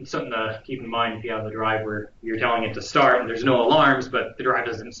that's something to keep in mind if you have the drive where you're telling it to start and there's no alarms, but the drive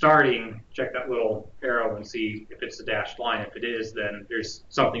isn't starting. Check that little arrow and see if it's a dashed line. If it is, then there's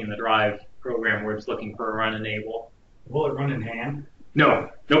something in the drive program where it's looking for a run enable. Will it run in hand? No,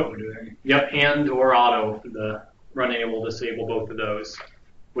 nope. Yep, hand or auto. The run enable will disable both of those,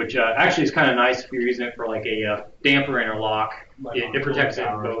 which actually is kind of nice if you're using it for like a damper interlock. It protects it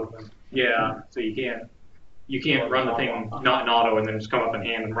in both. Yeah, so you can't run the thing not in auto and then just come up in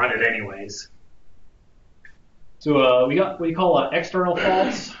hand and run it anyways. So we got what you call external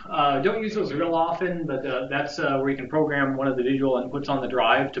faults. Don't use those real often, but that's where you can program one of the digital inputs on the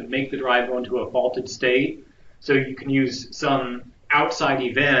drive to make the drive go into a faulted state. So you can use some outside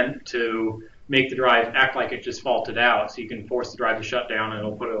event to make the drive act like it just faulted out. So you can force the drive to shut down and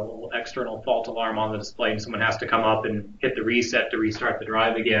it'll put a little external fault alarm on the display and someone has to come up and hit the reset to restart the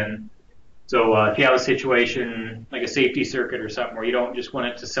drive again. So if you have a situation like a safety circuit or something where you don't just want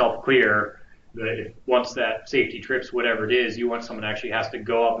it to self-clear, but if once that safety trips whatever it is, you want someone actually has to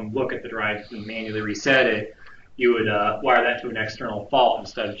go up and look at the drive and manually reset it, you would wire that to an external fault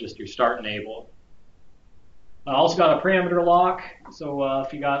instead of just your start enable. Also got a parameter lock, so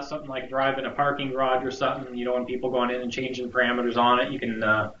if you got something like drive in a parking garage or something, you don't want people going in and changing parameters on it, you can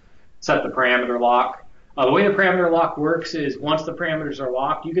set the parameter lock. The way the parameter lock works is once the parameters are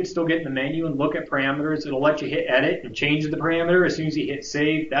locked, you can still get in the menu and look at parameters. It'll let you hit edit and change the parameter. As soon as you hit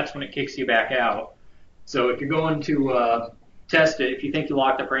save, that's when it kicks you back out. So if you're going to test it, if you think you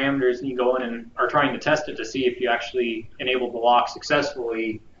locked the parameters and you go in and are trying to test it to see if you actually enabled the lock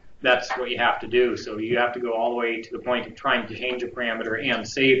successfully, that's what you have to do. So you have to go all the way to the point of trying to change a parameter and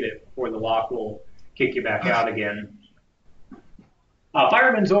save it before the lock will kick you back out again.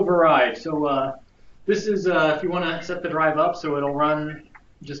 Fireman's override. So this is if you want to set the drive up so it'll run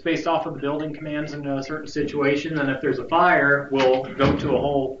just based off of the building commands in a certain situation. And if there's a fire, we'll go to a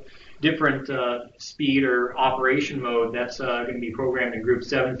whole different speed or operation mode that's going to be programmed in group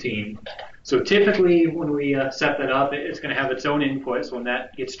 17. So typically when we set that up, it's going to have its own input. So when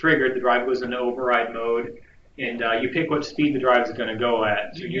that gets triggered, the drive goes into override mode, and you pick what speed the drive is going to go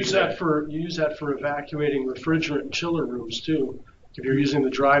at. You use that for evacuating refrigerant and chiller rooms too. If you're using the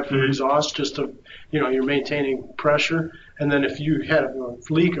drive for exhaust, just to, you're maintaining pressure, and then if you had a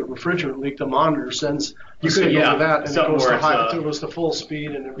leak, a refrigerant leak, the monitor sends a signal to that, and it goes to full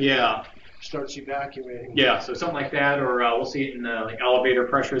speed, and everything starts evacuating. Yeah, so something like that, or we'll see it in like elevator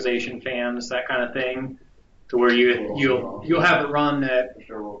pressurization fans, that kind of thing, to where you'll have it run at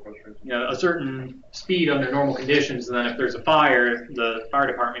a certain speed under normal conditions, and then if there's a fire, the fire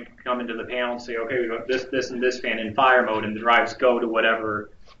department can come into the panel and say, okay, we've got this, and this fan in fire mode, and the drives go to whatever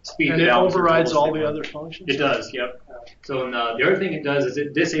speed. And it overrides all the other functions? It does, yep. So the other thing it does is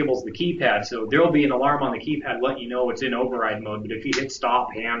it disables the keypad. So there will be an alarm on the keypad letting you know it's in override mode. But if you hit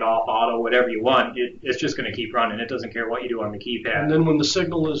stop, hand off, auto, whatever you want, it's just going to keep running. It doesn't care what you do on the keypad. And then when the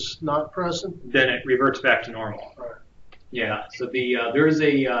signal is not present? Then it reverts back to normal. Right. Yeah. So there is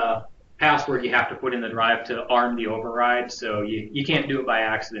a password you have to put in the drive to arm the override. So you can't do it by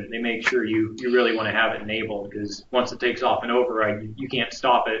accident. They make sure you really want to have it enabled, because once it takes off an override, you can't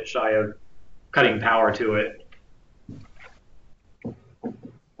stop it shy of cutting power to it.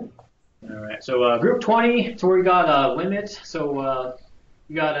 All right, so group 20, so we got limits. So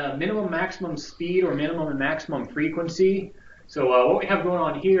you got a minimum maximum speed or minimum and maximum frequency. So what we have going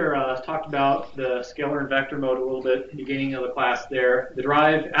on here, talked about the scalar and vector mode a little bit at the beginning of the class there. The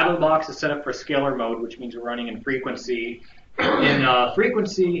drive out of the box is set up for scalar mode, which means we're running in frequency. In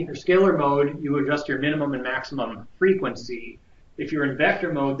frequency or scalar mode, you adjust your minimum and maximum frequency. If you're in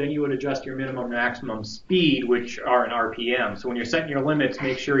vector mode, then you would adjust your minimum and maximum speed, which are in RPM. So when you're setting your limits,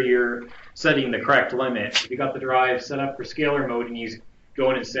 make sure you're setting the correct limit. If you got the drive set up for scalar mode and you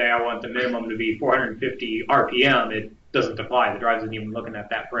go in and say, I want the minimum to be 450 RPM, it doesn't apply. The drive isn't even looking at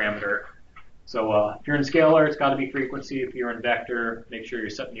that parameter. So if you're in scalar, it's got to be frequency. If you're in vector, make sure you're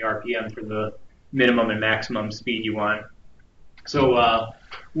setting the RPM for the minimum and maximum speed you want. So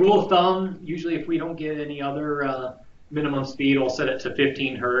rule of thumb, usually if we don't get any other minimum speed, we'll set it to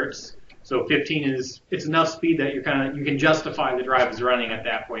 15 hertz. So 15 it's enough speed that you can justify the drive is running at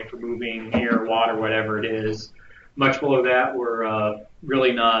that point for moving air, water, whatever it is. Much below that, we're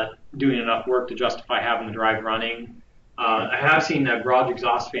really not doing enough work to justify having the drive running. I have seen garage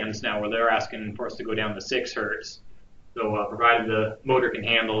exhaust fans now where they're asking for us to go down to 6 hertz. So provided the motor can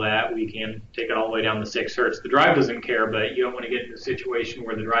handle that, we can take it all the way down to 6 hertz. The drive doesn't care, but you don't want to get in a situation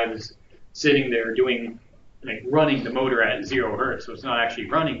where the drive is sitting there running the motor at 0 hertz. So it's not actually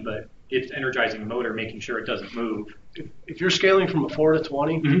running, but it's energizing the motor, making sure it doesn't move. If you're scaling from a 4 to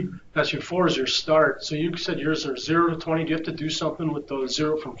 20, that's your 4 is your start. So you said yours are 0 to 20. Do you have to do something with those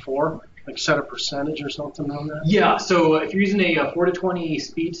 0 from 4? Like set a percentage or something on that? Yeah, so if you're using a 4 to 20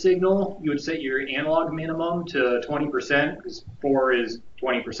 speed signal, you would set your analog minimum to 20%, because 4 is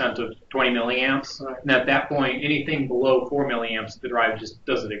 20% of 20 milliamps. Right. And at that point, anything below 4 milliamps, the drive just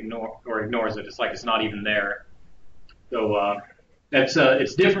doesn't ignores it. It's like it's not even there. So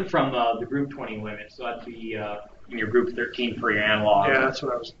it's different from the group 20 limit. So that'd be in your group 13 for your analog. Yeah, that's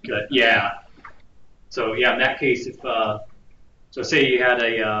what I was getting. Yeah. So yeah, in that case, if so say you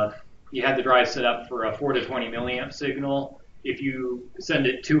had the drive set up for a 4 to 20 milliamp signal. If you send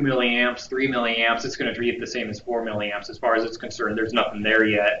it 2 milliamps, 3 milliamps, it's going to treat it the same as 4 milliamps. As far as it's concerned, there's nothing there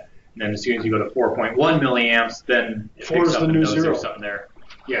yet. And then as soon as you go to 4.1 milliamps, then it 4 is the new 0. There's something there.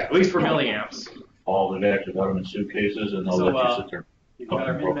 Yeah, at least for milliamps. All the active got them in suitcases, and they'll let you sit there. You've got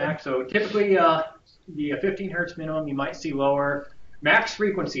our min-max. So typically, the 15 hertz minimum, you might see lower. Max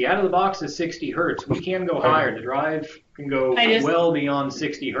frequency out of the box is 60 hertz. We can go higher. The drive can go well beyond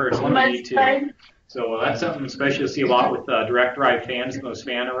 60 hertz when we need to. So that's something especially you'll see a lot with direct drive fans and those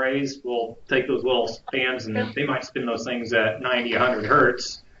fan arrays. We'll take those little fans and they might spin those things at 90, 100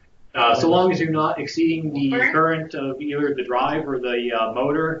 hertz. So long as you're not exceeding the current of either the drive or the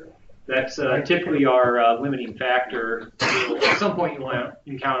motor, that's typically our limiting factor. At some point you want to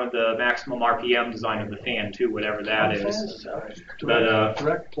encounter the maximum RPM design of the fan too, whatever that is. But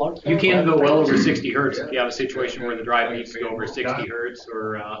Direct plug. you can go well over 60 hertz if you have a situation where the drive needs to go over 60 hertz,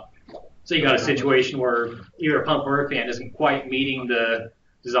 or so you got a situation where either a pump or a fan isn't quite meeting the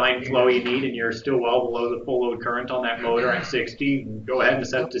design flow you need, and you're still well below the full load current on that motor at 60. Go ahead and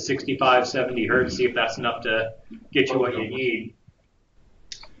set it to 65, 70 hertz, see if that's enough to get you what you need.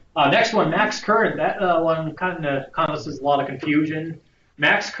 Next one, max current. That one kind of causes a lot of confusion.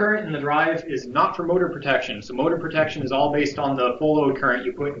 Max current in the drive is not for motor protection. So motor protection is all based on the full load current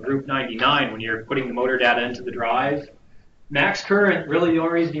you put in group 99 when you're putting the motor data into the drive. Max current, really the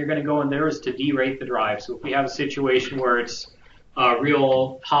only reason you're going to go in there is to derate the drive. So if we have a situation where it's a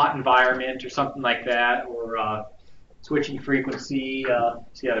real hot environment or something like that, or switching frequency,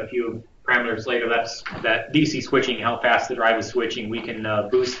 see a few parameters later, that's that DC switching, how fast the drive is switching. We can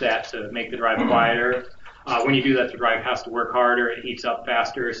boost that to make the drive quieter. When you do that, the drive has to work harder, it heats up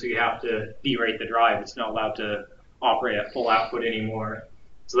faster, so you have to derate the drive. It's not allowed to operate at full output anymore.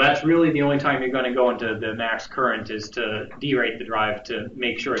 So that's really the only time you're going to go into the max current, is to derate the drive to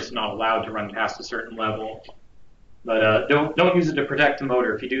make sure it's not allowed to run past a certain level. But don't use it to protect the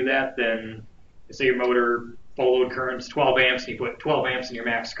motor. If you do that, then say your motor full load current's 12 amps and you put 12 amps in your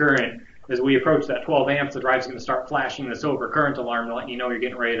max current. As we approach that 12 amps, the drive's going to start flashing this overcurrent alarm to let you know you're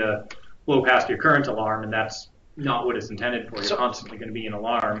getting ready to blow past your current alarm, and that's not what it's intended for. You're constantly going to be an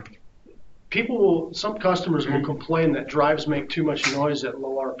alarm. Some customers will complain that drives make too much noise at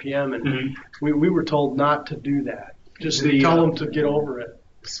low RPM, and we were told not to do that. Just tell them to get over it.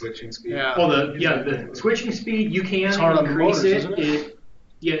 Switching speed. Yeah. Well, the switching speed, you can It's hard on the increase motors, isn't it?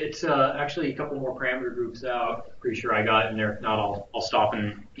 Yeah, it's actually a couple more parameter groups out. Pretty sure I got it in there. If not, I'll stop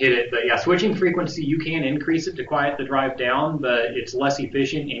and hit it. But yeah, switching frequency, you can increase it to quiet the drive down, but it's less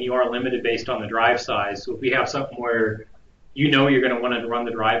efficient and you are limited based on the drive size. So if we have something where you know you're going to want to run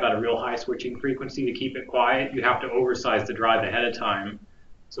the drive at a real high switching frequency to keep it quiet, you have to oversize the drive ahead of time.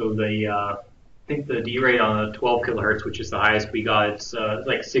 So I think the D rate on the 12 kilohertz, which is the highest we got, it's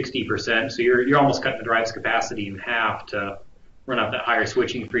like 60%. So you're almost cutting the drive's capacity in half to run up that higher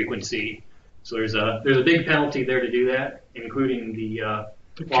switching frequency. So there's a big penalty there to do that, including the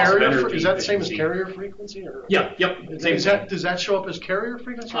loss of energy. Is that the same as efficiency. carrier frequency? Or? Yep. Same thing. Does that show up as carrier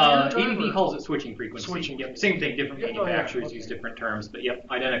frequency? on your drive, ABB or? calls it switching frequency. Switching. Yep. Same thing. Different manufacturers okay. use different terms, but yep,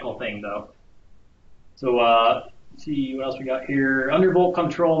 identical thing though. So let's see what else we got here. Undervolt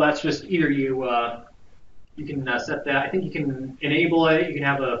control. That's just either you can set that. I think you can enable it. You can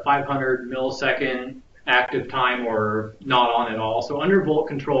have a 500 millisecond active time or not on at all. So undervolt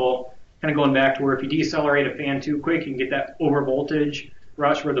control, kind of going back to where if you decelerate a fan too quick, you can get that over voltage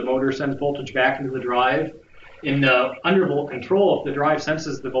rush where the motor sends voltage back into the drive. In undervolt control, if the drive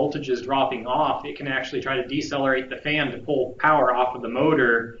senses the voltage is dropping off, it can actually try to decelerate the fan to pull power off of the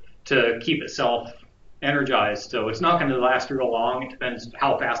motor to keep itself energized. So it's not going to last real long. It depends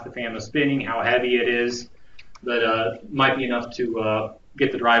how fast the fan is spinning, how heavy it is, but it might be enough to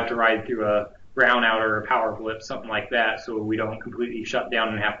get the drive to ride through a brownout or a power blip, something like that, so we don't completely shut down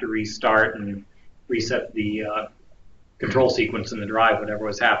and have to restart and reset the control sequence in the drive, whatever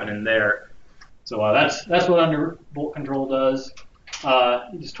was happening there. So that's what undervolt control does.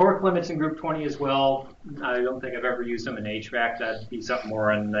 There's torque limits in group 20 as well. I don't think I've ever used them in HVAC. That'd be something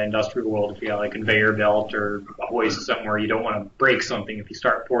more in the industrial world if you have like a conveyor belt or a hoist somewhere. You don't want to break something if you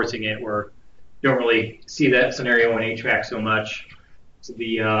start forcing it, where you don't really see that scenario in HVAC so much. So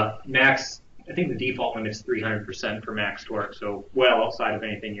the max, I think the default limit is 300% for max torque, so well outside of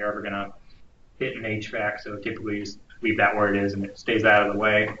anything you're ever going to hit in HVAC, so typically you just leave that where it is and it stays out of the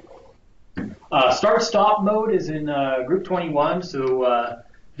way. Start-stop mode is in group 21, so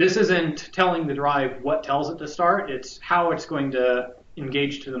this isn't telling the drive what tells it to start, it's how it's going to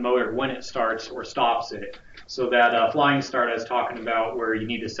engage to the motor when it starts or stops it. So that flying start I was talking about, where you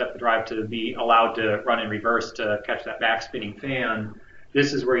need to set the drive to be allowed to run in reverse to catch that back spinning fan,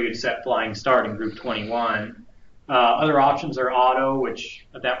 this is where you'd set flying start in group 21. Other options are auto, which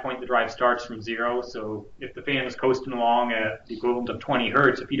at that point the drive starts from 0. So if the fan is coasting along at the equivalent of 20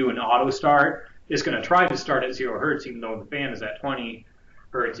 hertz, if you do an auto start, it's going to try to start at 0 hertz, even though the fan is at 20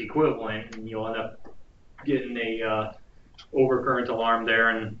 hertz equivalent, and you'll end up getting a overcurrent alarm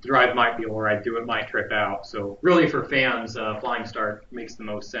there, and the drive might be able to ride through it, might trip out. So really for fans, flying start makes the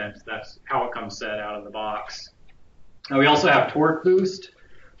most sense. That's how it comes set out of the box. We also have torque boost.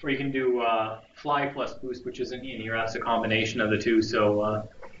 or you can do fly plus boost, which isn't in here. That's a combination of the two. So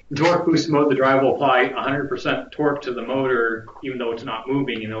in torque boost mode, the drive will apply 100% torque to the motor, even though it's not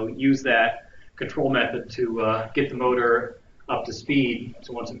moving, and it'll use that control method to get the motor up to speed.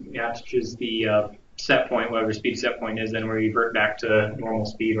 So once it matches the set point, whatever speed set point is, then we revert back to normal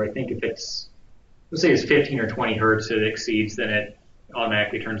speed. Or I think if it's, let's say it's 15 or 20 hertz it exceeds, then it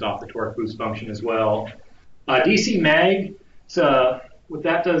automatically turns off the torque boost function as well. DC mag, so what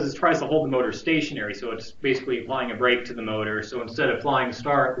that does is tries to hold the motor stationary, so it's basically applying a brake to the motor. So instead of flying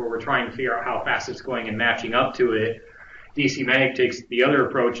start, where we're trying to figure out how fast it's going and matching up to it, DC mag takes the other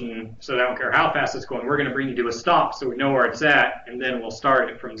approach, and so I don't care how fast it's going, we're going to bring you to a stop so we know where it's at, and then we'll start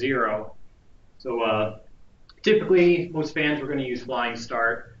it from zero. So typically, most fans, we're going to use flying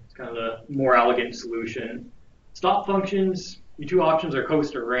start. It's kind of the more elegant solution. Stop functions, your two options are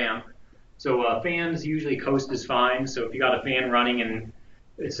coast or ramp. So fans, usually coast is fine. So if you got a fan running and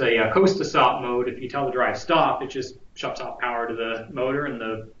it's a coast to stop mode, if you tell the drive stop, it just shuts off power to the motor and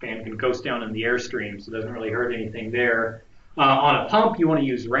the fan can coast down in the airstream, so it doesn't really hurt anything there. On a pump, you want to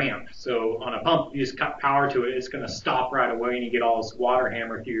use ramp. So on a pump, you just cut power to it, it's going to stop right away and you get all this water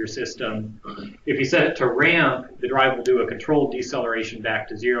hammered through your system. If you set it to ramp, the drive will do a controlled deceleration back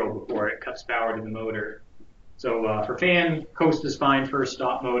to zero before it cuts power to the motor. So for fan, coast is fine for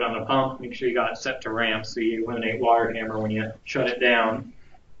stop mode. On the pump, make sure you got it set to ramp so you eliminate water hammer when you shut it down.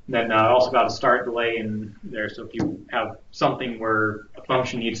 Then also got a start delay in there. So if you have something where a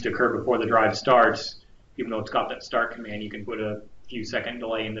function needs to occur before the drive starts, even though it's got that start command, you can put a few second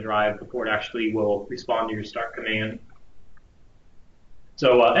delay in the drive before it actually will respond to your start command.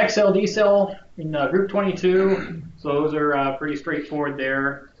 So XL, decel in group 22. So those are pretty straightforward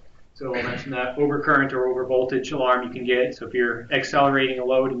there. So I'll mention that overcurrent or overvoltage alarm you can get. So if you're accelerating a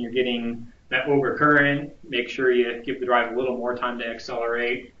load and you're getting that overcurrent, make sure you give the drive a little more time to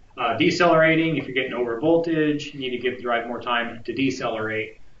accelerate. Decelerating, if you're getting overvoltage, you need to give the drive more time to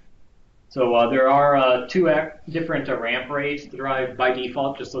decelerate. So there are two different ramp rates. The drive by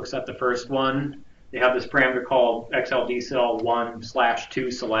default just looks at the first one. They have this parameter called XL decel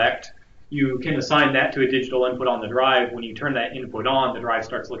 1/2 select. You can assign that to a digital input on the drive. When you turn that input on, the drive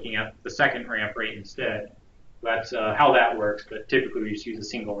starts looking at the second ramp rate instead. That's how that works, but typically we just use a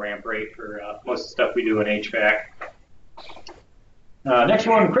single ramp rate for most of the stuff we do in HVAC. Next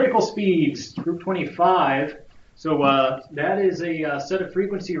one, critical speeds, group 25. So that is a set of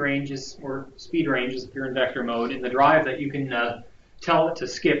frequency ranges or speed ranges if you're in vector mode in the drive that you can tell it to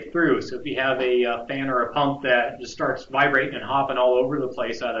skip through. So if you have a fan or a pump that just starts vibrating and hopping all over the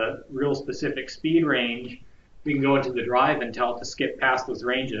place at a real specific speed range, we can go into the drive and tell it to skip past those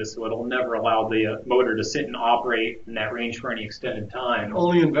ranges, so it'll never allow the motor to sit and operate in that range for any extended time.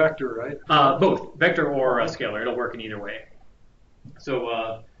 Only in vector, right? Both, vector or scalar. It'll work in either way.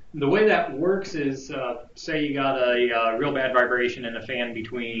 So the way that works is, say you got a real bad vibration in a fan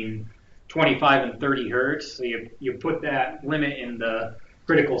between 25 and 30 hertz. So you put that limit in the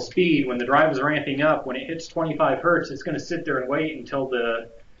critical speed. When the drive is ramping up, when it hits 25 hertz, it's going to sit there and wait until the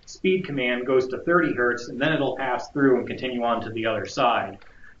speed command goes to 30 hertz, and then it'll pass through and continue on to the other side.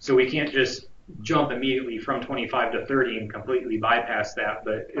 So we can't just jump immediately from 25 to 30 and completely bypass that,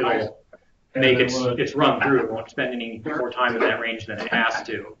 but it'll make its run through. It won't spend any more time in that range than it has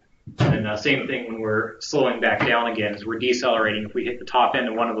to. And same thing when we're slowing back down again. As we're decelerating, if we hit the top end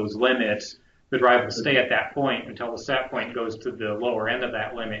of one of those limits, the drive will stay at that point until the set point goes to the lower end of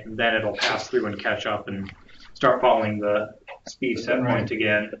that limit, and then it'll pass through and catch up and start following the speed set point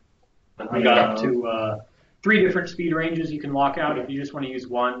again. We got up to 3 different speed ranges you can lock out. If you just want to use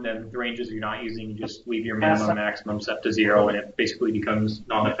one, then the ranges you're not using, you just leave your minimum maximum set to 0, and it basically becomes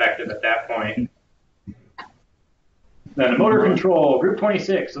non-effective at that point. Then motor control, group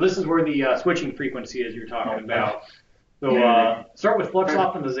 26. So this is where the switching frequency is you're talking about. So start with flux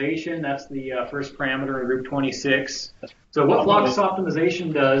optimization. That's the first parameter in group 26. So what flux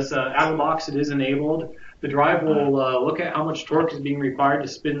optimization does, out of the box it is enabled. The drive will look at how much torque is being required to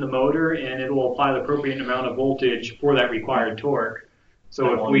spin the motor, and it will apply the appropriate amount of voltage for that required torque.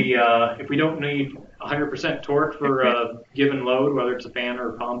 So if we don't need 100% torque for a given load, whether it's a fan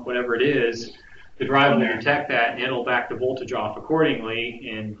or a pump, whatever it is, the drive will detect that and it'll back the voltage off accordingly,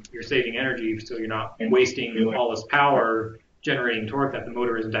 and you're saving energy, so you're not wasting all this power generating torque that the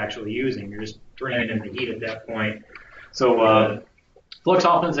motor isn't actually using. You're just turning it into heat at that point. So flux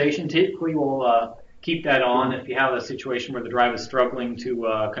optimization typically will keep that on if you have a situation where the drive is struggling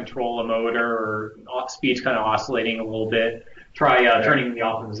to control a motor or speed's kind of oscillating a little bit. Try turning the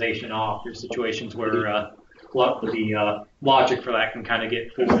optimization off. There's situations where the logic for that can kind of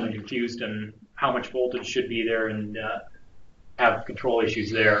get fooled and confused and how much voltage should be there, and have control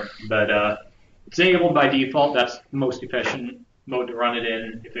issues there. But it's enabled by default. That's the most efficient mode to run it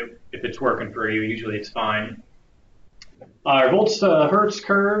in. If it's working for you, usually it's fine. Our volts to hertz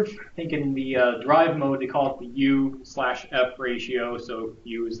curve, I think in the drive mode they call it the U/F ratio. So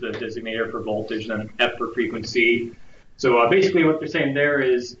U is the designator for voltage, and then F for frequency. So basically what they're saying there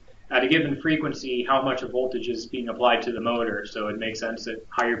is at a given frequency, how much of voltage is being applied to the motor. So it makes sense that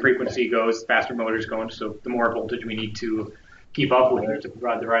higher frequency goes, faster motor's going, so the more voltage we need to keep up with it to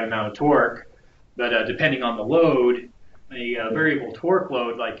provide the right amount of torque. But depending on the load, a variable torque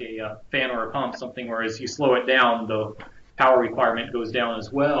load like a fan or a pump, something where as you slow it down, the power requirement goes down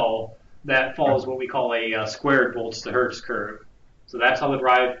as well, that follows what we call a squared volts to hertz curve. So that's how the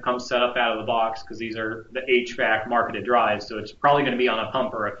drive comes set up out of the box, because these are the HVAC marketed drives, so it's probably going to be on a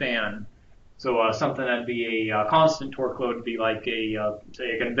pump or a fan. So something that'd be a constant torque load would be like say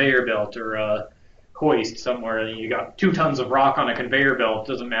a conveyor belt or a hoist somewhere. You got 2 tons of rock on a conveyor belt.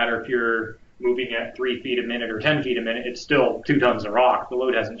 It doesn't matter if you're moving at 3 feet a minute or 10 feet a minute, it's still 2 tons of rock. The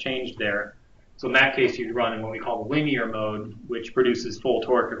load hasn't changed there. So in that case, you'd run in what we call the linear mode, which produces full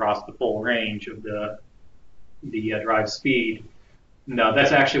torque across the full range of the drive speed. No,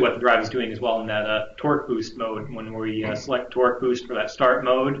 that's actually what the drive is doing as well in that torque boost mode. When we select torque boost for that start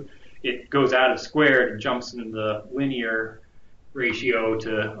mode, it goes out of squared and jumps into the linear ratio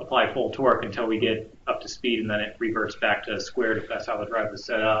to apply full torque until we get up to speed, and then it reverts back to squared if that's how the drive is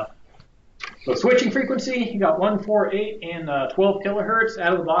set up. So switching frequency, you got 1, 4, 8, and 12 kilohertz.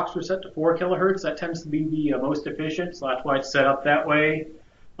 Out of the box, we're set to 4 kilohertz. That tends to be the most efficient, so that's why it's set up that way.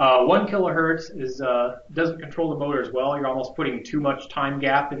 1 kilohertz doesn't control the motor as well. You're almost putting too much time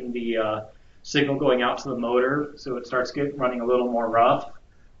gap in the signal going out to the motor, so it starts running a little more rough.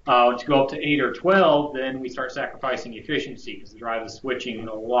 Once you go up to 8 or 12, then we start sacrificing efficiency, because the drive is switching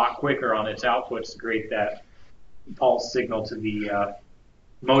a lot quicker on its outputs to create that pulse signal to the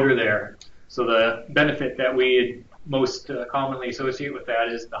motor there. So the benefit that we most commonly associate with that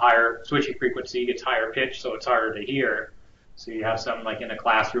is the higher switching frequency gets higher pitch, so it's harder to hear. So you have something like in a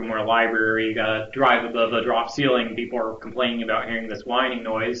classroom or a library, you got a drive above a drop ceiling, people are complaining about hearing this whining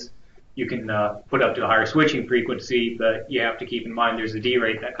noise. You can put up to a higher switching frequency, but you have to keep in mind there's a D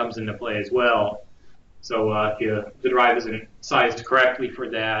rate that comes into play as well. So if the drive isn't sized correctly for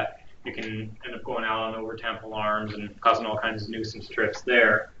that, it can end up going out on over-temp alarms and causing all kinds of nuisance trips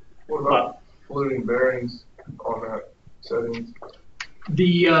there. What about polluting bearings on that settings?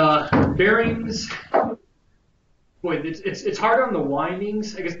 The bearings, boy, it's hard on the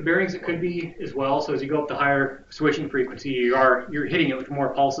windings. I guess the bearings it could be as well. So as you go up to higher switching frequency, you're hitting it with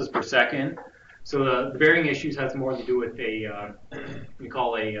more pulses per second. So the bearing issues has more to do with we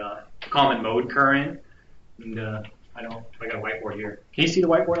call a common mode current. And I got a whiteboard here. Can you see the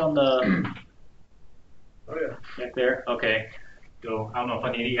whiteboard on the? Oh yeah. Right there. Okay. So I don't know if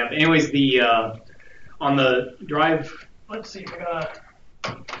I need it. Anyways, on the drive. Let's see if I got.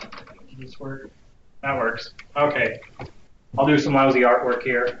 Does this work? That works. Okay. I'll do some lousy artwork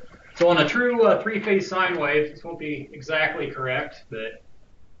here. So on a true 3-phase sine wave, this won't be exactly correct, but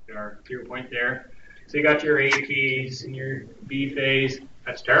our 0 point there. So you got your A keys and your B phase.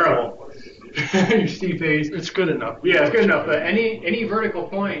 That's terrible. Your C phase. It's good enough. Yeah, it's good enough. But any vertical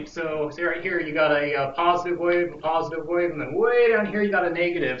point, so say right here you got a positive wave, and then way down here you got a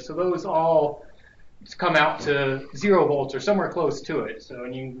negative. So those all come out to 0 volts or somewhere close to it. So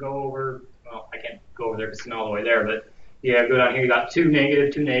when you go over, well, I can't go over there because it's not all the way there, but yeah, go down here, you got 2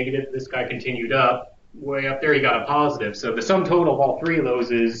 negative. This guy continued up. Way up there you got a positive. So the sum total of all 3 of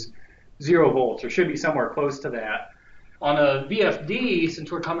those is 0 volts, or should be somewhere close to that. On a VFD,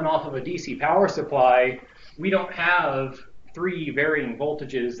 since we're coming off of a DC power supply, we don't have 3 varying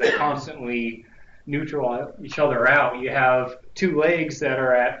voltages that constantly neutral each other out. You have 2 legs that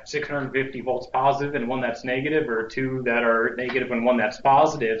are at 650 volts positive and one that's negative, or 2 that are negative and one that's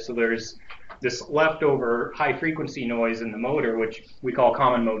positive. So there's this leftover high frequency noise in the motor, which we call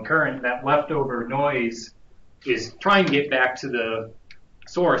common mode current. That leftover noise is trying to get back to the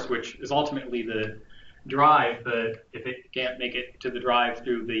source, which is ultimately the drive, but if it can't make it to the drive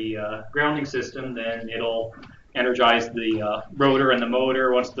through the grounding system, then it'll energize the rotor and the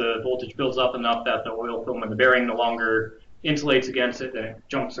motor. Once the voltage builds up enough that the oil film in the bearing no longer insulates against it, then it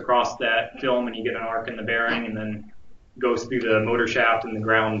jumps across that film and you get an arc in the bearing, and then goes through the motor shaft and the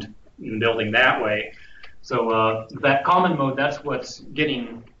ground in the building that way. So that common mode, that's what's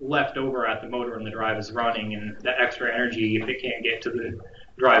getting left over at the motor when the drive is running, and that extra energy, if it can't get to the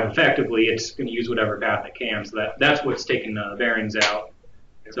drive effectively, it's going to use whatever path it can. So that's what's taking the bearings out.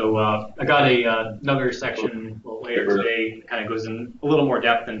 So I got another section a little later today, kind of goes in a little more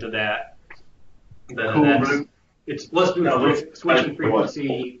depth into that. But Cool, It's less to do with switching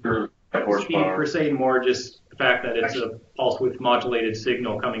frequency, speed horsepower. per se, more just the fact that it's a pulse width modulated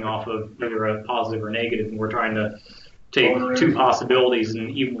signal coming off of either a positive or negative, and we're trying to take two possibilities and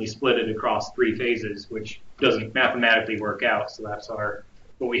evenly split it across three phases, which doesn't mathematically work out. So that's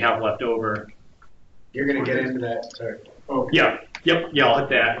what we have left over. You're going to get into that. Sorry. Okay. Yeah, I'll hit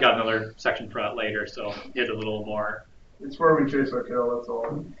that. Got another section for that later, so hit a little more. It's where we chase our tail, that's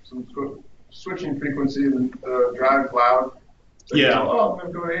all. Some switching frequency, the drive's loud. So Yeah. You go, I'm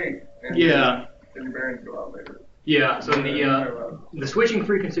going to go to 8. And Yeah. then your bearings go out later. Yeah, so the switching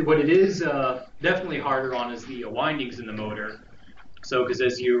frequency, what it is definitely harder on is the windings in the motor. So because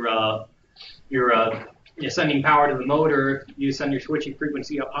as you're sending power to the motor, you send your switching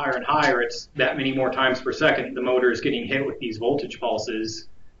frequency up higher and higher. It's that many more times per second the motor is getting hit with these voltage pulses.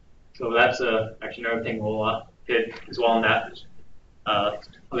 So that's actually another thing we'll hit as well in that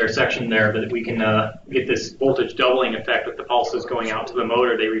other section there, but we can get this voltage doubling effect with the pulses going out to the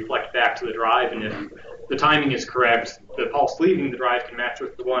motor. They reflect back to the drive, and if the timing is correct, the pulse leaving the drive can match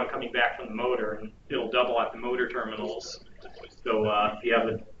with the one coming back from the motor, and it'll double at the motor terminals. So if you have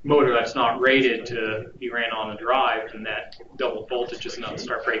a motor that's not rated to be ran on a drive, then that double voltage is enough to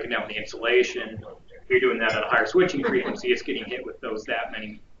start breaking down the insulation. If you're doing that at a higher switching frequency, it's getting hit with those that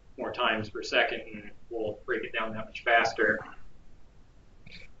many more times per second, and will break it down that much faster.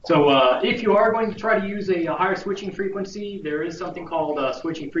 So if you are going to try to use a higher switching frequency, there is something called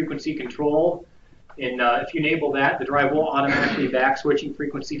switching frequency control. And if you enable that, the drive will automatically back switching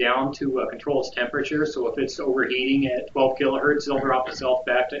frequency down to control its temperature. So if it's overheating at 12 kilohertz, it'll drop itself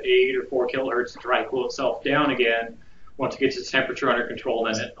back to 8 or 4 kilohertz to try to cool itself down again. Once it gets its temperature under control,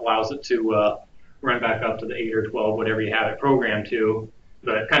 then it allows it to run back up to the 8 or 12, whatever you have it programmed to.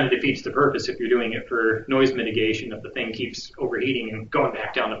 But it kind of defeats the purpose if you're doing it for noise mitigation if the thing keeps overheating and going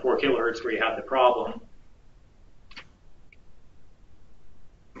back down to 4 kilohertz where you have the problem.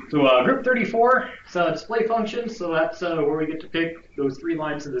 So group 34 is display functions. So that's where we get to pick those 3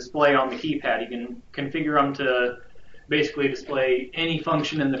 lines of display on the keypad. You can configure them to basically display any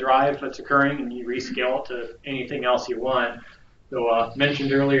function in the drive that's occurring, and you rescale it to anything else you want. So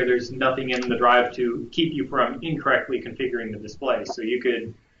mentioned earlier, there's nothing in the drive to keep you from incorrectly configuring the display. So you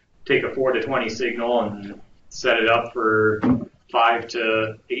could take a 4 to 20 signal and set it up for 5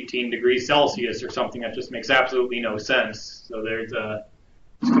 to 18 degrees Celsius or something that just makes absolutely no sense. So it's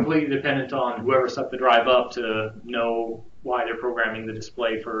completely dependent on whoever set the drive up to know why they're programming the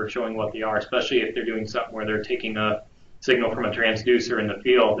display for showing what they are, especially if they're doing something where they're taking a signal from a transducer in the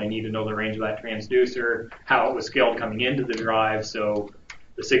field. They need to know the range of that transducer, how it was scaled coming into the drive, so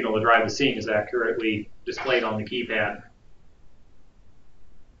the signal the drive is seeing is accurately displayed on the keypad.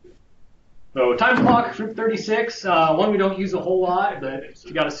 So time clock, group 36, one we don't use a whole lot, but if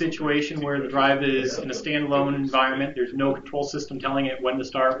you got a situation where the drive is in a standalone environment, there's no control system telling it when to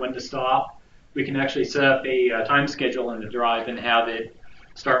start, when to stop, we can actually set up a time schedule in the drive and have it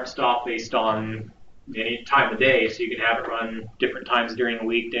start and stop based on any time of day. So you can have it run different times during the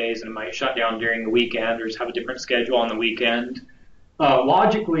weekdays, and it might shut down during the weekend, or just have a different schedule on the weekend.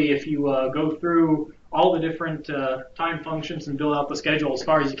 Logically, if you go through all the different time functions and build out the schedule as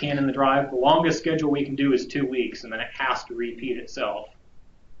far as you can in the drive, the longest schedule we can do is 2 weeks, and then it has to repeat itself.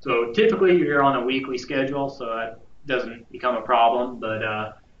 So typically you're on a weekly schedule, so that doesn't become a problem,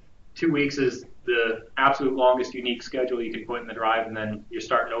 but 2 weeks is the absolute longest unique schedule you can put in the drive, and then you're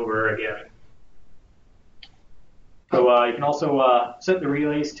starting over again. So you can also set the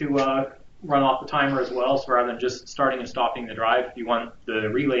relays to run off the timer as well. So rather than just starting and stopping the drive, if you want the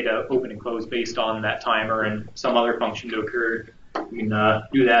relay to open and close based on that timer and some other function to occur, you can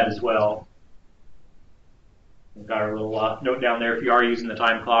do that as well. We've got our little note down there. If you are using the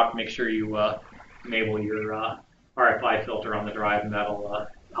time clock, make sure you enable your RFI filter on the drive, and that'll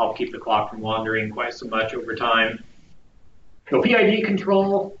help keep the clock from wandering quite so much over time. So PID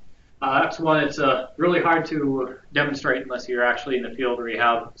control. That's one that's really hard to demonstrate unless you're actually in the field where you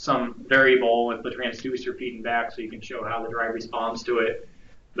have some variable with the transducer feeding back so you can show how the drive responds to it.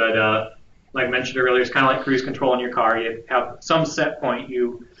 But like I mentioned earlier, it's kind of like cruise control in your car. You have some set point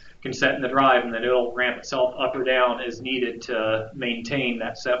you can set in the drive, and then it'll ramp itself up or down as needed to maintain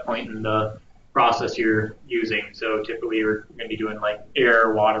that set point in the process you're using. So typically you're going to be doing like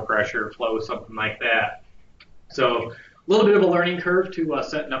air, water pressure, flow, something like that. So a little bit of a learning curve to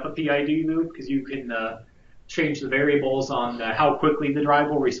setting up a PID loop, because you can change the variables on how quickly the drive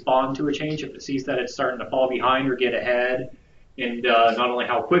will respond to a change if it sees that it's starting to fall behind or get ahead, and not only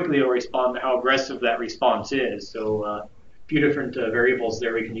how quickly it'll respond, but how aggressive that response is. So a few different variables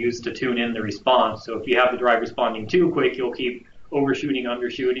there we can use to tune in the response. So if you have the drive responding too quick, you'll keep overshooting,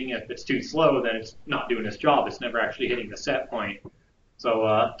 undershooting. If it's too slow, then it's not doing its job. It's never actually hitting the set point. So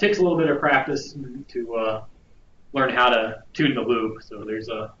it takes a little bit of practice to learn how to tune the loop. So there's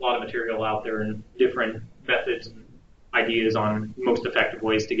a lot of material out there and different methods and ideas on most effective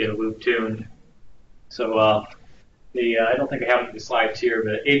ways to get a loop tuned. So I don't think I have any of the slides here,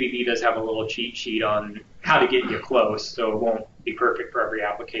 but ABB does have a little cheat sheet on how to get you close. So it won't be perfect for every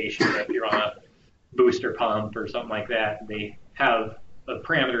application. But if you're on a booster pump or something like that, they have a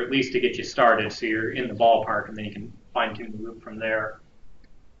parameter at least to get you started, so you're in the ballpark, and then you can fine tune the loop from there.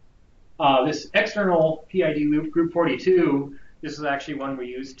 This external PID loop, group 42, this is actually one we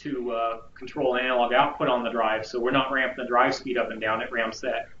use to control analog output on the drive. So we're not ramping the drive speed up and down, it ramps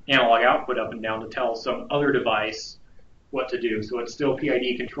that analog output up and down to tell some other device what to do. So it's still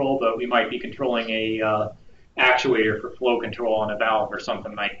PID control, but we might be controlling a actuator for flow control on a valve or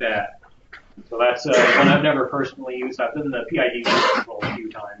something like that. So that's one I've never personally used. I've done the PID control a few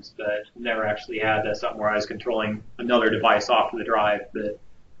times, but never actually had something where I was controlling another device off of the drive. But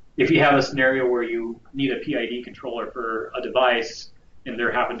if you have a scenario where you need a PID controller for a device and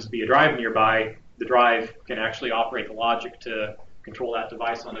there happens to be a drive nearby, the drive can actually operate the logic to control that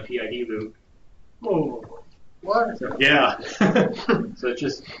device on a PID loop. Oh, what? So, yeah. So it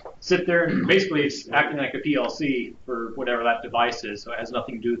just sit there and basically it's acting like a PLC for whatever that device is. So it has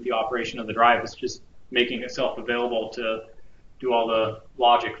nothing to do with the operation of the drive. It's just making itself available to do all the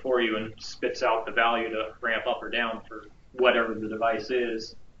logic for you and spits out the value to ramp up or down for whatever the device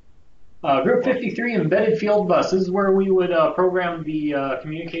is. Group 53, embedded field bus. This is where we would program the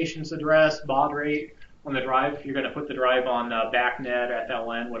communications address, baud rate on the drive. If you're going to put the drive on BACnet,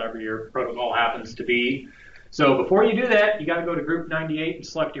 FLN, whatever your protocol happens to be. So before you do that, you got to go to group 98 and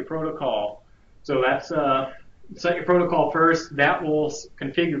select your protocol. So that's set your protocol first. That will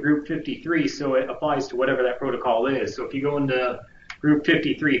configure group 53 so it applies to whatever that protocol is. So if you go into group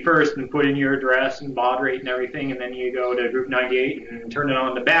 53 first and put in your address and baud rate and everything, and then you go to group 98 and turn it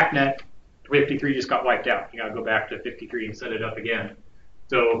on to BACnet, 53 just got wiped out. You got to go back to 53 and set it up again.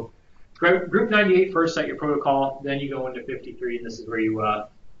 So group 98 first, set your protocol, then you go into 53, and this is where you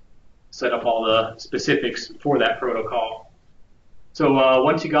set up all the specifics for that protocol. So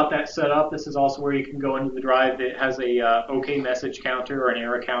once you got that set up, this is also where you can go into the drive. It has a OK message counter or an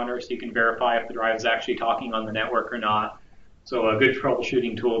error counter, so you can verify if the drive is actually talking on the network or not. So a good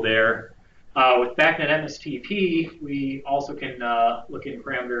troubleshooting tool there. With BACnet MSTP, we also can look in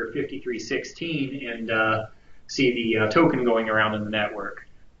parameter 5316 and see the token going around in the network.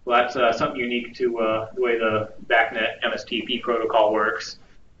 Well, that's something unique to the way the BACnet MSTP protocol works.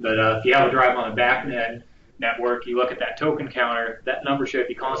 But if you have a drive on a BACnet network, you look at that token counter, that number should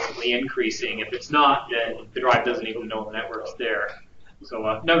be constantly increasing. If it's not, then the drive doesn't even know the network's there. So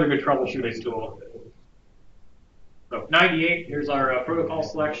another good troubleshooting tool. So 98, here's our protocol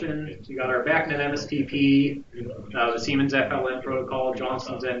selection. So you got our BACnet MSTP, the Siemens FLN protocol,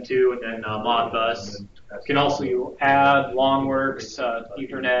 Johnson's N2, and then Modbus. You can also add Longworks,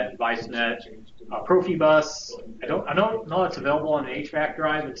 Ethernet, ViceNet, Profibus. I don't know it's available on an HVAC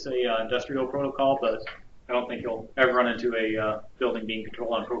drive. It's a industrial protocol, but I don't think you'll ever run into a building being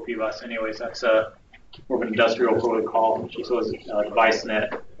controlled on Profibus. Anyways, that's more of an industrial protocol. So is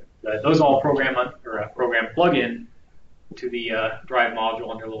ViceNet. Those all program plug in to the drive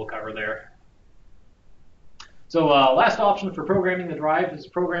module under a little cover there. So last option for programming the drive is a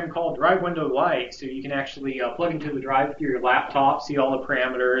program called Drive Window Light. So you can actually plug into the drive through your laptop, see all the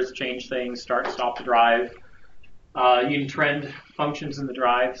parameters, change things, start and stop the drive. You can trend functions in the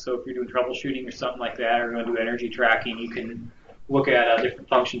drive. So if you're doing troubleshooting or something like that, or you're going to do energy tracking, you can look at different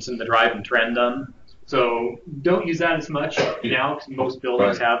functions in the drive and trend them. So don't use that as much now, because most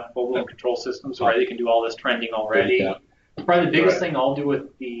buildings have full control systems where they can do all this trending already. Probably the biggest thing I'll do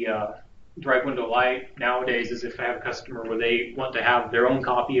with the Drive Window Light nowadays is if I have a customer where they want to have their own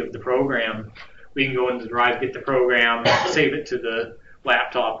copy of the program, we can go into the drive, get the program, save it to the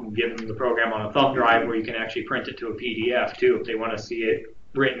laptop, and give them the program on a thumb drive where you can actually print it to a PDF too. If they want to see it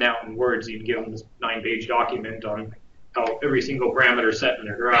written out in words, you can give them this 9-page document on how every single parameter is set in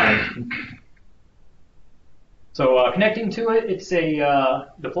their drive. So connecting to it, it's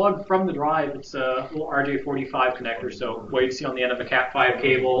the plug from the drive. It's a little RJ45 connector, so what you see on the end of a Cat5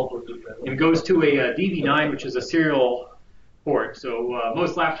 cable. It goes to a DB9, which is a serial port. So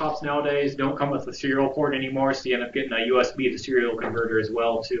most laptops nowadays don't come with a serial port anymore, so you end up getting a USB to serial converter as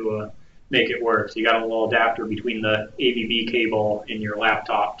well to make it work. So you got a little adapter between the ABB cable in your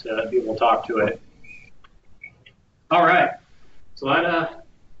laptop to be able to talk to it. All right, so that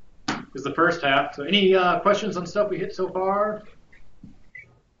is the first half. So any questions on stuff we hit so far?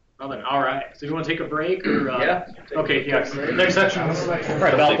 Well then, all right. So you want to take a break or? Yeah. Okay. Yeah. Next section's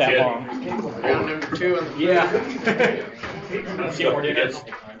right about that long. Round number 2 on the Yeah. Stuff that gets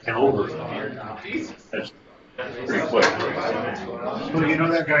over. That's pretty quick. Well, you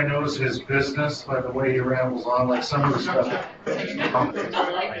know that guy knows his business by the way he rambles on, like some of the stuff.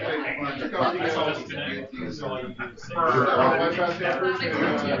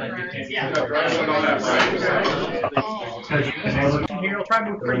 Here, I'll try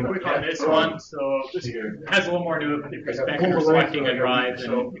to move pretty quick on this one. So this has a little more to do with respect to selecting a drive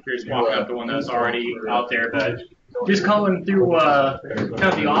and if you're just walking up to one that's already out there. But just going through kind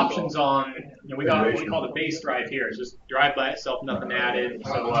of the options on, we got what we call the base drive here. It's just drive by itself, nothing added.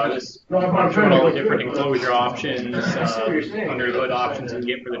 So this showing all the different enclosure options, under the hood options you can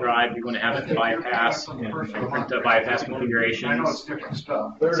get for the drive. You want to have it bypass, different bypass configurations.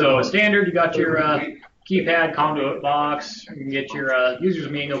 So standard, you got your keypad, conduit box. You can get your user's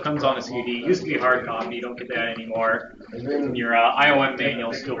manual, comes on a CD. Used to be a hard copy, you don't get that anymore. And your IOM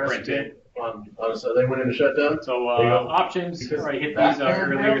manual is still printed. So they went into shutdown? So options, already hit these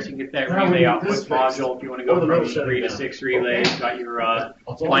earlier, so you can get that relay output module if you want to go from 3 to 6 relays. Got your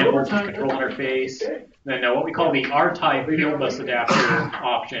line voltage control interface. Then what we call the R-type field bus adapter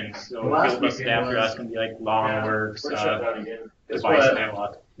options. So field bus adapter, that's going to be like LawnWorks, device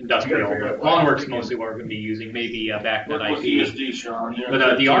network, industrial. LawnWorks mostly what we're going to be using, maybe BACnet IP.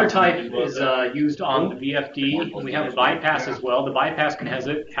 But the R-type is used on the VFD. We have a bypass as well. The bypass can have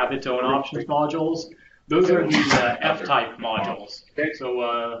its own options modules. Those are the F-type modules.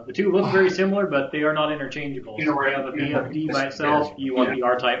 So the two look very similar, but they are not interchangeable. So if you have a VFD by itself, you want the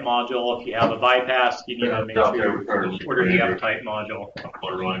R-type module. If you have a bypass, you need to make sure you order the F-type module.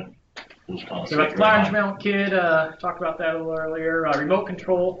 So the flange mount kit, talked about that a little earlier. Remote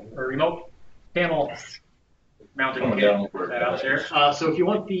control, or remote panel mounted kit, put that out there. So if you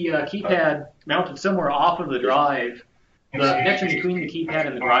want the keypad mounted somewhere off of the drive, the connection between the keypad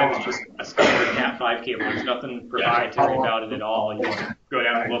and the drive is just a standard Cat5 cable. There's nothing proprietary about it at all. You want to go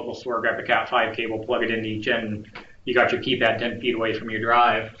down to the local store, grab a Cat5 cable, plug it into each end, you got your keypad 10 feet away from your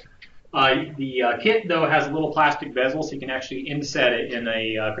drive. The kit, though, has a little plastic bezel, so you can actually inset it in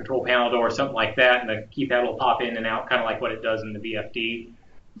a control panel door or something like that, and the keypad will pop in and out, kind of like what it does in the VFD.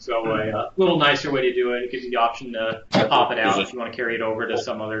 So a little nicer way to do it. It gives you the option to pop it out if you want to carry it over to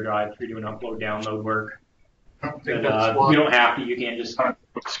some other drive if you're doing upload-download work. But you don't have to. You can just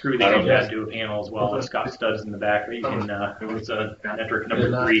screw the keypad to a panel as well. It's got studs in the back that you can, it's a network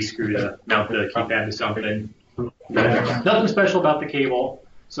number 3 screw to mount the keypad to something. Nothing special about the cable.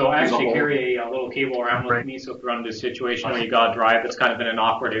 So I actually carry a little cable around with me, so if you run into a situation where you got a drive that's kind of in an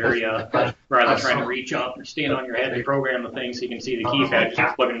awkward area, rather than trying to reach up and stand on your head and program the thing so you can see the keypad,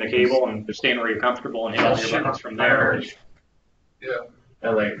 just plug in the cable and stand where you're comfortable and hit all your buttons from there. Yeah.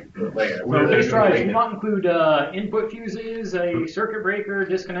 So base drives do not include input fuses, a circuit breaker,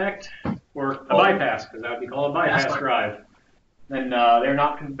 disconnect, or a bypass, because that would be called a bypass drive. Then they're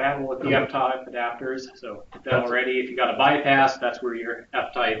not compatible with the F-type adapters, so put that already. If you got a bypass, that's where your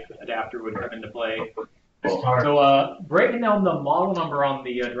F-type adapter would come into play. So breaking down the model number on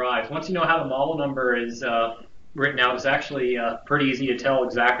the drive. Once you know how the model number is written out, it's actually pretty easy to tell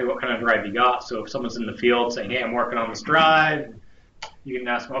exactly what kind of drive you got. So if someone's in the field saying, hey, I'm working on this drive, you can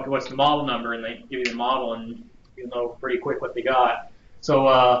ask them, okay, what's the model number? And they give you the model, and you'll know pretty quick what they got.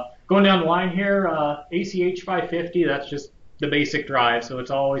 So going down the line here, ACH 550, that's just the basic drive, so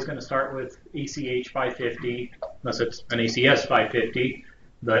it's always going to start with ACH 550, unless it's an ACS 550.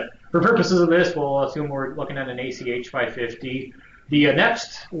 But for purposes of this, we'll assume we're looking at an ACH 550. The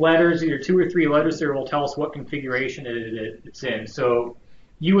next letters, either 2 or 3 letters there, will tell us what configuration it's in. So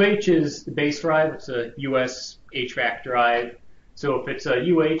UH is the base drive. It's a US HVAC drive. So if it's a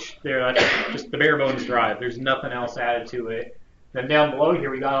UH there, that's just the bare bones drive. There's nothing else added to it. Then down below here,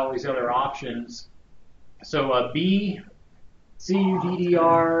 we got all these other options. So B,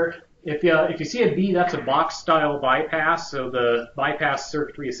 CUDDR, if you see a B, that's a box-style bypass, so the bypass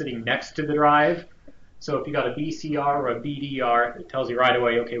circuitry is sitting next to the drive. So if you got a BCR or a BDR, it tells you right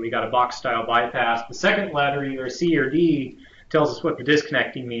away, okay, we got a box-style bypass. The second letter, either C or D, tells us what the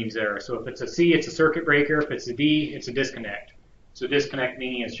disconnecting means there. So if it's a C, it's a circuit breaker. If it's a D, it's a disconnect. So disconnect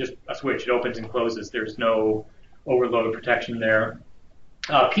meaning it's just a switch. It opens and closes. There's no overload protection there.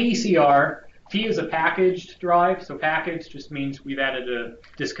 PCR, P is a packaged drive, so packaged just means we've added a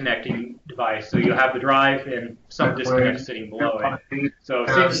disconnecting device. So you'll have the drive and some disconnect sitting below it. So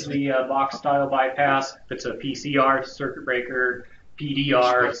same as the box-style bypass. If it's a PCR, it's a circuit breaker.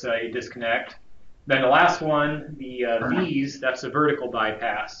 PDR, it's a disconnect. Then the last one, the V's, that's a vertical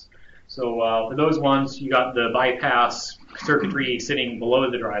bypass. So for those ones, you got the bypass circuitry sitting below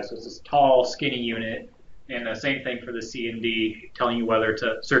the drive. So it's this tall, skinny unit. And the same thing for the C and D, telling you whether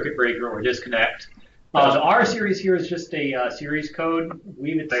to circuit breaker or disconnect. The R series here is just a series code. I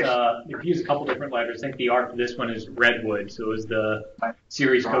believe it's used a couple different letters. I think the R for this one is Redwood, so it was the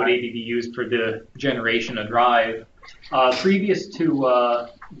series code ABB used for the generation of drive. Previous to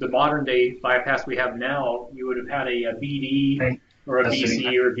the modern day bypass we have now, you would have had a BD or a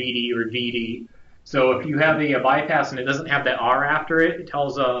BC or VD or VD. So if you have a bypass and it doesn't have that R after it, it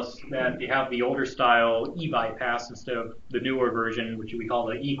tells us that you have the older style E-bypass instead of the newer version, which we call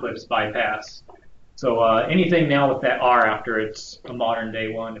the Eclipse bypass. So anything now with that R after it's a modern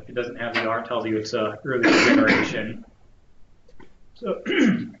day one. If it doesn't have the R, it tells you it's a earlier generation. So,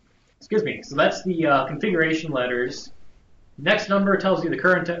 excuse me. So that's the configuration letters. Next number tells you the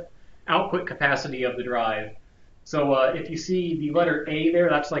current output capacity of the drive. So if you see the letter A there,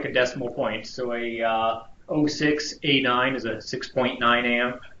 that's like a decimal point. So a 06A9 is a 6.9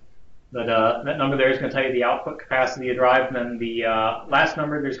 amp. But that number there is going to tell you the output capacity of the drive. And then the last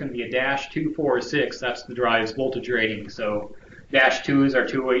number, there's going to be a -246. That's the drive's voltage rating. So -2 is our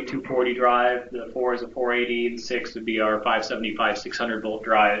 208, 240 drive. The 4 is a 480. And 6 would be our 575, 600 volt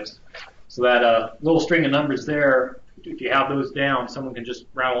drives. So that little string of numbers there, if you have those down, someone can just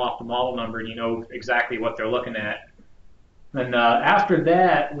rattle off the model number and you know exactly what they're looking at. And after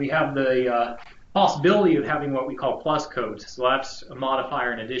that, we have the possibility of having what we call plus codes. So that's a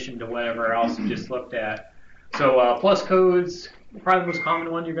modifier in addition to whatever else you just looked at. So plus codes, probably the most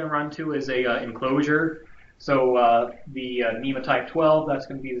common one you're going to run to is a enclosure. So the NEMA type 12, that's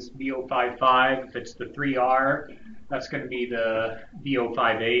going to be this VO55. If it's the 3R, that's going to be the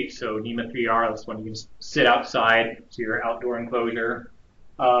VO58. So NEMA 3R, that's one you can just sit outside, so your outdoor enclosure.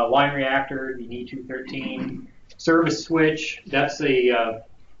 Line reactor, the E213. Service switch, that's a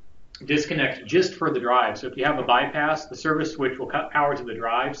disconnect just for the drive. So if you have a bypass, the service switch will cut power to the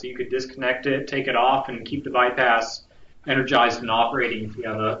drive, so you could disconnect it, take it off, and keep the bypass energized and operating if you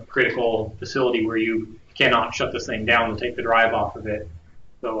have a critical facility where you cannot shut this thing down and take the drive off of it.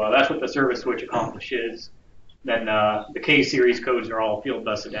 So that's what the service switch accomplishes. Then the K series codes are all field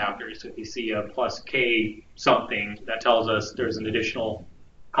bus adapters. So if you see a plus K something, that tells us there's an additional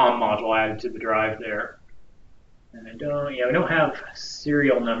comm module added to the drive there. And we don't have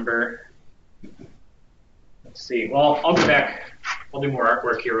serial number. Let's see. Well, I'll go back. I'll do more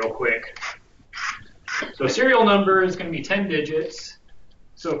artwork here real quick. So serial number is going to be 10 digits.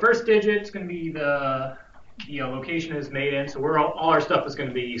 So first digit is going to be the location is made in. So all our stuff is going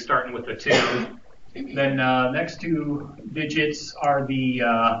to be starting with a 2. Then next 2 digits are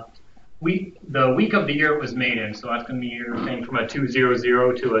the week of the year it was made in. So that's going to be everything from a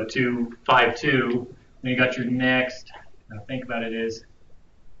 200 to a 252. Then you got your next. I think about it is.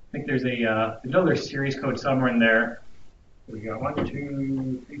 I think there's another series code somewhere in there. Here we go. 1,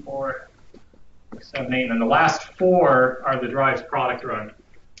 2, 3, 4, 6, 7, 8, and then the last 4 are the drive's product run.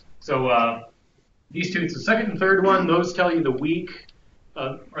 So these two, it's the second and third one. Those tell you the week,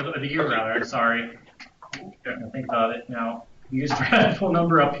 or the year rather. I'm sorry. I think about it now. You just had a full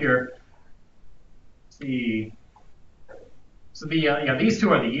number up here. Let's see. So these two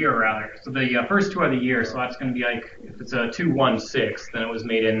are the year rather. So the first 2 are the year. So that's going to be like if it's a 216, then it was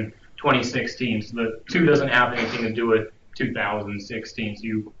made in 2016. So the 2 doesn't have anything to do with 2016. So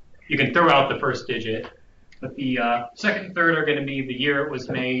you can throw out the first digit. But the second and third are going to be the year it was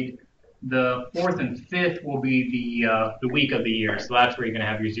made. The 4th and 5th will be the week of the year. So that's where you're going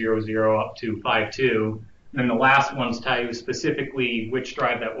to have your 00 up to 52. And then the last ones tell you specifically which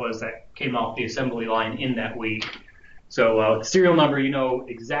drive that was that came off the assembly line in that week. So the serial number, you know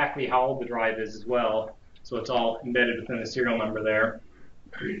exactly how old the drive is as well. So it's all embedded within the serial number there.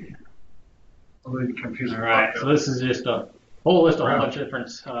 A little confusing. All right, so this is just a whole list of a bunch of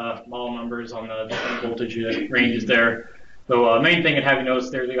different model numbers on the different voltage ranges there. So main thing I'd have you notice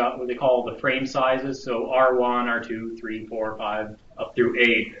there, they got what they call the frame sizes. So R1, R2, 3, 4, 5, up through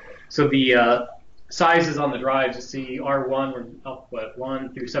 8. So the sizes on the drives, you see R1, we're up,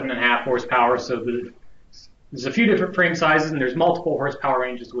 1 through 7.5 horsepower. So there's a few different frame sizes, and there's multiple horsepower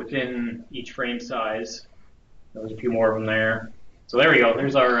ranges within each frame size. There's a few more of them there. So there we go.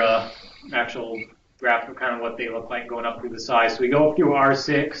 There's our actual graph of kind of what they look like going up through the size. So we go up through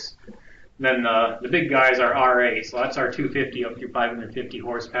R6. Then the big guys are RA. So that's our 250 up through 550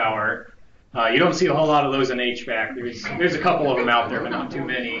 horsepower. You don't see a whole lot of those in HVAC. There's a couple of them out there, but not too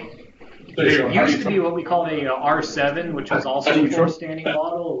many. There used to be what we called a R7, which was also a four-standing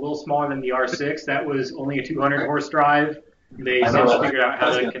model, a little smaller than the R6. That was only a 200 horse drive. They since figured out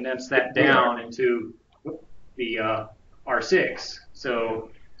how to condense that down into the R6. So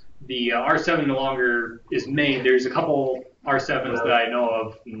the R7 no longer is made. There's a couple R7s that I know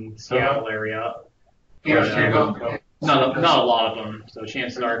of in the Seattle area. Not a lot of them. So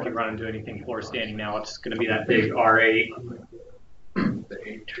chances are, if you run into anything floor standing now, it's going to be that big R8.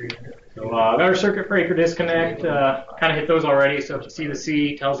 So got our circuit breaker disconnect. Kind of hit those already. So if you see the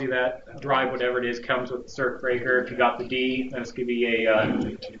C, tells you that drive, whatever it is, comes with the circuit breaker. If you got the D, that's going to be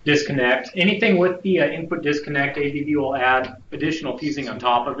a disconnect. Anything with the input disconnect, ABB will add additional fusing on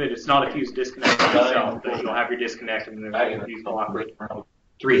top of it. It's not a fuse disconnect itself, but you'll have your disconnect and there's a fuse block with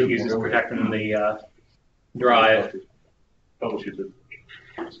 3 fuses protecting the drive.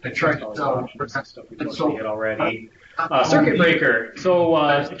 I tried to tell. Stuff we've looked at already. Circuit breaker. So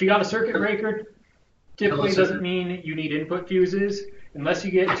if you got a circuit breaker, typically doesn't mean you need input fuses. Unless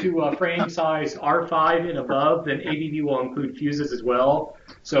you get to frame size R5 and above, then ABB will include fuses as well.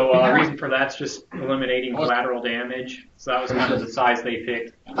 So the reason for that's just eliminating collateral damage. So that was kind of the size they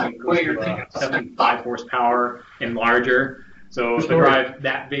picked. I think it goes to 75 horsepower and larger. So if the drive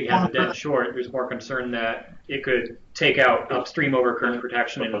that big has a dead short, there's more concern that it could take out upstream overcurrent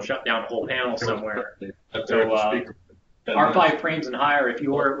protection and it'll shut down a whole panel somewhere. So R5 frames and higher, if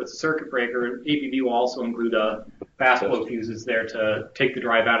you order it with a circuit breaker, ABB will also include fast flow fuses there to take the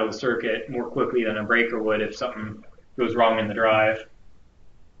drive out of the circuit more quickly than a breaker would if something goes wrong in the drive.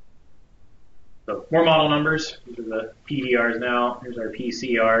 So more model numbers. These are the PDRs now. Here's our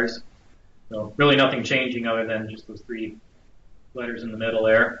PCRs. So really nothing changing other than just those 3 letters in the middle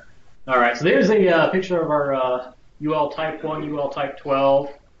there. All right, so there's a picture of our UL Type 1, UL Type 12.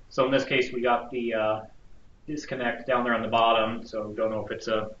 So in this case, we got the disconnect down there on the bottom. So don't know if it's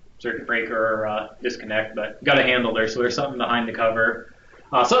a circuit breaker or a disconnect, but got a handle there. So there's something behind the cover.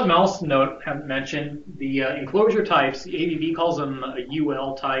 Something else to note, haven't mentioned, the enclosure types, the ABB calls them a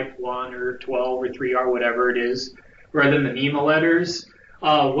UL Type 1 or 12 or 3R, whatever it is, rather than the NEMA letters.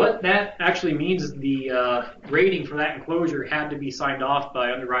 What that actually means is the rating for that enclosure had to be signed off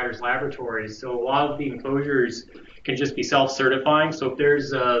by Underwriters Laboratories. So a lot of the enclosures can just be self-certifying. So if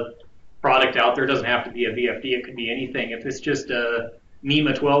there's a product out there, it doesn't have to be a VFD, it could be anything. If it's just a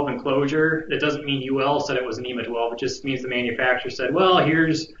NEMA 12 enclosure, it doesn't mean UL said it was a NEMA 12. It just means the manufacturer said, well,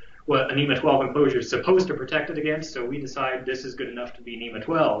 here's what a NEMA 12 enclosure is supposed to protect it against, so we decide this is good enough to be NEMA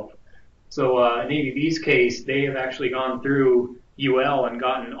 12. So in ABB's case, they have actually gone through UL and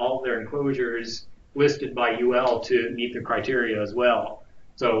gotten all of their enclosures listed by UL to meet the criteria as well.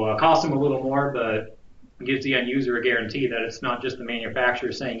 So costs them a little more, but gives the end user a guarantee that it's not just the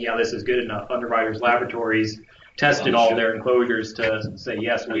manufacturer saying, yeah, this is good enough. Underwriters Laboratories tested all their enclosures to say,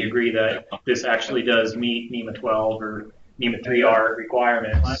 yes, we agree that this actually does meet NEMA 12 or NEMA 3R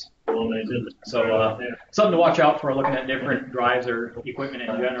requirements. So something to watch out for looking at different drives or equipment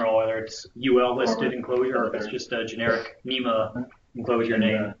in general, whether it's UL listed enclosure or if it's just a generic NEMA enclosure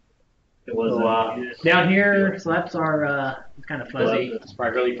name. So down here, so that's our, it's kind of fuzzy. It's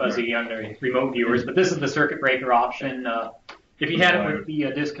probably really fuzzy on the remote viewers, but this is the circuit breaker option. If you had it with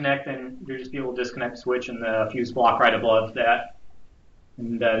the disconnect, then you'll just be able to disconnect the switch and the fuse block right above that.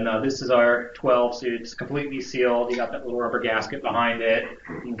 And then this is our 12, so it's completely sealed. You got that little rubber gasket behind it.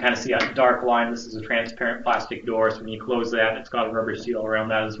 You can kind of see that dark line. This is a transparent plastic door, so when you close that, it's got a rubber seal around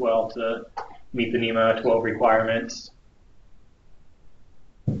that as well to meet the NEMA 12 requirements.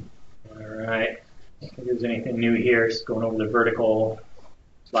 All right, I don't think there's anything new here. Just going over the vertical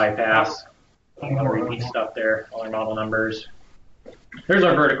bypass. A lot of repeat stuff there, all our model numbers. There's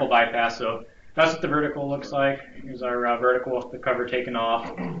our vertical bypass. So that's what the vertical looks like. Here's our vertical with the cover taken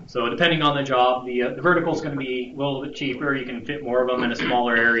off. So depending on the job, the vertical is going to be a little bit cheaper. You can fit more of them in a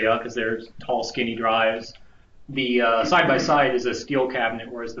smaller area because they're tall, skinny drives. The side-by-side is a steel cabinet,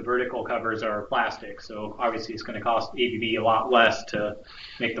 whereas the vertical covers are plastic. So obviously it's going to cost ABB a lot less to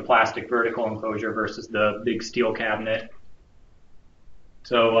make the plastic vertical enclosure versus the big steel cabinet.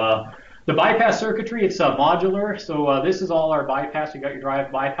 So the bypass circuitry, it's modular. So this is all our bypass. You got your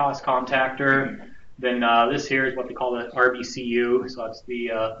drive bypass contactor. Then this here is what they call the RBCU. So that's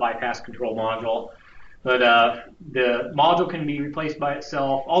the bypass control module. But the module can be replaced by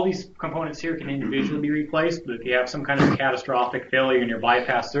itself. All these components here can individually be replaced, but if you have some kind of catastrophic failure in your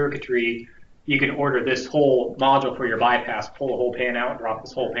bypass circuitry, you can order this whole module for your bypass, pull the whole pan out, drop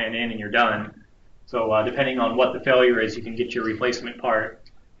this whole pan in, and you're done. So depending on what the failure is, you can get your replacement part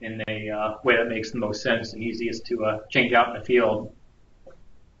in a way that makes the most sense and easiest to change out in the field.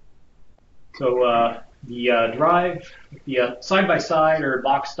 So the drive, the side-by-side or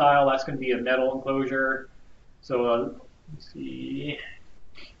box style, that's going to be a metal enclosure. So let's see.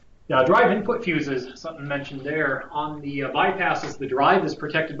 Drive input fuses, something mentioned there. On the bypasses, the drive is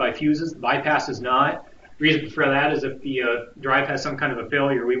protected by fuses. The bypass is not. Reason for that is if the drive has some kind of a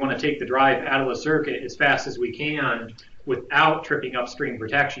failure, we want to take the drive out of the circuit as fast as we can without tripping upstream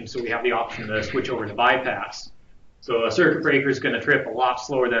protection, so we have the option to switch over to bypass. So a circuit breaker is going to trip a lot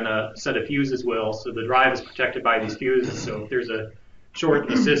slower than a set of fuses will, so the drive is protected by these fuses. So if there's a short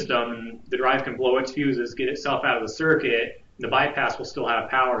in the system, the drive can blow its fuses, get itself out of the circuit, the bypass will still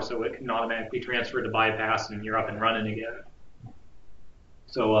have power, so it can automatically transfer to bypass and you're up and running again.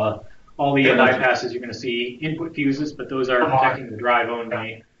 So all the bypasses you're going to see input fuses, but those are protecting the drive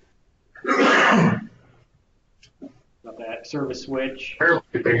only. Got that service switch.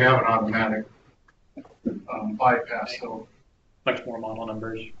 Apparently they have an automatic bypass, so. Much more model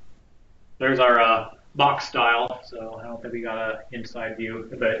numbers. There's our box style, so I don't think we got an inside view.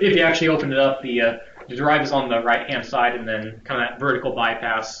 But if you actually open it up, the drive is on the right-hand side, and then kind of that vertical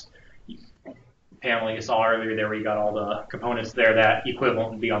bypass panel you saw earlier there where you got all the components there, that equivalent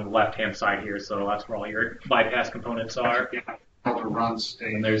would be on the left-hand side here, so that's where all your bypass components are.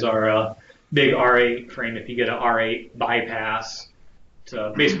 And there's our big R8 frame. If you get an R8 bypass,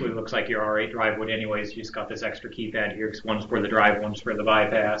 it basically looks like your R8 drive would anyways. You just got this extra keypad here because one's for the drive, one's for the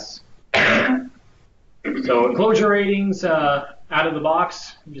bypass. So enclosure ratings out of the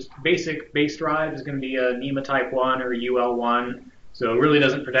box, just basic base drive is going to be a NEMA Type 1 or a UL1. So it really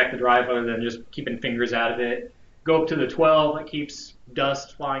doesn't protect the drive other than just keeping fingers out of it. Go up to the 12, it keeps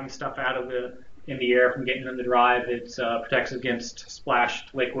dust, flying stuff out of in the air from getting in the drive. It protects against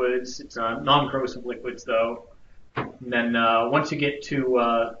splashed liquids. It's non-corrosive liquids though. And then once you get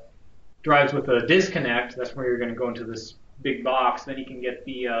to drives with a disconnect, that's where you're going to go into this big box. Then you can get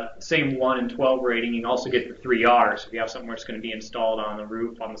the same 1 and 12 rating. You can also get the 3R. So if you have something where it's going to be installed on the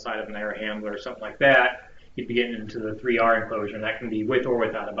roof, on the side of an air handler or something like that, you'd be getting into the 3R enclosure, and that can be with or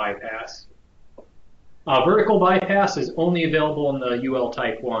without a bypass. Vertical bypass is only available in the UL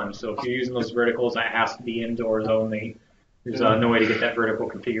Type 1, so if you're using those verticals, that has to be indoors only. There's no way to get that vertical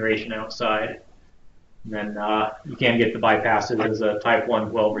configuration outside. And then you can get the bypasses as a Type 1,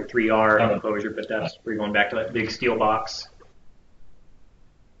 12, or 3R enclosure, but that's where you're going back to that big steel box.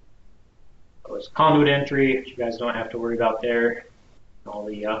 So it's conduit entry, which you guys don't have to worry about there. All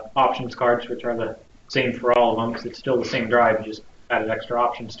the options cards, which are the same for all of them, because it's still the same drive, you just added extra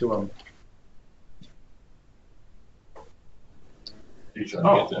options to them.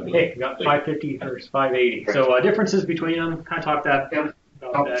 Oh, hey, we got 550 versus 580. So differences between them, kind of talked about that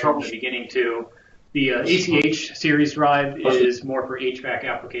at the beginning too. The ACH series drive is more for HVAC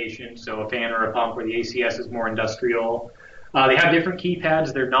applications, so a fan or a pump, where the ACS is more industrial. They have different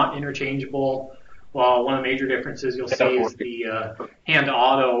keypads, they're not interchangeable. Well, one of the major differences you'll see is the hand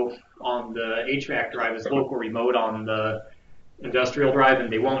auto on the HVAC drive is local remote on the industrial drive,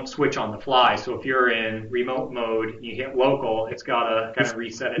 and they won't switch on the fly. So if you're in remote mode, you hit local, it's got to kind of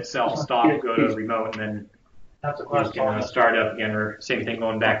reset itself, stop, go to remote, and then you can start up again, or same thing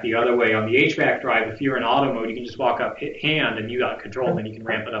going back the other way. On the HVAC drive, if you're in auto mode, you can just walk up, hit hand, and you got control, and then you can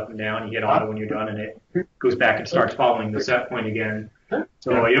ramp it up and down. You hit auto when you're done, and it goes back and starts following the set point again.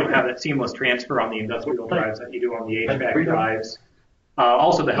 So you don't have that seamless transfer on the industrial drives that you do on the HVAC drives.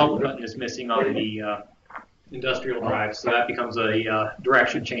 Also, the help button is missing on the industrial drive, so that becomes a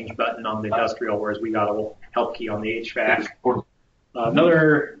direction change button on the industrial, whereas we got a help key on the HVAC.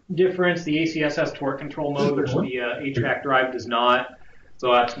 Another difference, the ACS has torque control mode, which the HVAC drive does not.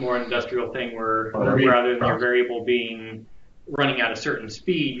 So that's more an industrial thing where rather than your variable being running at a certain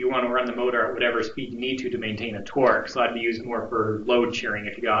speed, you want to run the motor at whatever speed you need to maintain a torque. So that'd be used more for load sharing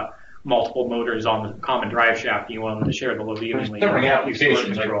if you got multiple motors on the common drive shaft and you want them to share the load evenly. Different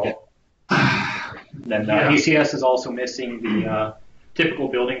applications. Control. Then ACS is also missing the typical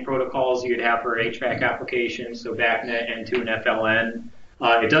building protocols you'd have for HVAC applications, so BACnet, N2, and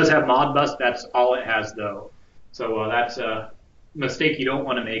FLN. It does have Modbus, that's all it has though. So that's a mistake you don't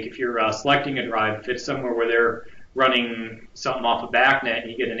want to make if you're selecting a drive. If it's somewhere where they're running something off of BACnet and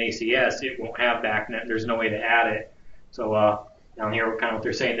you get an ACS, it won't have BACnet, there's no way to add it. So down here, kind of what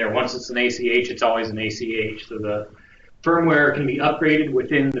they're saying there, once it's an ACH, it's always an ACH. So the firmware can be upgraded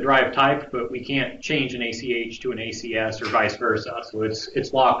within the drive type, but we can't change an ACH to an ACS or vice versa. So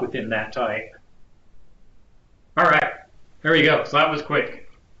it's locked within that type. All right, there we go. So that was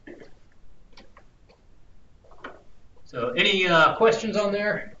quick. So any questions on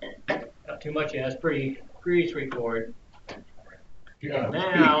there? Not too much. Yeah, it's pretty straightforward. Yeah.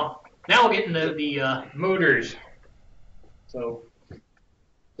 Now we'll get into the motors. So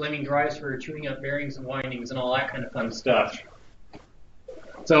blaming drives for tuning up bearings and windings and all that kind of fun stuff.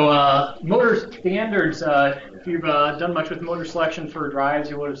 So motor standards, if you've done much with motor selection for drives,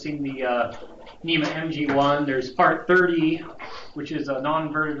 you would have seen the NEMA MG1. There's part 30, which is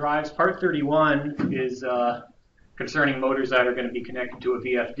non-inverter drives. Part 31 is concerning motors that are going to be connected to a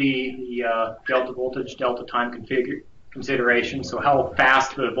VFD, the delta voltage, delta time consideration, so how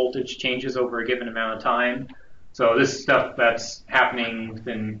fast the voltage changes over a given amount of time. So this stuff that's happening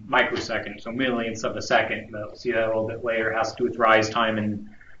within microseconds, so millionths of a second. We'll see that a little bit later. It has to do with rise time and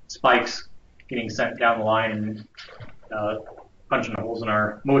spikes getting sent down the line and punching holes in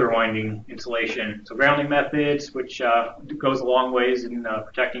our motor winding insulation. So grounding methods, which goes a long ways in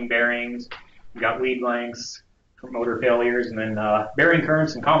protecting bearings. We've got lead lengths for motor failures, and then bearing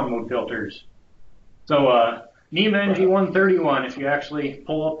currents and common mode filters. So NEMA MG131, if you actually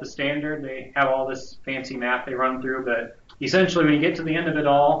pull up the standard, they have all this fancy math they run through, but essentially when you get to the end of it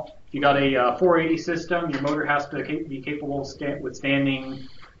all, if you got a 480 system, your motor has to be capable of withstanding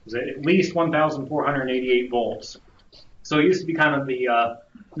at least 1,488 volts. So it used to be kind of the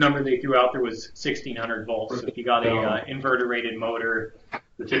number they threw out there was 1,600 volts. So if you got a inverter rated motor,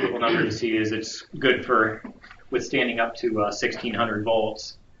 the typical number to see is it's good for withstanding up to 1,600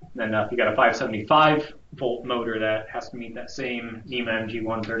 volts. Then if you got a 575 volt motor that has to meet that same NEMA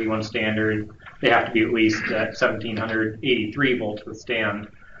MG131 standard, they have to be at least at 1,783 volts withstand.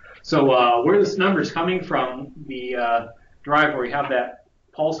 So where this number is coming from, the drive where we have that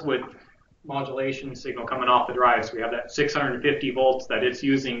pulse width modulation signal coming off the drive, so we have that 650 volts that it's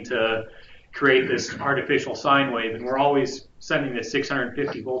using to create this artificial sine wave, and we're always sending this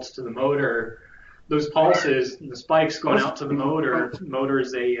 650 volts to the motor. Those pulses, the spikes going out to the motor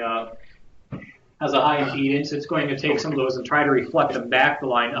is has a high impedance. It's going to take some of those and try to reflect them back the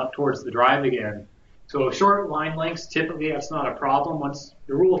line up towards the drive again. So short line lengths, typically that's not a problem. Once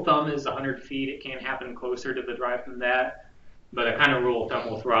the rule of thumb is 100 feet, it can happen closer to the drive than that. But a kind of rule of thumb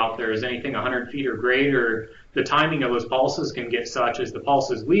we'll throw out there is anything 100 feet or greater, the timing of those pulses can get such as the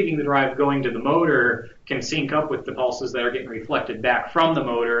pulses leaving the drive going to the motor can sync up with the pulses that are getting reflected back from the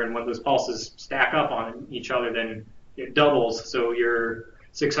motor, and when those pulses stack up on each other, then it doubles. So your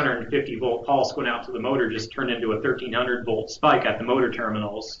 650 volt pulse going out to the motor just turned into a 1,300 volt spike at the motor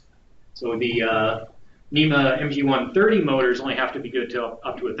terminals. So the NEMA MG130 motors only have to be good to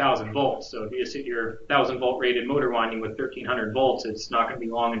up to 1,000 volts. So if you just hit your 1,000 volt rated motor winding with 1,300 volts, it's not going to be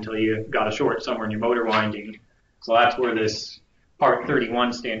long until you got a short somewhere in your motor winding. So that's where this Part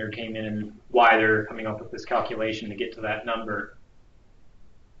 31 standard came in and why they're coming up with this calculation to get to that number.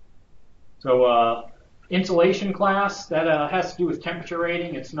 So insulation class, that has to do with temperature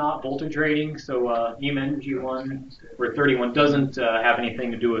rating. It's not voltage rating. So NEMA MG1 or 31 doesn't have anything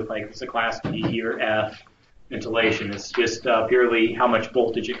to do with like it's a class B or F insulation. It's just purely how much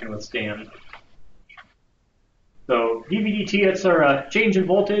voltage it can withstand. So DVDT, it's our change in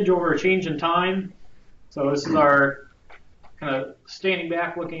voltage over a change in time. So this is our kind of standing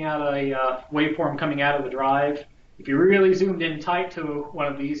back looking at a waveform coming out of the drive. If you really zoomed in tight to one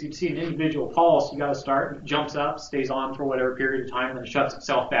of these, you'd see an individual pulse. You got to start, it jumps up, stays on for whatever period of time, then shuts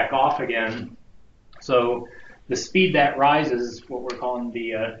itself back off again. So the speed that rises, what we're calling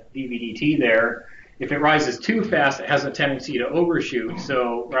the DVDT there, if it rises too fast, it has a tendency to overshoot.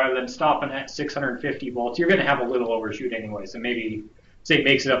 So rather than stopping at 650 volts, you're going to have a little overshoot anyway. So maybe, say it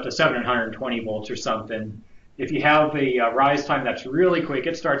makes it up to 720 volts or something. If you have a rise time that's really quick,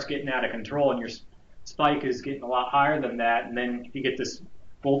 it starts getting out of control and your spike is getting a lot higher than that. And then if you get this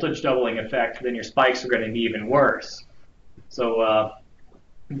voltage doubling effect, then your spikes are going to be even worse. So a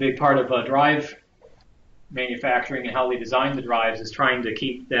big part of drive manufacturing and how they design the drives is trying to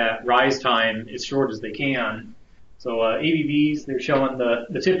keep that rise time as short as they can. So ABVs, they're showing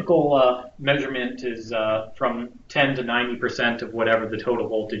the typical measurement is from 10 to 90% of whatever the total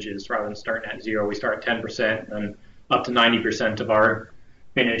voltage is. Rather than starting at 0, we start at 10% and up to 90% of our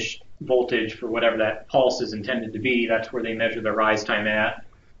finished voltage for whatever that pulse is intended to be. That's where they measure the rise time at.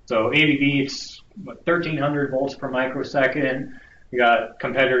 So ABV, it's 1,300 volts per microsecond. You got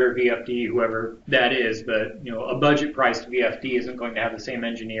competitor VFD, whoever that is, but a budget-priced VFD isn't going to have the same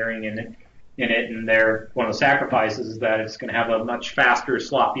engineering in it, and one of the sacrifices is that it's going to have a much faster,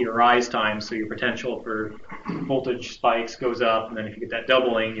 sloppier rise time, so your potential for voltage spikes goes up, and then if you get that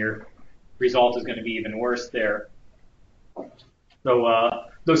doubling, your result is going to be even worse there. So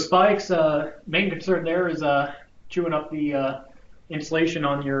those spikes, main concern there is chewing up the insulation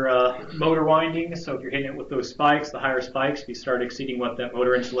on your motor windings. So if you're hitting it with those spikes, the higher spikes, if you start exceeding what that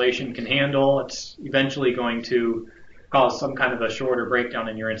motor insulation can handle, it's eventually going to cause some kind of a short or breakdown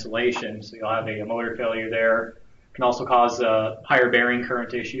in your insulation. So you'll have a motor failure there. It can also cause higher bearing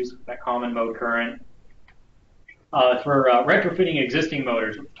current issues, that common mode current. For retrofitting existing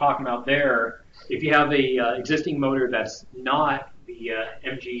motors, what we're talking about there, if you have a existing motor that's not the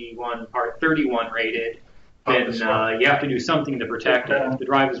MG1 Part 31 rated, then you have to do something to protect it. If the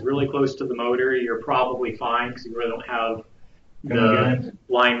drive is really close to the motor, you're probably fine because you really don't have the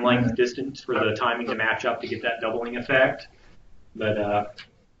line length distance for the timing to match up to get that doubling effect. But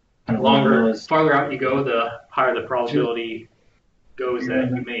farther out you go, the higher the probability goes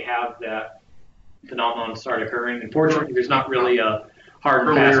that you may have that phenomenon start occurring. Unfortunately, there's not really a hard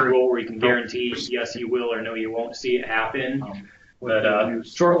and fast rule where you can guarantee yes you will or no you won't see it happen. But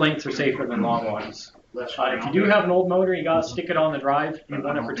short lengths are safer than long ones. If you do have an old motor, you got to stick it on the drive. If you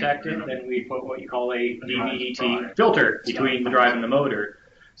want to protect it, then we put what you call a DVDT filter between the drive and the motor.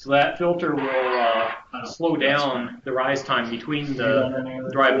 So that filter will slow down the rise time between the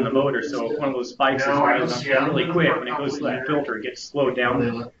drive and the motor. So if one of those spikes is rising up really quick, when it goes to that filter, it gets slowed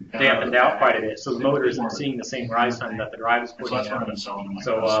down, dampened out quite a bit. So the motor isn't seeing the same rise time that the drive is putting out. So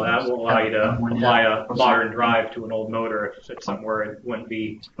that will allow you to apply a modern drive to an old motor if it's somewhere it wouldn't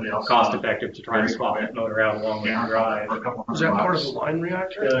be cost effective to try to swap that motor out along with the drive. Is that part of the line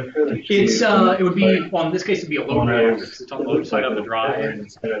reactor? It would be, well, in this case, it'd be a load reactor because it's on the load side of the drive.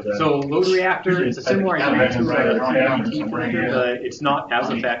 So load reactor is a similar idea to a DVT filter, but it's not as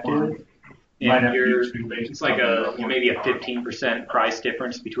effective. And it's like maybe a 15% price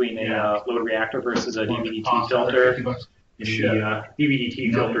difference between a load reactor versus a DVT filter. And the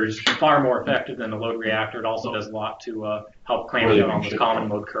DVT filter is far more effective than the load reactor. It also does a lot to help clamp down on the common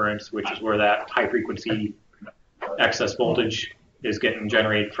mode currents, which is where that high frequency excess voltage is getting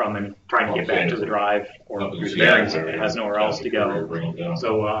generated from and trying to get back to the drive or through the bearings if it has nowhere else to go.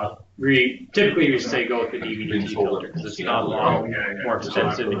 So we typically say go with the DVT filter because it's not a lot more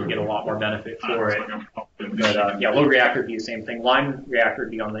expensive and you get a lot more benefit for it. But load reactor would be the same thing. Line reactor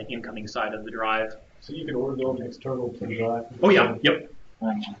would be on the incoming side of the drive. So you can order those external to the drive? Oh yeah, yep.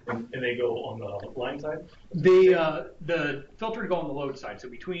 And they go on the line side? The filter would go on the load side, so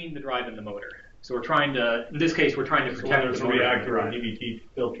between the drive and the motor. So we're trying to, in this case, we're trying to protect the reactor and DVT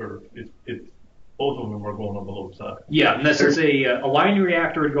filter. It's both of them are going on the load side. Yeah, and this is a line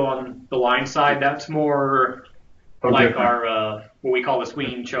reactor would go on the line side. That's more like our what we call the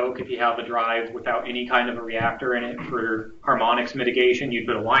swinging choke. If you have a drive without any kind of a reactor in it for harmonics mitigation, you'd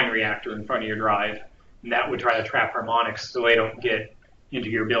put a line reactor in front of your drive, and that would try to trap harmonics so they don't get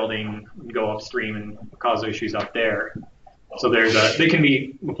into your building and go upstream and cause issues up there. So they can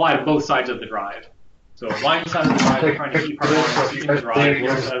be applied to both sides of the drive. So line side of the drive, we're trying to keep harmonics in the drive.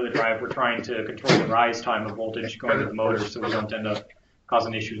 Lower side of the drive, we're trying to control the rise time of voltage going to the motor so we don't end up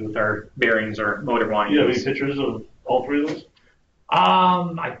causing issues with our bearings or motor windings. You have any pictures of all three of those?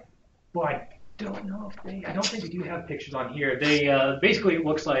 I don't know if I don't think we do have pictures on here. They basically it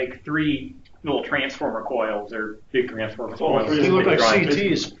looks like three little transformer coils or big transformer coils. They look like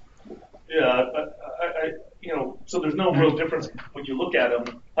CTs. Yeah, so there's no real difference when you look at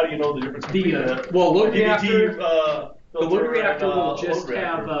them. How do you know the difference between load reactor? The load reactor will just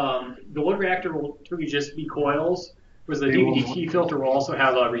have the load reactor will truly just be coils, whereas the DVT filter will also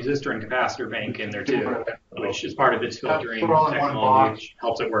have a resistor and capacitor bank in there too, which is part of its filtering technology, which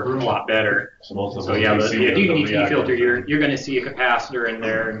helps it work a lot better. So yeah, the DVT filter, you're going to see a capacitor in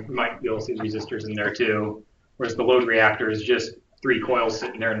there, and you might be able to see resistors in there too, whereas the load reactor is just three coils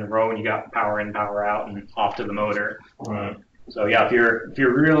sitting there in a row, and you got power in, power out, and off to the motor. Right. So yeah, if you're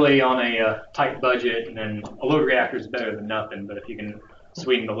really on a tight budget, then a load reactor is better than nothing. But if you can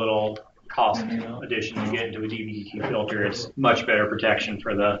swing the little cost addition to get into a DVT filter, it's much better protection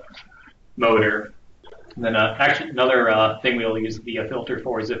for the motor. And then actually another thing we'll use the filter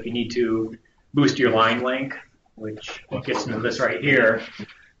for is if you need to boost your line length, which gets into this right here.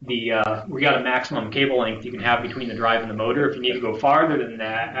 We got a maximum cable length you can have between the drive and the motor. If you need to go farther than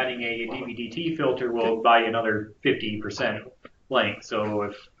that, adding a DVT filter will buy you another 50% length. So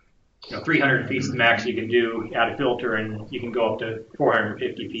if 300 feet is the max you can do, add a filter, and you can go up to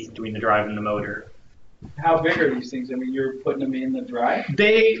 450 feet between the drive and the motor. How big are these things? I mean, you're putting them in the drive?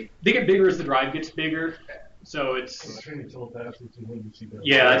 They get bigger as the drive gets bigger. So it's yeah, it's look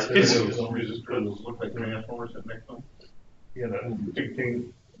like transformers that make them.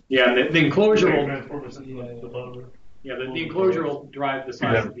 Yeah, the enclosure will. Yeah, the enclosure will drive the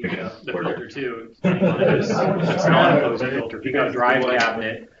size of the filter too. It's a non-enclosed filter. If you got a drive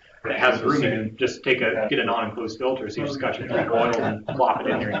cabinet that has room, you can just get a non-enclosed filter. So you just got your three coils and plop it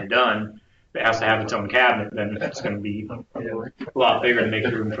in there, and you're done. If it has to have its own cabinet, then it's going to be a lot bigger to make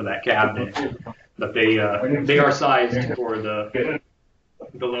room for that cabinet. But they are sized for the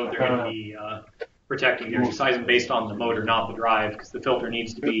load they're going to be protecting. They're sizing based on the motor, not the drive, because the filter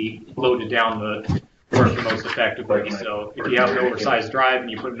needs to be loaded down the work the most effectively. So if you have an oversized drive and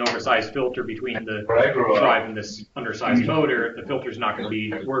you put an oversized filter between the drive and this undersized motor, the filter's not going to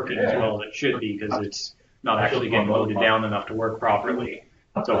be working as well as it should be because it's not actually getting loaded down enough to work properly.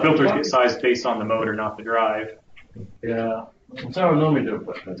 So filters get sized based on the motor, not the drive. Yeah. So,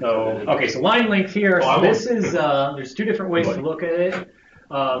 okay, so line length here. So this is, there's two different ways to look at it.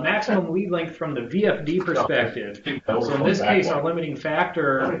 Maximum lead length from the VFD perspective. So in this case, our limiting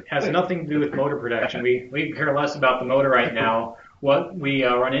factor has nothing to do with motor protection. We care less about the motor right now. What we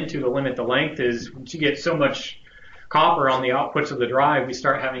run into to limit the length is once you get so much copper on the outputs of the drive, we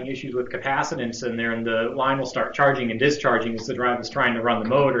start having issues with capacitance in there, and the line will start charging and discharging as the drive is trying to run the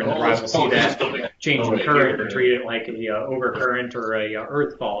motor, and the drive will see that change in current and treat it like a overcurrent or a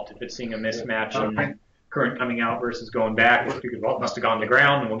earth fault if it's seeing a mismatch in current coming out versus going back. It's because, well, it must have gone to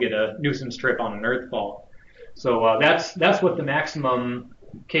ground, and we'll get a nuisance trip on an earth fault. So that's what the maximum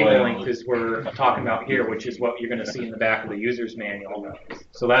cable length is we're talking about here, which is what you're going to see in the back of the user's manual.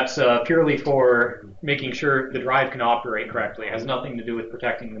 So that's purely for making sure the drive can operate correctly. It has nothing to do with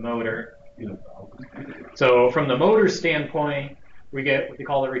protecting the motor. So from the motor standpoint, we get what they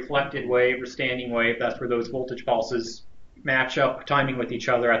call a reflected wave or standing wave. That's where those voltage pulses match up timing with each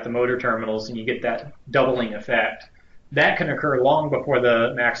other at the motor terminals, and you get that doubling effect. That can occur long before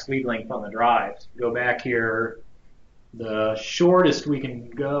the max lead length on the drive. So go back here. The shortest we can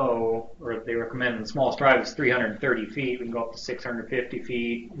go, or they recommend in the smallest drive, is 330 feet. We can go up to 650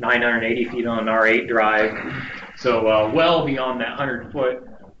 feet, 980 feet on an R8 drive. So well beyond that 100-foot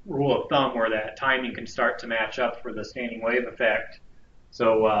rule of thumb where that timing can start to match up for the standing wave effect.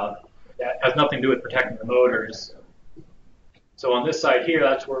 So that has nothing to do with protecting the motors. So on this side here,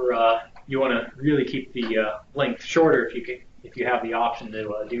 that's where you want to really keep the length shorter if you have the option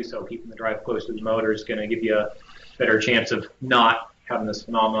to do so. Keeping the drive close to the motor is going to give you a better chance of not having this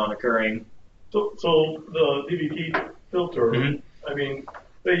phenomenon occurring. So the DVT filter, I mean,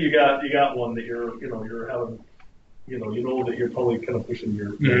 say you got one that you're having, you know that you're probably kind of pushing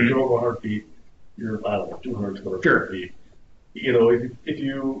your over 100 feet, you're, I don't know, 200 square feet. You know, if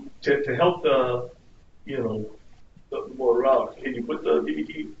you to help the motor out, can you put the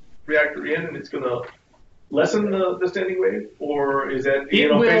DVT reactor in and it's gonna lessen the standing wave, or is that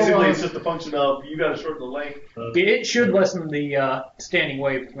basically it's just a function of you got to shorten the length? It should lessen the standing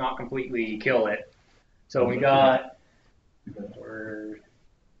wave, not completely kill it. So we got,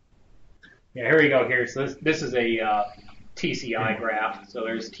 here we go here. So this is a TCI graph. So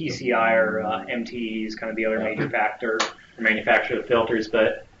there's TCI or MTs, kind of the other major factor for manufacture of filters,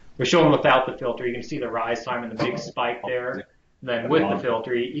 but we're showing without the filter. You can see the rise time and the big spike there. Then with the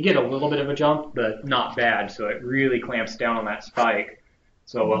filter, you get a little bit of a jump, but not bad, so it really clamps down on that spike.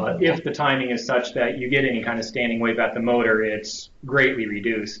 So if the timing is such that you get any kind of standing wave at the motor, it's greatly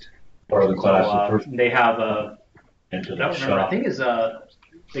reduced. Part of the class. They have a, I think is the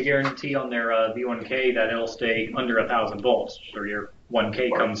guarantee on their V1K that it'll stay under 1,000 volts. So your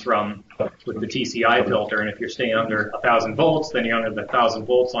 1K comes from with the TCI filter, and if you're staying under 1,000 volts, then you're under the 1,000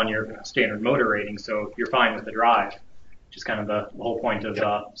 volts on your standard motor rating, so you're fine with the drive. Which is kind of the whole point of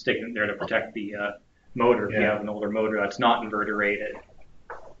sticking it there to protect the motor if you have an older motor that's not inverter rated.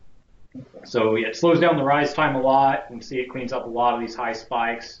 So it slows down the rise time a lot. You can see it cleans up a lot of these high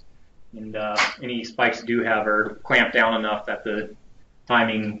spikes. And any spikes you do have are clamped down enough that the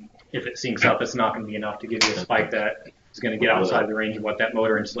timing, if it syncs up, it's not going to be enough to give you a spike that is going to get outside the range of what that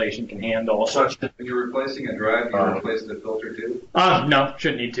motor installation can handle. When you're replacing a drive, you replace the filter too? No,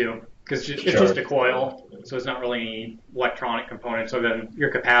 shouldn't need to. Because it's just a coil, so it's not really any electronic component. So then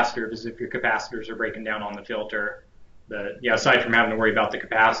your capacitors, if your capacitors are breaking down on the filter, aside from having to worry about the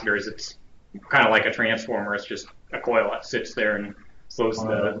capacitors, it's kind of like a transformer. It's just a coil that sits there and slows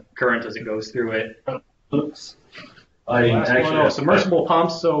the current as it goes through it. Oops. Submersible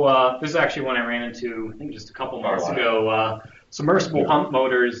pumps. So this is actually one I ran into, I think just a couple months ago. Submersible pump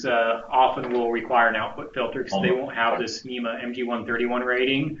motors often will require an output filter because they won't have this NEMA MG131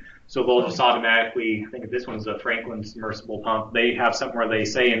 rating. So they'll just automatically, I think if this one's a Franklin submersible pump, they have something where they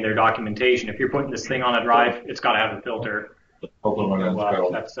say in their documentation, if you're putting this thing on a drive, it's got to have a filter. So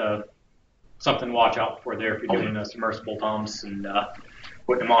that's something to watch out for there if you're doing submersible pumps and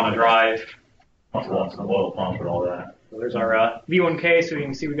putting them on a drive. Some oil pump and all that. So there's our V1K, so you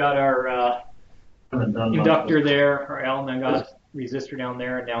can see we got our inductor there, our L, and then got resistor down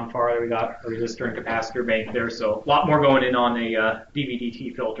there, and down farther we got a resistor and capacitor bank there. So a lot more going in on a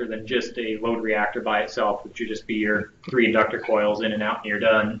DVDT filter than just a load reactor by itself, which would just be your 3 inductor coils in and out and you're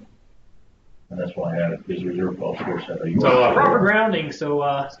done. And that's why I had these reserve valves. So proper grounding. So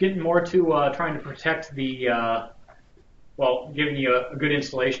it's getting more to trying to protect the Well, giving you a good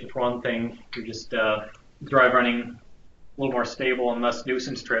installation for one thing, you're just drive running a little more stable and less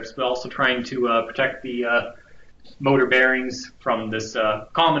nuisance trips, but also trying to protect the motor bearings from this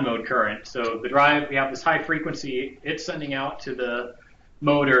common mode current. So the drive, we have this high frequency, it's sending out to the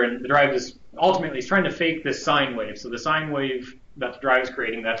motor, and the drive is ultimately trying to fake this sine wave. So the sine wave that the drive is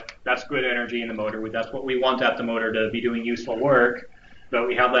creating, that's good energy in the motor. That's what we want at the motor to be doing useful work. But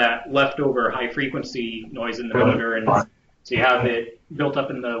we have that leftover high frequency noise in the motor, and so you have it built up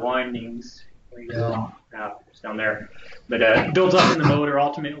in the windings. It's down there. But it builds up in the motor.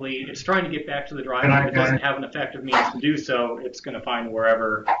 Ultimately, it's trying to get back to the drive. If it doesn't have an effective means to do so, it's going to find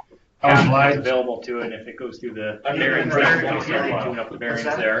wherever is available to it. And if it goes through the bearings, it's going to tune up the bearings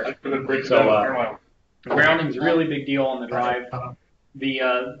there. So grounding is a really big deal on the drive.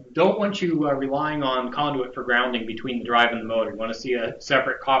 Don't want you relying on conduit for grounding between the drive and the motor. You want to see a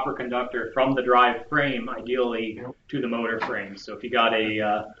separate copper conductor from the drive frame, ideally, to the motor frame. So if you got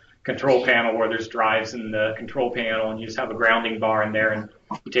a control panel where there's drives in the control panel and you just have a grounding bar in there, and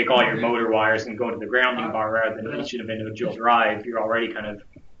you take all your motor wires and go to the grounding bar rather than each individual drive, you're already kind of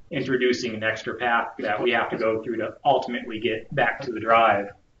introducing an extra path that we have to go through to ultimately get back to the drive.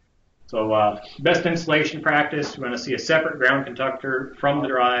 So best installation practice, we want to see a separate ground conductor from the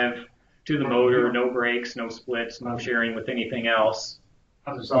drive to the motor, no breaks, no splits, no sharing with anything else.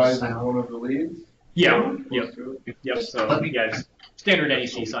 The size of one of the leads? Yeah, yep. So yeah, standard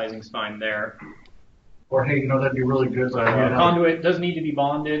NEC sizing is fine there. Or hey, that'd be really good. Conduit does need to be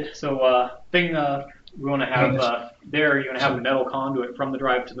bonded. So we want to have there, you're going to have a metal conduit from the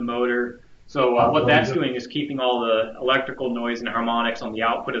drive to the motor. So what that's doing is keeping all the electrical noise and harmonics on the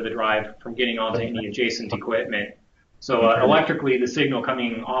output of the drive from getting onto any adjacent equipment. So electrically, the signal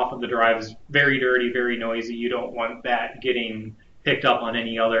coming off of the drive is very dirty, very noisy. You don't want that getting picked up on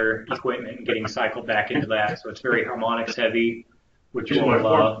any other equipment and getting cycled back into that. So it's very harmonics heavy, which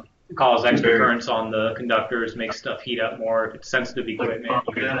will cause extra currents on the conductors, make stuff heat up more. If it's sensitive equipment,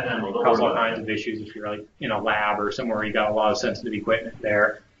 it can cause all kinds of issues if you're like in a lab or somewhere where you got a lot of sensitive equipment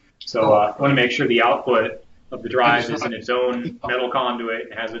there. So want to make sure the output of the drive is in its own metal conduit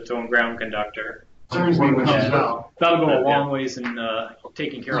and has its own ground conductor. That'll go a long ways in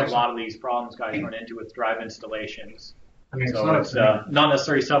taking care of a lot of these problems guys run into with drive installations. So it's not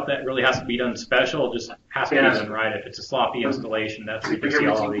necessarily stuff that really has to be done special, it just has to be done right. If it's a sloppy installation, that's where you can see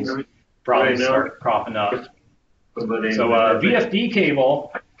all of these problems start cropping up. So VFD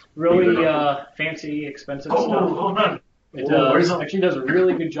cable, really fancy, expensive stuff. It actually does a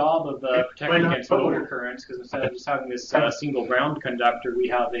really good job of protecting against motor currents, because instead of just having this single ground conductor, we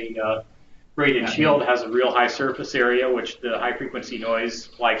have a braided shield. Has a real high surface area, which the high frequency noise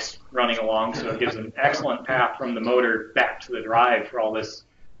likes running along, so it gives an excellent path from the motor back to the drive for all this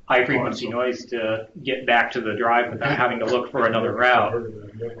high frequency noise to get back to the drive without having to look for another route.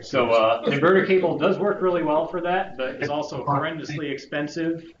 So the inverter cable does work really well for that, but it's also horrendously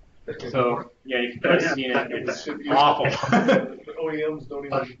expensive. So yeah, you can kind of see it. It's awful. OEMs don't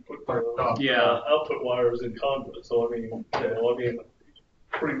even put output wires in conduit. So I mean,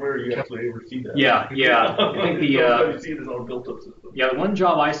 pretty rare you actually ever see that. Yeah. I think you see it as our built-up system. Yeah, the one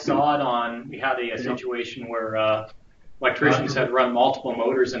job I saw it on, we had a situation where electricians had run multiple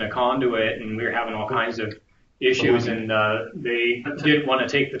motors in a conduit, and we were having all kinds of issues, and they didn't want to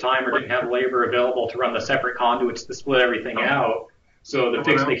take the time or didn't have labor available to run the separate conduits to split everything out. So the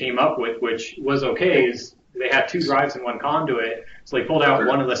fix they came up with, which was okay, is they had two drives in one conduit, so they pulled out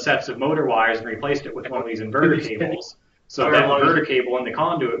one of the sets of motor wires and replaced it with one of these inverter cables. So that inverter cable in the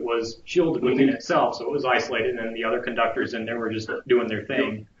conduit was shielded within itself, so it was isolated, and then the other conductors in there were just doing their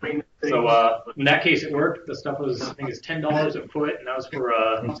thing. So in that case, it worked. The stuff was, I think it's $10 a foot, and that was for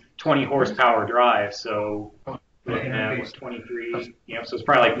a 20 horsepower drive. So that was 23, so it's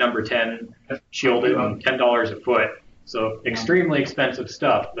probably like number 10 shielded and $10 a foot. So extremely expensive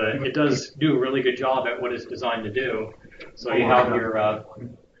stuff, but it does do a really good job at what it's designed to do. So you have your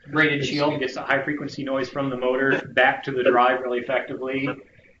braided shield, gets the high frequency noise from the motor back to the drive really effectively,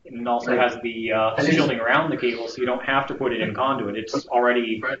 and it also has the shielding around the cable, so you don't have to put it in conduit. It's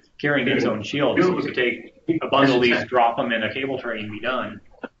already carrying its own shield, so you can take a bundle of these, drop them in a cable tray, and be done.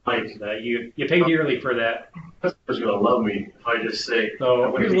 You pay dearly for that. Customers are gonna love me if I just say.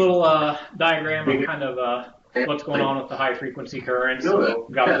 So here's a little diagram of kind of what's going on with the high frequency current. So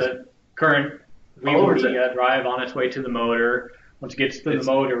we've got the current VFD drive on its way to the motor. Once it gets to the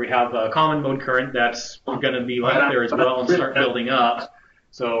motor, we have a common mode current that's going to be left there as well and start building up.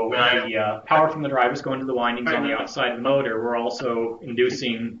 So the power from the drive is going to the windings on the outside of the motor. We're also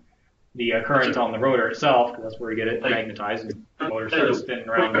inducing the current on the rotor itself, because that's where we get it magnetized and the motor starts spinning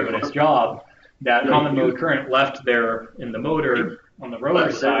around doing its job. that common mode current left there in the motor on the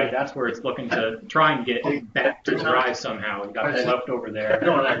rotor side, that's where it's looking to try and get back to drive somehow. We've got it left over there.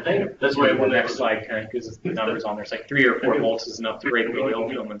 That's why the next slide kind of gives us the numbers on there. It's like 3 or 4 volts is enough to break the oil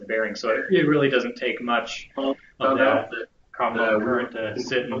film in the bearing. So it really doesn't take much of that common mode current to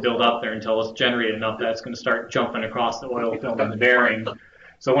sit and build up there until it's generated enough that it's going to start jumping across the oil film in the bearing.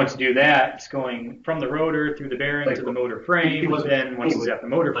 So once you do that, it's going from the rotor through the bearing to the motor frame. Then once it's at the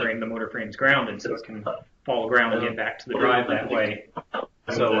motor frame's grounded, so it can follow ground and get back to the drive that way.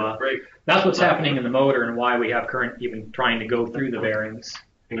 So that's what's happening in the motor and why we have current even trying to go through the bearings.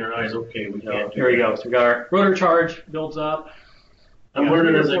 Your eyes, okay. Here we go. So we got our rotor charge builds up. I'm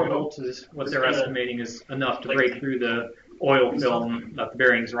learning as I 4 go. volts is what they're estimating is enough to break through the oil film that the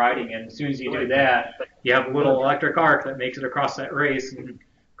bearing's riding in. As soon as you do that, you have a little electric arc that makes it across that race and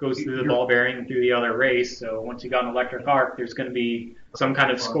goes through the ball bearing and through the other race. So once you got an electric arc, there's going to be some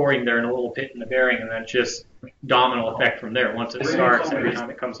kind of scoring there in a little pit in the bearing, and that's just domino effect from there. Once it starts, every time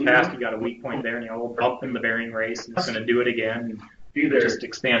it comes past, you got a weak point there, and you got a little bump in the bearing race, and it's going to do it again. And it just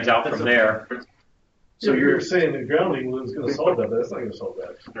expands out from there. So you're saying the grounding is going to solve that, but that's not going to solve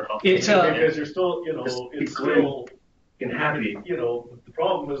that. It's Because you're still, it's still, happy. The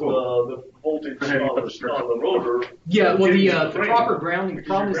problem is the voltage on the rotor. yeah. Well, the proper grounding. The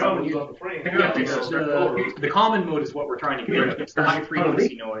problem is that when Grounding you on the frame. yeah, it's the common mode is what we're trying to get rid of. It's the high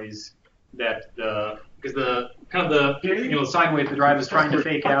frequency noise that because the kind of the sine wave the drive is trying to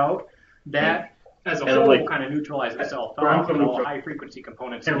fake out. That as a whole kind of neutralizes itself out, and all the high frequency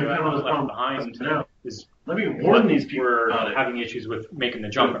components that are left behind is Let me warn these people we're about it. having issues with making the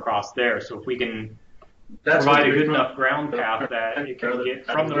jump across there. So if we can That's provide what a they're good trying- enough ground path that it can get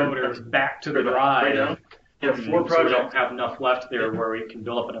from the motor back to the drive, You have 4 so we projects. don't have enough left there where we can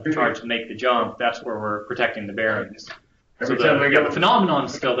build up enough charge to make the jump. That's where we're protecting the bearings. So Every time I the get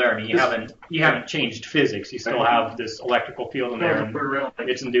phenomenon's still there. I mean, you haven't changed physics. You still have this electrical field in there, and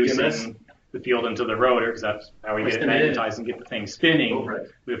it's inducing the field into the rotor because that's how we get it magnetized and get the thing spinning.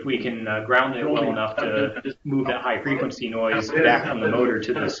 But if we can ground it well enough to move that high frequency noise back from the motor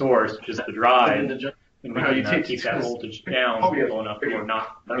to the source, which is the drive, then we can keep that voltage down low enough that we're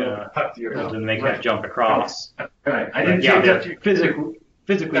not able to make that jump across. But yeah, physically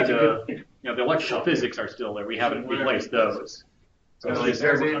the the electrical physics are still there. We haven't replaced those. So it's just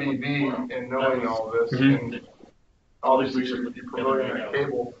There's ABB in knowing all this, and obviously you're promoting a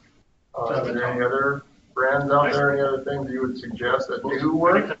cable. Is there any other brands out there, any other things you would suggest that do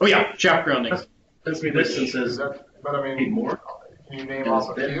work? oh yeah, shaft grounding. Let's be distances. Is that, but I mean, can you name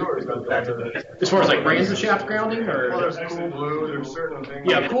off a few, or is that As far as like brands of shaft grounding, well, or there's Cool Blue, there's certain things.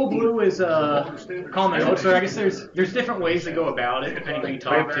 yeah, Cool Blue is common mode. So I guess there's different ways to go about it depending who you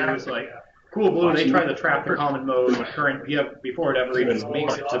talk to. It's like Cool Blue, they try to trap the common mode current before it ever even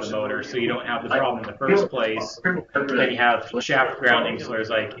makes it to the motor, so you don't have the problem in the first place. Then you have shaft grounding, so there's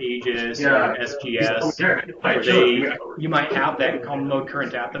like Aegis or SGS, where you might have that common mode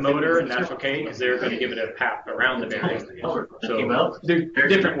current at the motor, and that's okay because they're going to give it a path around the bearing. So there's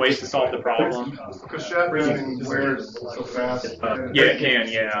different ways to solve the problem. Because shaft grounding wears so fast. Yeah, it can,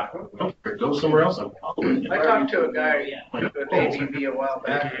 yeah. Go somewhere else. I talked to a guy with ABB a while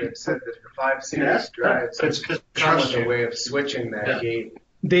back that said that the 5-series drives come with a way of switching that gate.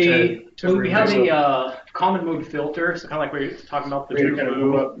 We have a common mode filter, so kind of like we were talking about the True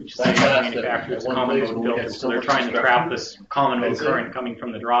Blue, which is the manufacturer's common mode filter. So they're trying to trap this common mode current coming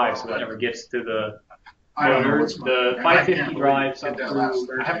from the drive so it never gets to the motor. The 550 drives up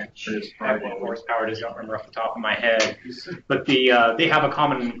through, I have what horsepower it is, I don't remember off the top of my head, but they have a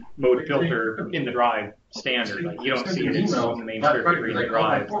common mode filter in the drive standard. Like you don't see it, it's on the main circuitry in the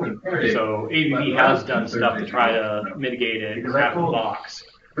drive. So ABB has done stuff to try to mitigate it out of the box.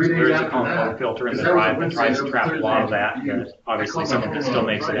 So there is a common mode filter in the drive that tries to trap a lot of that, but obviously some of it still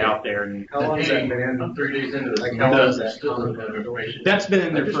makes it out there. And How long has that been in? I'm 3 days into this. Like how long is that? that's been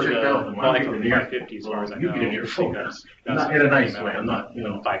in there for the life of the 550 as far as I know. That's Not in a nice way. I'm not,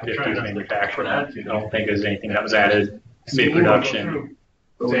 550 manufactured. I don't think there's anything that was added mid-production.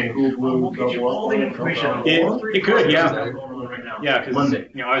 saying, we'll get you all the information on all 3 It could, yeah. projects that are going on right now. Yeah, because Monday.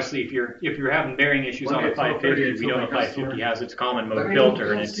 obviously if you're having bearing issues on the 550, we know the 550 has its common mode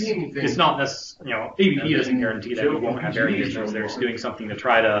filter, and it's not necessarily ABB doesn't guarantee that we won't have bearing issues. They're just doing something to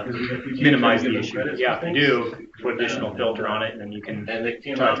try to minimize the issue. But yeah, if you do, put additional filter on it, and then you can try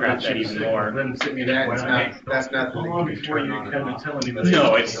to trap that even more. That's not the thing you turn on and off.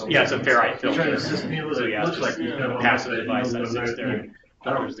 No, it's a ferrite Trying to filter. assist me with So it. yeah, Looks it's like just you've got a all passive that device that stuff. sits there and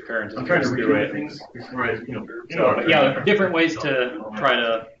filters the current I'm and trying to goes read through it. things before I, So, but yeah, different ways to try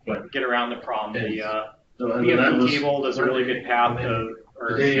to get around the problem. The So, VFD cable does a really good path of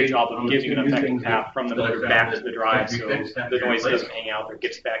or the job of giving an effective path from the motor back to the drive, so the noise doesn't hang out there,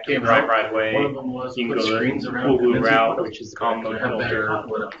 gets back to the drive right away. You can go the full blue route, which is the common mode filter,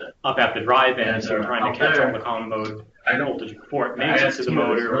 up at the drive end, so trying to catch all the common mode voltage before it makes it to the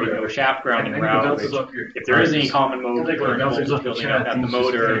motor, or you go shaft grounding route, which if there is any common mode current voltage building up at the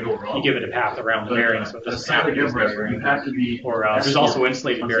motor, you give it a path around the bearing, so it doesn't have to use bearing. Or there's also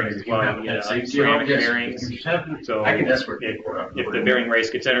insulated bearings as well. You get ceramic bearings, so if the bearing race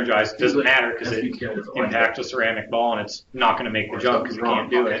gets energized, it doesn't matter because it impacts a ceramic ball and it's not going to make the jump because it can't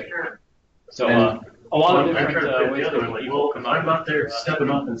do it. So a lot of different ways that people come up. I'm out there stepping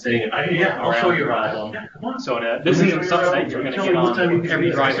up and saying, I'll show you a problem. So this isn't something that you're going to get on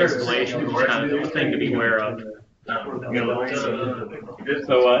every drive installation. It's kind of a thing to be aware of.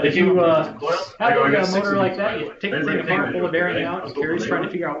 So if you have a motor like that, you take the thing apart, pull the bearing out, you're curious, trying to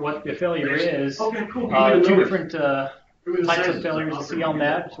figure out what the failure is. Two different types of failures you see on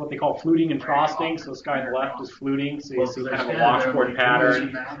that. It's what they call fluting and frosting. So this guy on the left is fluting, so you see kind of a washboard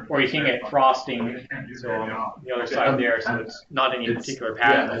pattern, or you can get frosting, so on the other side there, so it's not any particular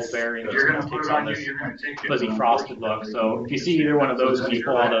pattern, the whole bearing just kind of takes on this fuzzy frosted look. So if you see either one of those when you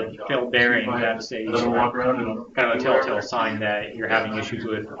pull out a failed bearing, that's a kind of a telltale sign that you're having issues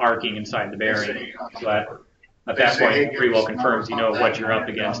with arcing inside the bearing. So at that point, it pretty well confirms you know what you're up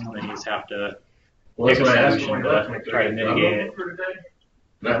against, and then you just have to pick a solution to try to mitigate it.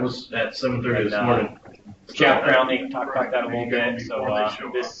 That was at 7:30 this morning. Shaft grounding, talk about that a little bit. So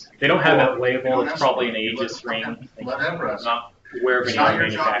they don't have that label. It's probably an Aegis ring. I'm not aware of any other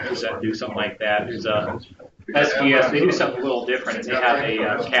manufacturers that do something like that. There's a SPS. They do something a little different. They have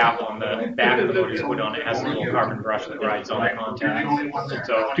a cap on the back of the motor you put on. It has a little carbon brush that rides on the contact.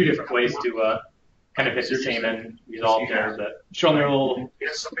 So two different ways to kind of hit the same end result there. But showing their little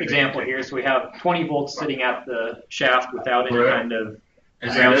example here. So we have 20 volts sitting at the shaft without any kind of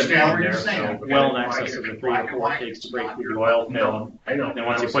grounding in there. So well in excess of the 3 or 4 it takes to break through the oil film. And then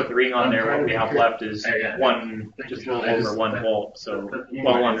once you put the ring on there, what we have left is just a little over 1 volt. So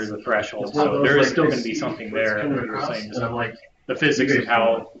well under the threshold. So there is still going to be something there. Like you were saying, the physics of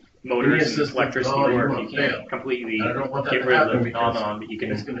how motors and electricity work. You can't completely get rid of the phenomenon, but you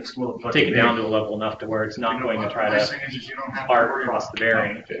can take it down to a level enough to where it's not going to try to arc across the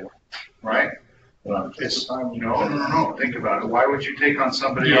bearing. Right? It's, no. Think about it. Why would you take on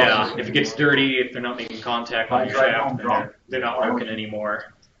somebody else? Yeah, if it gets dirty, if they're not making contact on your shaft, then they're not working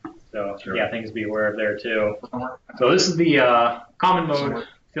anymore. So, yeah, things to be aware of there, too. So this is the common mode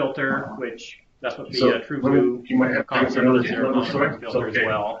filter, which that's what the true blue concept is there, common mode filter as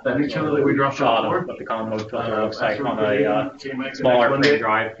well. Shot of what the common mode filter looks like on a smaller frame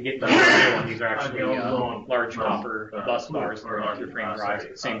drive. To get the real one, these are actually large copper bus bars that are larger frame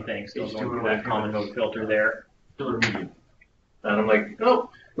drives. Same thing, still going through that common mode filter there. And I'm like, oh,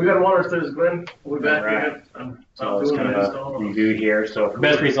 we got one there's Glenn. We're back. Right. So it's kind of a review here. So for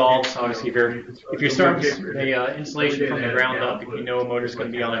best results, obviously, if you're starting the installation from the ground up, if you know a motor's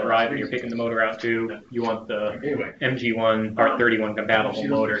going to be on that drive and you're picking the motor out too, you want the MG1 Part 31 compatible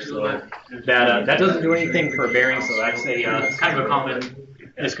motor. So that doesn't do anything for a bearing. So that's a kind of a common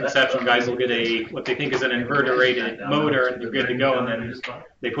misconception. Guys will get what they think is an inverter rated motor and they're good to go, and then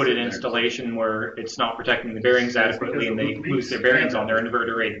they put it in installation where it's not protecting the bearings adequately, and they lose their bearings on their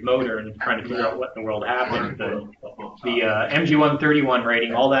inverter rated motor and trying to figure out what in the world happened. The MG131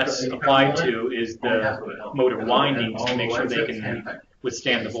 rating, all that's applied to is the motor windings to make sure they can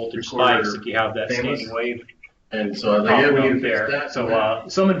withstand the voltage spikes if you have that standing wave. And so there. So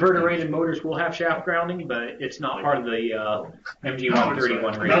some inverter rated motors will have shaft grounding, but it's not part of the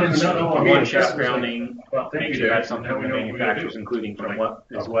MG131 rating. One shaft grounding, make sure that's something the manufacturer's including from what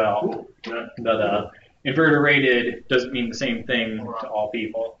as well. But inverter rated doesn't mean the same thing to all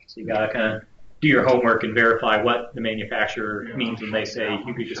people. So you gotta kind of do your homework and verify what the manufacturer means when they say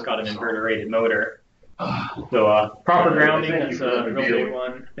you just got an inverter rated motor. So proper grounding, that's a real big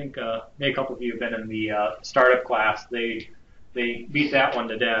one. I think maybe a couple of you have been in the startup class. They beat that one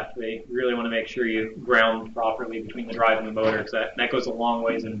to death. They really want to make sure you ground properly between the drive and the motor, because that goes a long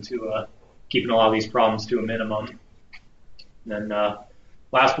ways into keeping a lot of these problems to a minimum. And then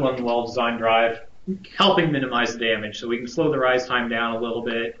last one, the well-designed drive, helping minimize the damage. So we can slow the rise time down a little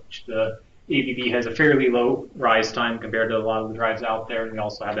bit. The ABB has a fairly low rise time compared to a lot of the drives out there, and we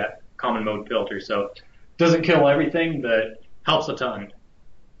also have that common mode filter. So doesn't kill everything, but helps a ton.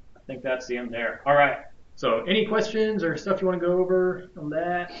 I think that's the end there. All right. So any questions or stuff you want to go over on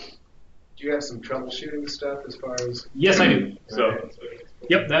that? Do you have some troubleshooting stuff as far as? Yes, I do. So,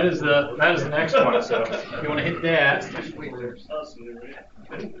 yep, that is the next one. So, if you want to hit that. Are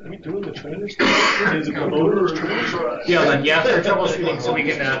we doing the trainers? Is it the motor or trainers? Yeah, then for troubleshooting, so we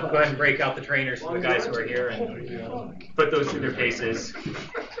can go ahead and break out the trainers for the guys who are here and put those through their paces.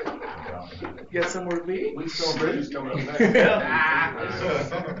 Get somewhere to be? Wheatstone Bridge is coming up next.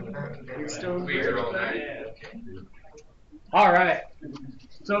 Wheatstone Bridge. All right.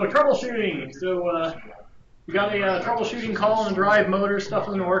 So troubleshooting. So we got a troubleshooting call on the drive motor. Stuff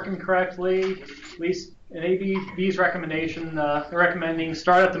isn't working correctly. At least in ABB's recommendation, they're recommending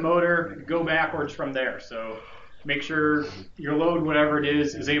start at the motor, go backwards from there. So make sure your load, whatever it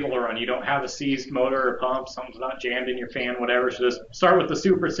is able to run. You don't have a seized motor or pump, something's not jammed in your fan, whatever. So just start with the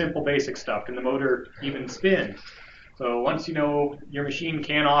super simple basic stuff. Can the motor even spin? So once you know your machine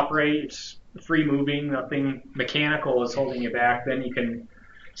can operate, it's free moving, nothing mechanical is holding you back, then you can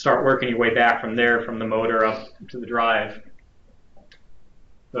start working your way back from there, from the motor up to the drive.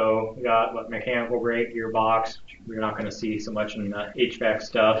 So we got mechanical brake, gearbox, we're not going to see so much in the HVAC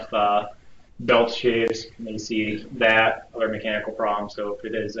stuff. Belt shifts, you may see that, other mechanical problems, so if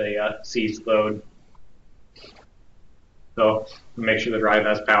it is a seized load. So make sure the drive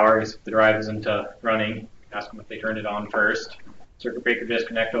has power, because if the drive isn't running, ask them if they turned it on first. Circuit breaker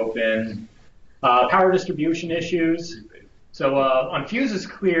disconnect open. Power distribution issues. So on fuses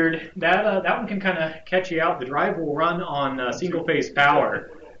cleared, that one can kind of catch you out. The drive will run on single phase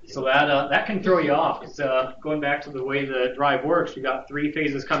power. So that can throw you off. It's going back to the way the drive works. You got 3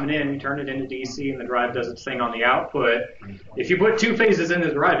 phases coming in, you turn it into DC, and the drive does its thing on the output. If you put 2 phases in the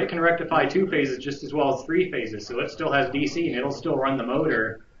drive, it can rectify 2 phases just as well as 3 phases. So it still has DC, and it'll still run the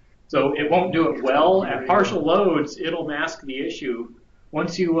motor. So it won't do it well. At partial loads, it'll mask the issue.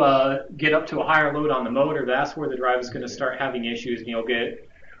 Once you get up to a higher load on the motor, that's where the drive is going to start having issues, and you'll get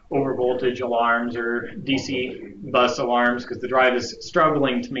over voltage alarms or DC bus alarms, because the drive is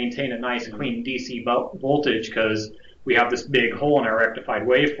struggling to maintain a nice clean DC voltage because we have this big hole in our rectified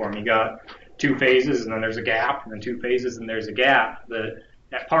waveform. You got 2 phases and then there's a gap, and then 2 phases and there's a gap.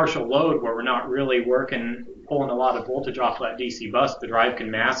 At partial load where we're not really pulling a lot of voltage off of that DC bus, the drive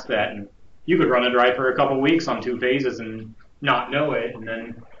can mask that, and you could run a drive for a couple of weeks on 2 phases and not know it, and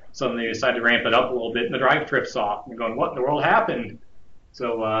then suddenly you decide to ramp it up a little bit and the drive trips off. And you're going, what in the world happened?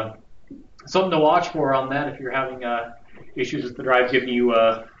 So something to watch for on that if you're having issues with the drive giving you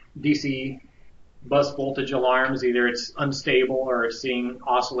DC bus voltage alarms. Either it's unstable or seeing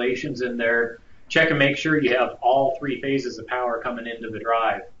oscillations in there. Check and make sure you have all 3 phases of power coming into the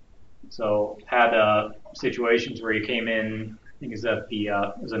drive. So had situations where you came in, I think it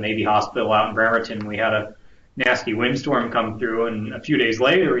was a Navy hospital out in Bremerton. We had a nasty windstorm come through, and a few days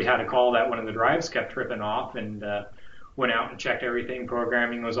later we had a call that one of the drives kept tripping off, and went out and checked everything.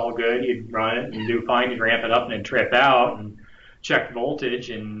 Programming was all good. You'd run it and do fine. You'd ramp it up and it'd trip out, and checked voltage,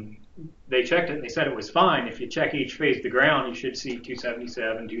 and they checked it and they said it was fine. If you check each phase to ground, you should see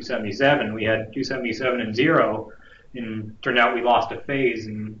 277, 277. We had 277 and 0, and turned out we lost a phase.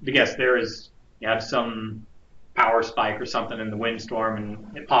 And the guess there is you had some power spike or something in the windstorm,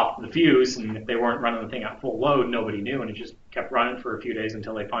 and it popped the fuse, and if they weren't running the thing at full load, nobody knew, and it just kept running for a few days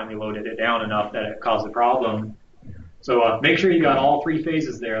until they finally loaded it down enough that it caused the problem. So make sure you got all 3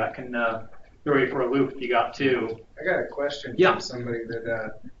 phases there. That can throw you for a loop if you got 2. I got a question Yeah. from somebody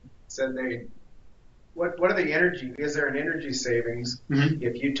that said what are the energy? Is there an energy savings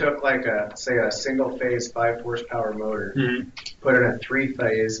if you took say a single phase 5 horsepower motor, put in a 3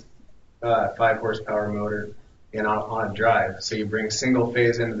 phase 5 horsepower motor on drive? So you bring single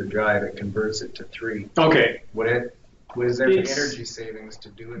phase into the drive, it converts it to 3. Okay. Is there an energy savings to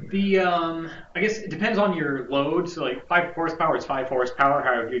doing that? I guess it depends on your load. So like 5 horsepower is 5 horsepower,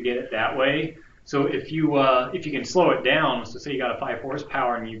 however you get it that way. So if you can slow it down, so say you got a 5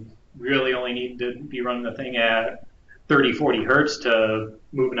 horsepower and you really only need to be running the thing at 30, 40 hertz to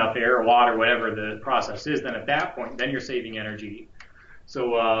move enough air or water, whatever the process is, then at that point, then you're saving energy.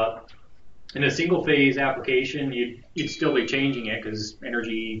 So in a single phase application, you'd still be changing it because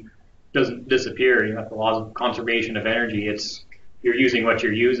energy doesn't disappear. You have the laws of conservation of energy. You're using what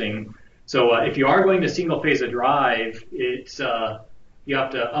you're using. So if you are going to single phase a drive, you have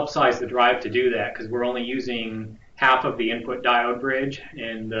to upsize the drive to do that, because we're only using half of the input diode bridge,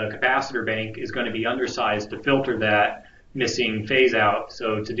 and the capacitor bank is going to be undersized to filter that missing phase out.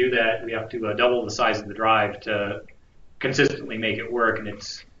 So to do that, we have to double the size of the drive to consistently make it work. And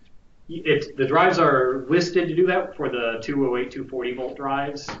the drives are listed to do that for the 208, 240 volt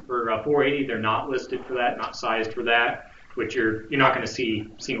drives. For 480, they're not listed for that, not sized for that, which you're not going to see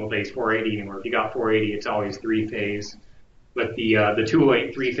single phase 480 anymore. If you got 480, it's always 3 phase. But the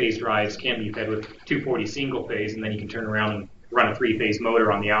 208 three-phase drives can be fed with 240 single phase, and then you can turn around and run a three-phase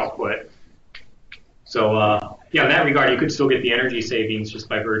motor on the output. So yeah, in that regard, you could still get the energy savings just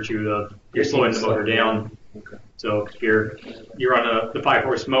by virtue of you're slowing the motor down. Okay. So if you're on the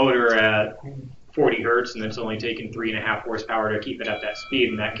 5-horse motor at 40 hertz, and it's only taking 3.5 horsepower to keep it at that speed,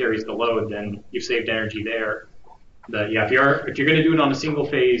 and that carries the load, then you've saved energy there. But yeah, if you're going to do it on a single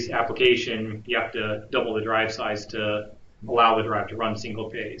phase application, you have to double the drive size to allow the drive to run single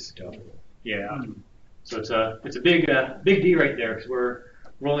phase. Yeah. So it's a big D right there, because we're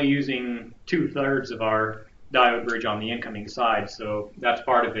only using 2/3 of our diode bridge on the incoming side. So that's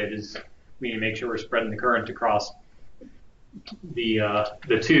part of it, is we need to make sure we're spreading the current across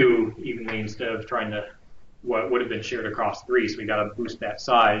the two evenly instead of trying to what would have been shared across 3. So we got to boost that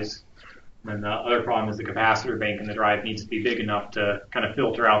size. And the other problem is the capacitor bank in the drive needs to be big enough to kind of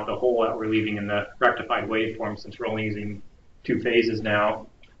filter out the hole that we're leaving in the rectified waveform, since we're only using 2 phases now.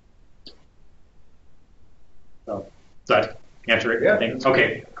 So does that answer it? Yeah. I think?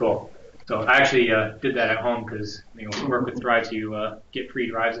 Okay, cool. So I actually did that at home because we work with drives, you get free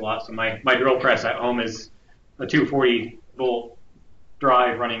drives a lot. So my drill press at home is a 240 volt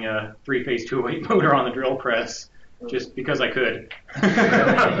drive running a 3-phase 208 motor on the drill press, just because I could. But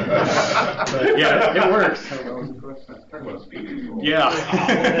yeah, it works. Yeah.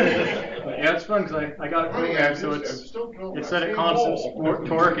 Yeah, it's fun because I got it programmed so it's set at constant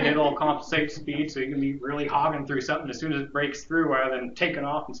torque, and it'll compensate speed, so you can be really hogging through something. As soon as it breaks through, rather than taking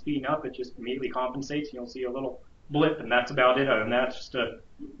off and speeding up, it just immediately compensates. You'll see a little blip, and that's about it. Other than that, it's just a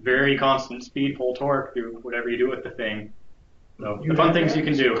very constant speed, full torque through whatever you do with the thing. So the fun things you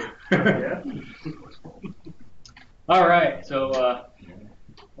can do. All right, so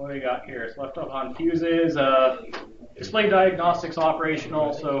what do we got here? So left off on fuses. Display diagnostics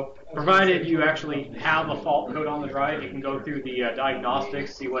operational. So provided you actually have a fault code on the drive, you can go through the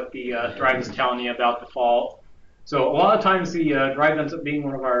diagnostics, see what the drive is telling you about the fault. So a lot of times the drive ends up being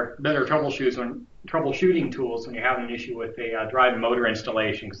one of our better troubleshooting tools when you're having an issue with a drive and motor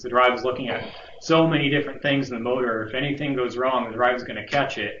installation, because the drive is looking at so many different things in the motor. If anything goes wrong, the drive is going to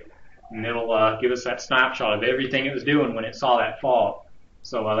catch it, and it'll give us that snapshot of everything it was doing when it saw that fault.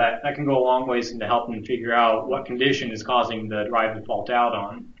 So that can go a long ways into helping figure out what condition is causing the drive to fault out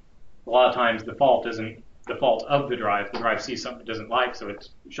on. A lot of times the fault isn't the fault of the drive. The drive sees something it doesn't like, so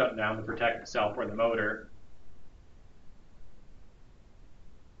it's shutting down to protect itself or the motor.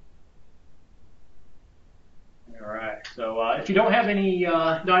 All right, so if you don't have any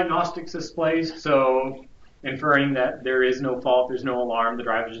diagnostics displays, so inferring that there is no fault, there's no alarm, the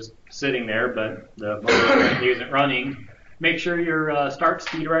drive is just sitting there, but the motor isn't running, make sure your start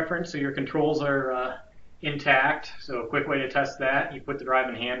speed reference, so your controls are intact. So a quick way to test that, you put the drive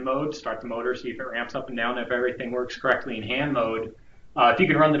in hand mode, start the motor, see if it ramps up and down, if everything works correctly in hand mode. If you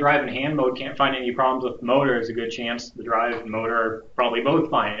can run the drive in hand mode, can't find any problems with the motor, there's a good chance the drive and motor are probably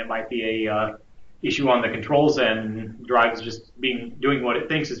both fine. It might be a issue on the controls end, the drive is just doing what it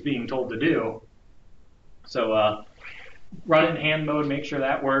thinks it's being told to do. So run it in hand mode, make sure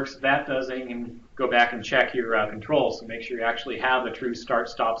that works. If that does, then you can go back and check your controls. So make sure you actually have a true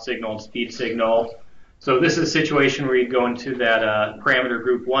start-stop signal and speed signal. So this is a situation where you go into that parameter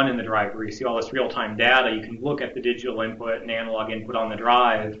group 1 in the drive, where you see all this real-time data. You can look at the digital input and analog input on the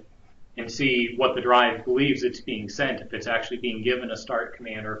drive and see what the drive believes it's being sent, if it's actually being given a start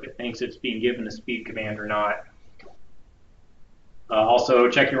command or if it thinks it's being given a speed command or not. Also,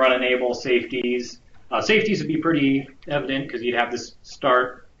 check your run enable safeties. Safeties would be pretty evident because you'd have this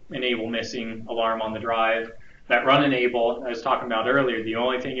start enable missing alarm on the drive. That run enable I was talking about earlier, the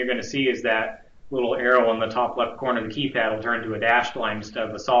only thing you're going to see is that little arrow on the top left corner of the keypad will turn to a dashed line instead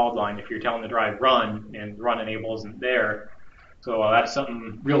of a solid line if you're telling the drive run and run enable isn't there. So that's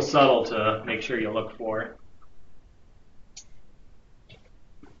something real subtle to make sure you look for.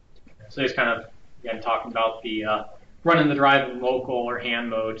 So just kind of, again, talking about the running the drive in local or hand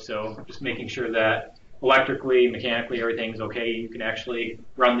mode. So just making sure that electrically, mechanically, everything's okay. You can actually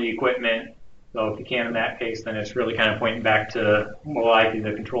run the equipment. So if you can in that case, then it's really kind of pointing back to more likely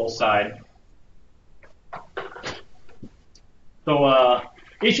the control side. So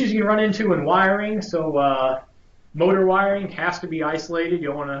issues you can run into in wiring. So motor wiring has to be isolated. You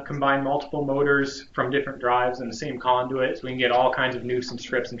don't want to combine multiple motors from different drives in the same conduit, so we can get all kinds of nuisance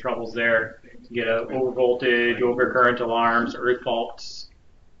trips and troubles there. You get over voltage, over current alarms, earth faults,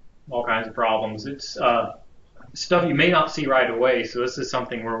 all kinds of problems. It's stuff you may not see right away, so this is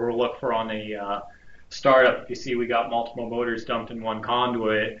something where we'll look for on a startup. If you see we got multiple motors dumped in one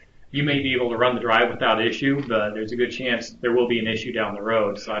conduit, you may be able to run the drive without issue, but there's a good chance there will be an issue down the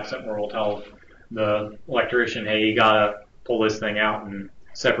road. So that's something where we'll tell the electrician, hey, you gotta pull this thing out and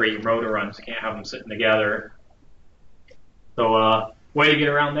separate your motor runs. You can't have them sitting together. So way to get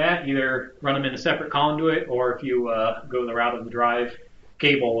around that, either run them in a separate conduit, or if you go the route of the drive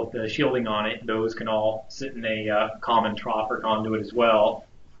cable with the shielding on it, those can all sit in a common trough or conduit as well.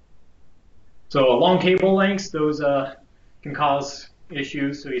 So long cable lengths, those can cause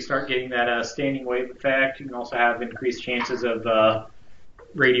issues. So you start getting that standing wave effect. You can also have increased chances of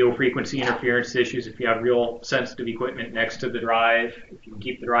radio frequency interference issues if you have real sensitive equipment next to the drive. If you can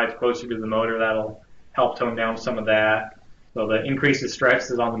keep the drive closer to the motor, that'll help tone down some of that. So the increase of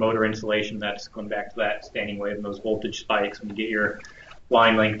stress is on the motor insulation. That's going back to that standing wave and those voltage spikes. When you get your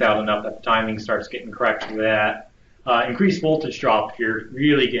line length out enough that the timing starts getting correct for that. Increased voltage drop, if you're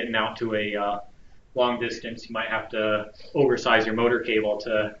really getting out to a long distance, you might have to oversize your motor cable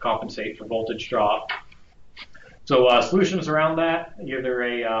to compensate for voltage drop. So solutions around that,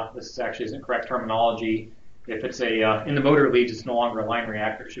 either this actually isn't correct terminology. If it's in the motor leads, it's no longer a line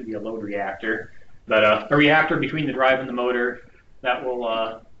reactor, it should be a load reactor. But a reactor between the drive and the motor, that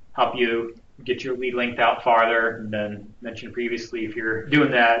will help you get your lead length out farther. And then mentioned previously, if you're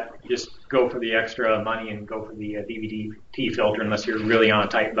doing that, just go for the extra money and go for the VFD filter unless you're really on a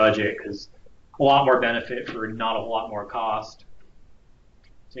tight budget, because a lot more benefit for not a whole lot more cost.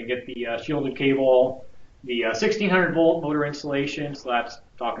 So you get the shielded cable, the 1600 volt motor insulation, so that's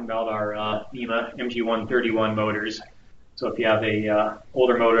talking about our NEMA MG131 motors. So if you have a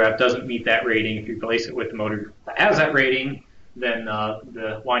older motor that doesn't meet that rating, if you replace it with the motor that has that rating, then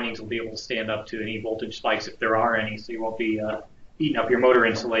the windings will be able to stand up to any voltage spikes if there are any, so you won't be eating up your motor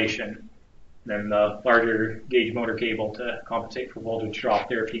insulation. Then the larger gauge motor cable to compensate for voltage drop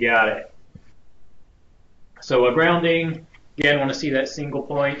there if you got it. So grounding, again, want to see that single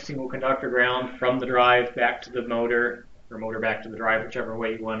point, single conductor ground from the drive back to the motor, or motor back to the drive, whichever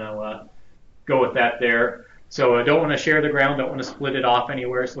way you want to go with that there. So I don't want to share the ground, don't want to split it off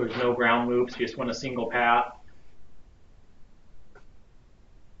anywhere, so there's no ground loops, you just want a single path.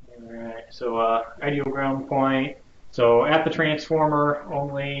 Alright, so ideal ground point. So at the transformer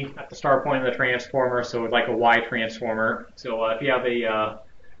only, at the start point of the transformer, so like a Y transformer. So if you have a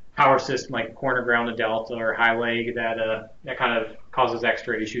power system like corner grounded delta or high leg, that kind of causes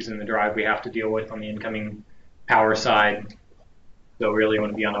extra issues in the drive we have to deal with on the incoming power side. So really you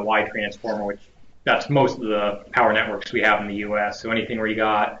want to be on a Y transformer, which that's most of the power networks we have in the US. So anything where you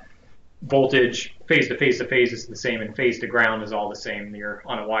got voltage phase to phase to phase is the same, and phase to ground is all the same. You're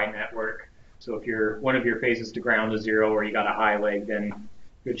on a Y network. So if one of your phases to ground is 0 or you got a high leg, then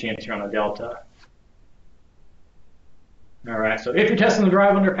good chance you're on a delta. All right, so if you're testing the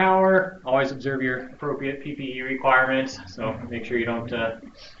drive under power, always observe your appropriate PPE requirements. So make sure you don't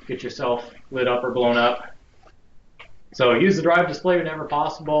get yourself lit up or blown up. So use the drive display whenever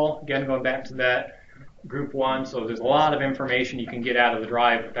possible. Again, going back to that group 1, so there's a lot of information you can get out of the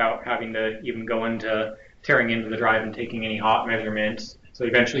drive without having to even go into tearing into the drive and taking any hot measurements. So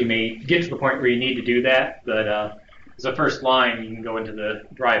eventually you may get to the point where you need to do that, but as a first line, you can go into the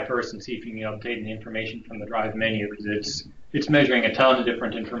drive first and see if you can obtain the information from the drive menu, because it's measuring a ton of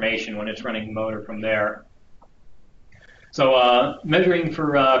different information when it's running the motor from there. So measuring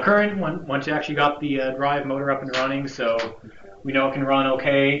for current, once you actually got the drive motor up and running, so we know it can run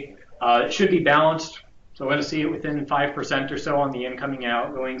okay. It should be balanced, so we're going to see it within 5% or so on the incoming and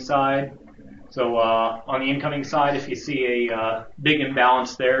outgoing side. So on the incoming side, if you see a big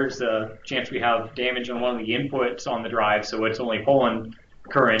imbalance there's a chance we have damage on one of the inputs on the drive, so it's only pulling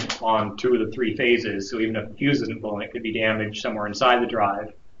current on 2 of the 3 phases, so even if the fuse isn't pulling, it could be damaged somewhere inside the drive.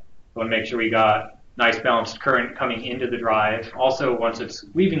 We want to make sure we got nice balanced current coming into the drive. Also, once it's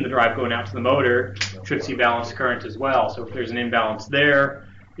leaving the drive going out to the motor, should see balanced current as well. So if there's an imbalance there,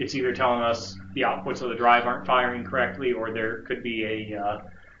 it's either telling us the outputs of the drive aren't firing correctly, or there could be a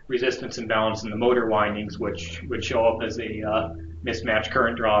resistance imbalance in the motor windings, which would show up as a mismatched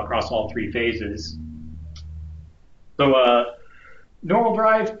current draw across all 3 phases. So normal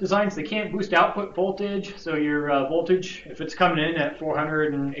drive designs, they can't boost output voltage, so your voltage, if it's coming in at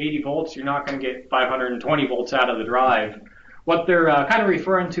 480 volts, you're not going to get 520 volts out of the drive. What they're kind of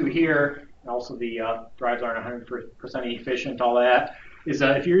referring to here, also the drives aren't 100% efficient, all that, is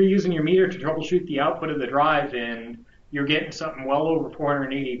if you're using your meter to troubleshoot the output of the drive and you're getting something well over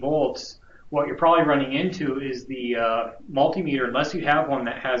 480 volts, what you're probably running into is the multimeter, unless you have one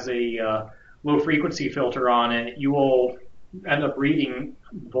that has a low frequency filter on it, you will end up reading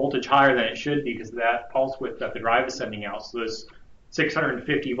voltage higher than it should be because of that pulse width that the drive is sending out. So this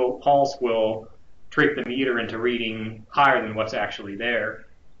 650 volt pulse will trick the meter into reading higher than what's actually there.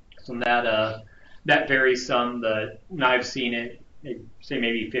 So that varies some. I've seen it, say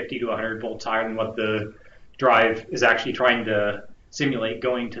maybe 50 to 100 volts higher than what the drive is actually trying to simulate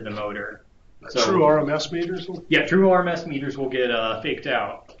going to the motor. So, true RMS meters? Yeah, true RMS meters will get faked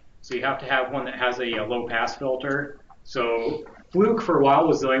out. So you have to have one that has a low pass filter. So Fluke for a while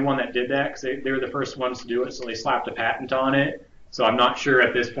was the only one that did that because they were the first ones to do it, so they slapped a patent on it. So I'm not sure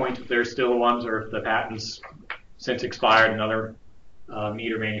at this point if they're still the ones or if the patent's since expired and other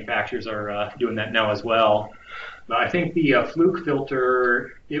meter manufacturers are doing that now as well. But I think the Fluke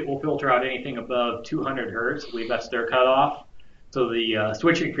filter, it will filter out anything above 200 hertz. I believe that's their cutoff. So the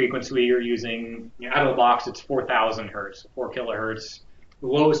switching frequency you're using, out of the box, it's 4,000 hertz, 4 kilohertz. The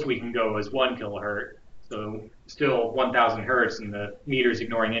lowest we can go is 1 kilohertz. So still 1,000 hertz, and the meter's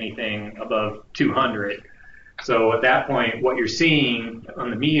ignoring anything above 200. So at that point, what you're seeing on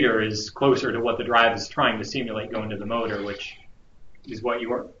the meter is closer to what the drive is trying to simulate going to the motor, which is what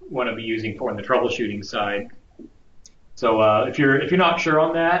you want to be using for in the troubleshooting side. So if you're not sure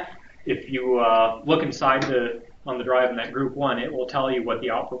on that, if you look inside on the drive in that group 1, it will tell you what the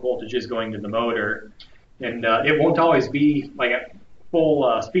output voltage is going to the motor, and it won't always be like at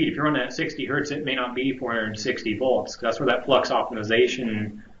full speed. If you're running at 60 hertz, it may not be 460 volts. That's where that flux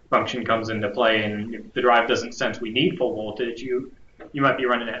optimization function comes into play, and if the drive doesn't sense we need full voltage, you might be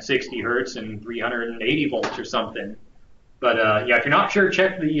running at 60 hertz and 380 volts or something. But yeah, if you're not sure,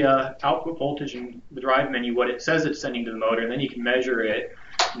 check the output voltage in the drive menu, what it says it's sending to the motor, and then you can measure it.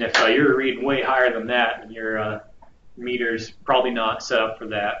 And if you're reading way higher than that, then your meter's probably not set up for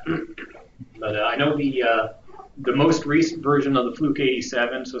that. But I know the most recent version of the Fluke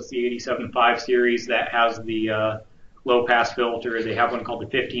 87, so it's the 87.5 series, that has the low pass filter. They have one called the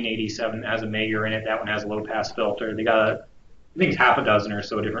 1587 that has a Mayer in it. That one has a low pass filter. They got I think it's half a dozen or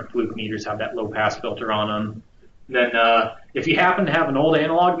so different Fluke meters have that low pass filter on them. Then if you happen to have an old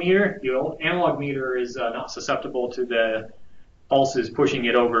analog meter, the old analog meter is not susceptible to the pulses pushing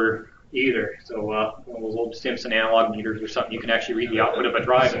it over either. So one of those old Simpson analog meters or something, you can actually read the output of a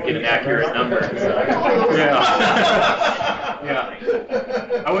drive and get an accurate number. So, yeah.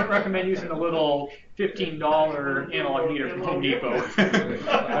 I wouldn't recommend using the little $15 analog meter from Home Depot.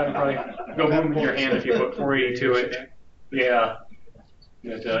 That would probably go boom in your hand if you put 480 to it. Yeah.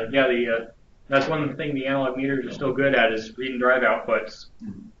 But, that's one thing the analog meters are still good at is reading drive outputs.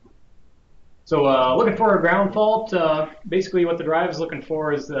 So looking for a ground fault, basically what the drive is looking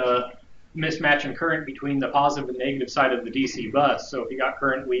for is the mismatch in current between the positive and negative side of the DC bus. So if you got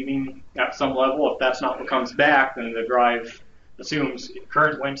current leaving at some level, if that's not what comes back, then the drive assumes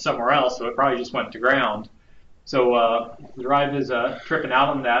current went somewhere else, so it probably just went to ground. So the drive is tripping out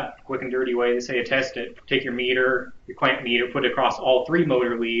on that quick and dirty way. They say test it. Take your meter, your clamp meter, put it across all 3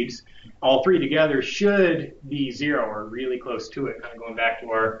 motor leads. All 3 together should be 0 or really close to it. Kind of going back to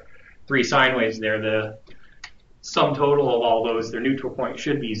our 3 sine waves there, the sum total of all those, their neutral point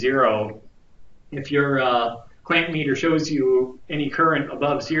should be 0. If your clamp meter shows you any current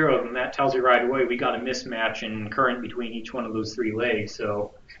above 0, then that tells you right away we got a mismatch in current between each one of those 3 legs.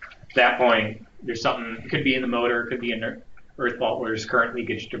 So at that point, there's something, it could be in the motor, it could be an earth fault where there's current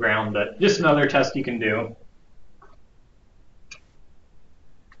leakage to ground, but just another test you can do.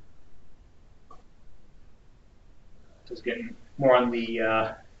 Just getting more on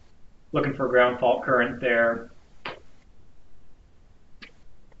the looking for ground fault current there.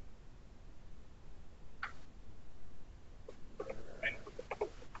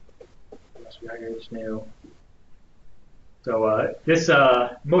 New. So this,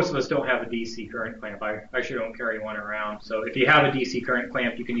 most of us don't have a DC current clamp. I sure don't carry one around. So if you have a DC current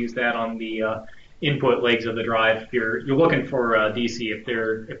clamp, you can use that on the input legs of the drive. If you're looking for DC, if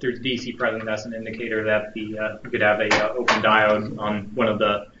there's DC present, that's an indicator that you could have a open diode on one of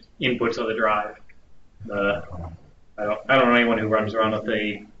the inputs of the drive. I don't know anyone who runs around with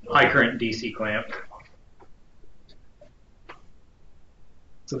a high current DC clamp.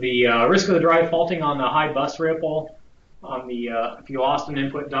 So the risk of the drive faulting on the high bus ripple, on the if you lost an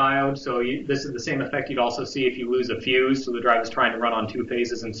input diode, so this is the same effect you'd also see if you lose a fuse. So the drive is trying to run on 2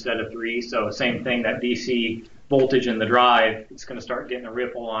 phases instead of 3. So same thing, that DC voltage in the drive, it's going to start getting a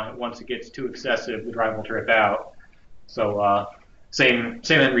ripple on it. Once it gets too excessive, the drive will trip out. So same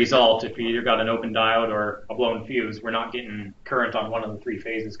end result. If you either got an open diode or a blown fuse, we're not getting current on one of the 3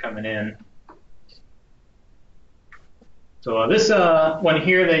 phases coming in. So this one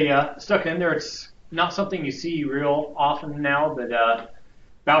here, they stuck in there. It's not something you see real often now, but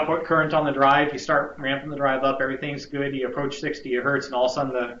output current on the drive, you start ramping the drive up, everything's good, you approach 60 hertz, and all of a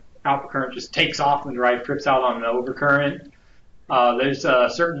sudden the output current just takes off and the drive trips out on the overcurrent. There's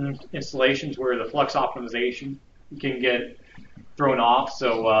certain installations where the flux optimization, you can get thrown off.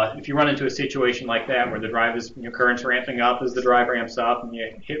 So if you run into a situation like that where the drive is, current's ramping up as the drive ramps up and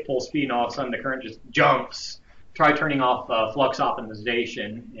you hit full speed and all of a sudden the current just jumps, try turning off flux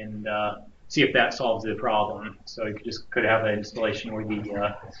optimization and see if that solves the problem. So you could have an installation where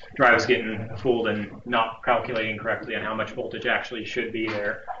the drive is getting fooled and not calculating correctly on how much voltage actually should be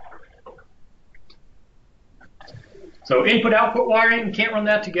there. So input-output wiring, can't run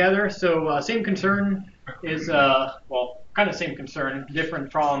that together. So same concern is, well, kind of same concern, different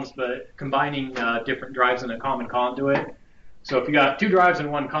problems, but combining different drives in a common conduit. So if you got two drives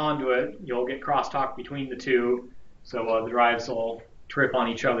in one conduit, you'll get crosstalk between the two. So the drives will trip on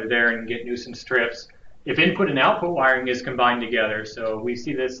each other there and get nuisance trips. If input and output wiring is combined together, so we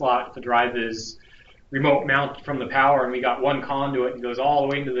see this a lot, if the drive is remote mount from the power and we got one conduit and goes all the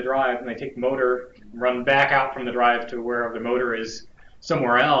way into the drive and they take the motor and run back out from the drive to wherever the motor is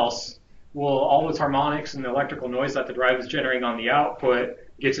somewhere else, well, all those harmonics and the electrical noise that the drive is generating on the output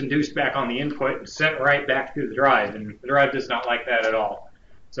gets induced back on the input and sent right back through the drive, and the drive does not like that at all.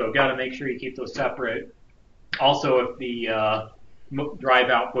 So you've got to make sure you keep those separate. Also, if the drive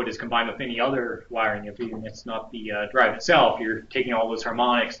output is combined with any other wiring, if even it's not the drive itself, you're taking all those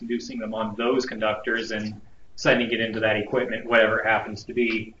harmonics, inducing them on those conductors and sending it into that equipment, whatever it happens to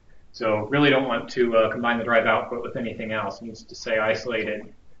be. So really don't want to combine the drive output with anything else. It needs to stay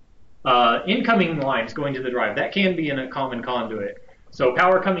isolated. Incoming lines going to the drive, that can be in a common conduit. So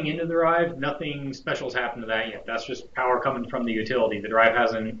power coming into the drive, nothing special has happened to that yet. That's just power coming from the utility. The drive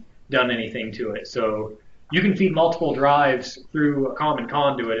hasn't done anything to it. So you can feed multiple drives through a common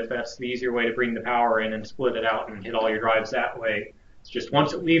conduit if that's the easier way to bring the power in and split it out and hit all your drives that way. It's just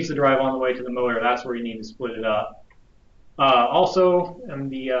once it leaves the drive on the way to the motor, that's where you need to split it up. Also,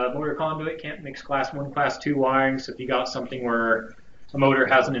 the motor conduit can't mix class 1, class 2 wiring, so if you got something where a motor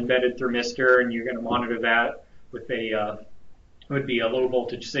has an embedded thermistor and you're going to monitor that with would be a low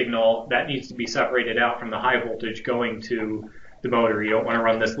voltage signal, that needs to be separated out from the high voltage going to the motor. You don't want to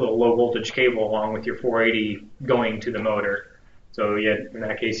run this little low voltage cable along with your 480 going to the motor. So in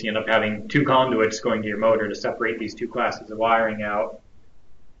that case, you end up having two conduits going to your motor to separate these two classes of wiring out.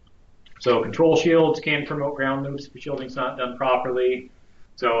 So control shields can promote ground loops if shielding's not done properly.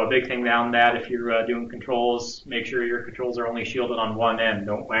 So a big thing down that, if you're doing controls, make sure your controls are only shielded on one end.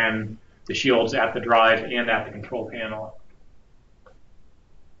 Don't land the shields at the drive and at the control panel.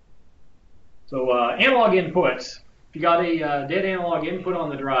 So analog inputs. If you got a dead analog input on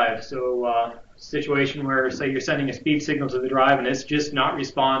the drive, so situation where, say, you're sending a speed signal to the drive and it's just not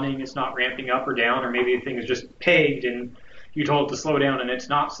responding, it's not ramping up or down, or maybe the thing is just pegged and you told it to slow down and it's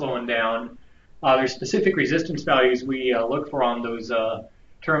not slowing down. There's specific resistance values we look for on those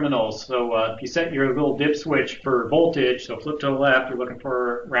terminals. So if you set your little dip switch for voltage, so flip to the left, you're looking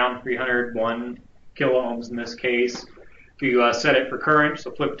for around 301 kilo ohms in this case. If you set it for current, so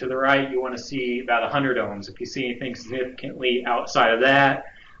flip to the right, you want to see about 100 ohms. If you see anything significantly outside of that,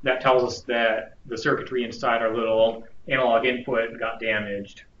 that tells us that the circuitry inside our little analog input got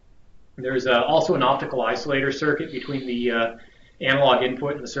damaged. There's also an optical isolator circuit between the analog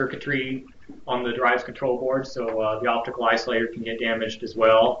input and the circuitry on the drive's control board, so the optical isolator can get damaged as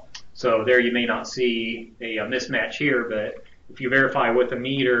well. So there you may not see a mismatch here, but if you verify with a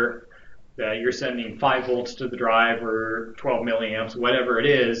meter that you're sending 5 volts to the drive or 12 milliamps, whatever it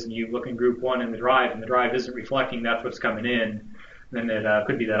is, and you look in group 1 in the drive and the drive isn't reflecting that's what's coming in, then it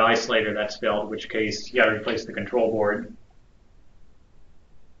could be that isolator that's failed, in which case you got to replace the control board.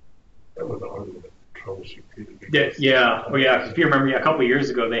 That was a hard one to troubleshoot. Yeah. Oh, yeah. If you remember, a couple of years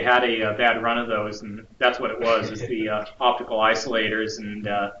ago, they had a bad run of those, and that's what it was, is the optical isolators. And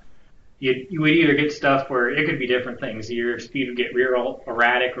you would either get stuff where it could be different things. Your speed would get real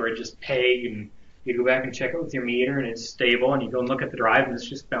erratic, or it just peg, and you go back and check it with your meter, and it's stable, and you go and look at the drive, and it's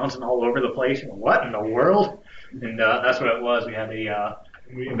just bouncing all over the place. And what in the world? And that's what it was. We had a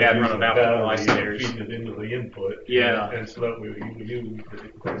bad run of optical isolators. Feeding it into the input. Yeah. And so that way we use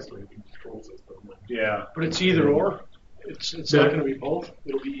the isolated control system. Yeah. But it's either or. It's not going to be both.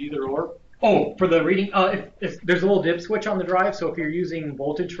 It'll be either or. Oh, for the reading, if there's a little dip switch on the drive, so if you're using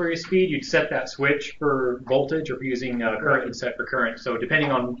voltage for your speed, you'd set that switch for voltage, or if you're using current, you'd set for current. So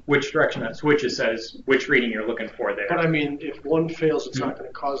depending on which direction that switch is set is which reading you're looking for there. But I mean, if one fails, it's not going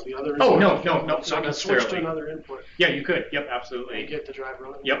to cause the other. Oh, no, So not switch necessarily. to another input. Yeah, you could. Yep, absolutely. And get the drive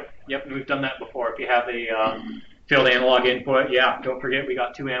running. Yep, and we've done that before. If you have a failed analog input, don't forget we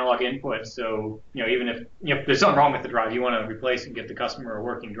got 2 analog inputs. So, even if there's something wrong with the drive, you want to replace and get the customer a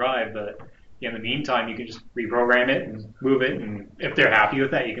working drive, but in the meantime, you can just reprogram it and move it, and if they're happy with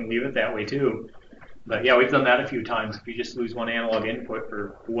that, you can leave it that way too. But yeah, we've done that a few times. If you just lose one analog input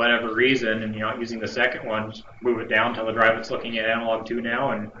for whatever reason and you're not using the second one, just move it down, tell the drive it's looking at analog 2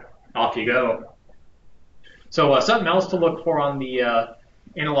 now, and off you go. So something else to look for on the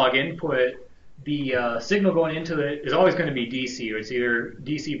analog input, the signal going into it is always going to be DC. It's either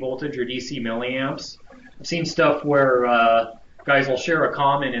DC voltage or DC milliamps. I've seen stuff where guys will share a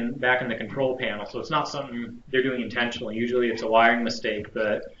common back in the control panel, so it's not something they're doing intentionally. Usually it's a wiring mistake,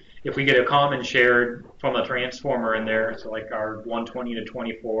 but if we get a common shared from a transformer in there, so like our 120 to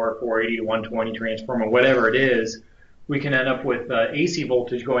 24, 480 to 120 transformer, whatever it is, we can end up with AC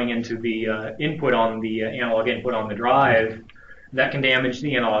voltage going into the input on the analog input on the drive. That can damage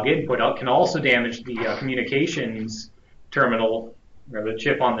the analog input. It can also damage the communications terminal or the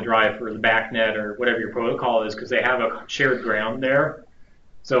chip on the drive for the backnet or whatever your protocol is, because they have a shared ground there.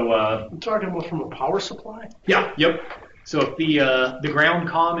 So I'm talking about from a power supply? Yeah, yep. So if the ground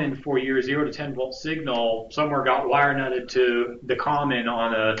common for your 0 to 10 volt signal somewhere got wire nutted to the common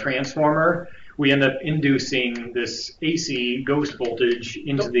on a transformer, we end up inducing this AC ghost voltage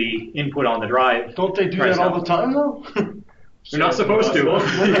into the input on the drive. Don't they do that all the time though? They're not supposed to.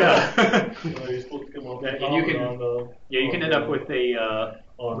 Yeah. You're supposed to come off And you can end up with a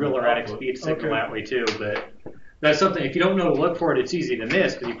real erratic speed signal that way too. But that's something, if you don't know to look for it, it's easy to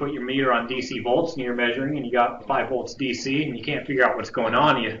miss because you put your meter on DC volts and you're measuring and you got 5 volts DC and you can't figure out what's going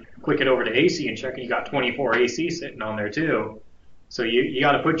on. You click it over to AC and check and you got 24 AC sitting on there too. So you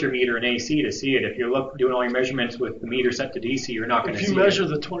got to put your meter in AC to see it. If you're doing all your measurements with the meter set to DC, you're not going to see it. If you measure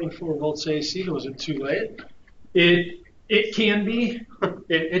the 24 volts AC, was it too late? It can be.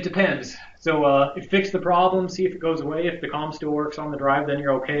 It depends. So fix the problem, see if it goes away. If the comm still works on the drive, then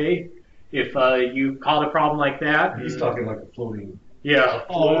you're okay. If you caught a problem like that, he's talking like a floating. Yeah.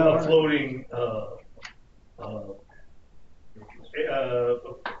 A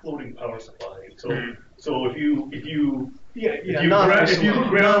floating power supply. So if you grab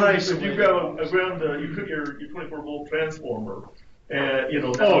a ground you put your 24 volt transformer. And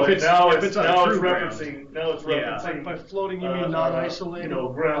now it's referencing by floating you mean non-isolated?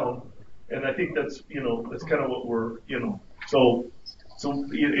 Ground, and I think that's kind of what we're so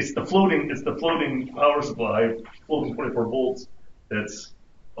it's the floating power supply, floating 24 volts that's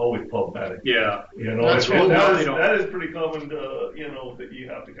always problematic. Yeah, that is pretty common that you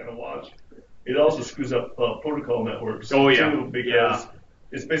have to kind of watch. It also screws up protocol networks too, because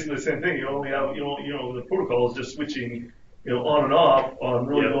it's basically the same thing. You only have the protocol is just switching on and off on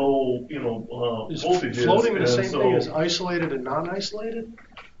really low is voltages. Floating the same thing as isolated and non-isolated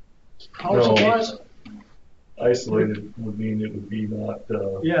power supplies? Isolated would mean it would be not.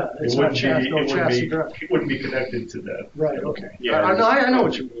 It's not chassis drive. It wouldn't be connected to that. Right. Okay. Yeah. I know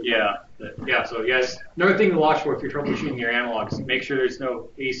what you mean. Yeah. So guys, another thing to watch for if you're troubleshooting your analogs, make sure there's no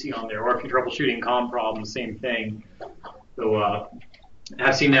AC on there, or if you're troubleshooting comm problems, same thing. So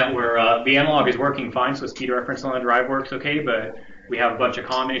I've seen that where the analog is working fine, so speed reference on the drive works okay, but we have a bunch of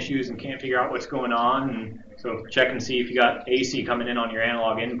comm issues and can't figure out what's going on. And so check and see if you got AC coming in on your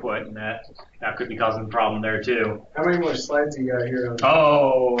analog input, and that could be causing a problem there too. How many more slides you got here?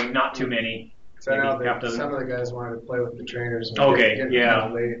 Oh, not too many. So I know that some of the guys wanted to play with the trainers. And okay, kind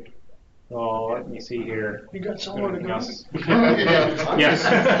of late. Oh, let me see here. You got somewhere to go? Yes.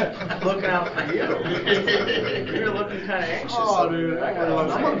 Looking out for you. You're looking kind of anxious. Oh, dude. I'm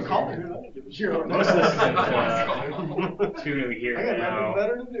going to call you. Most of this isn't too new here I got now. nothing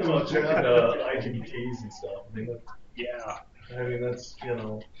better to do. Well, check the IGBTs and stuff. Yeah. I mean, that's, I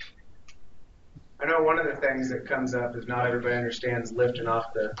know one of the things that comes up is not everybody understands lifting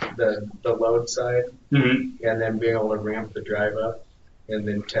off the load side and then being able to ramp the drive up and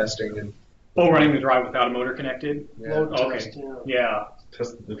then testing and. Oh, running the drive without a motor connected? Yeah. Okay. Test, Yeah.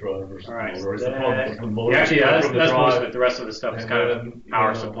 Test the drivers. All right. The motor Actually, that's from the most drive. of it. The rest of the stuff is kind of then,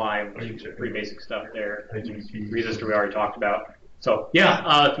 power supply, pretty basic stuff there. IGBT. Resistor we already talked about. So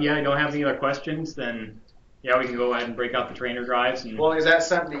if you don't have any other questions, then we can go ahead and break out the trainer drives. And Well, is that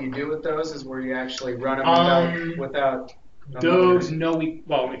something you do with those? Is where you actually run them without those? No,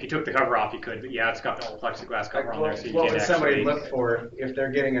 if you took the cover off, you could. But it's got the whole plexiglass cover on there, so you what can would somebody actually look for if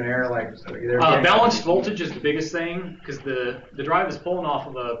they're getting an error like they're balanced voltage is the biggest thing because the drive is pulling off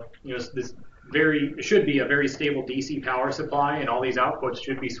of it should be a very stable DC power supply, and all these outputs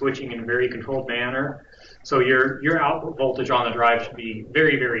should be switching in a very controlled manner. So your output voltage on the drive should be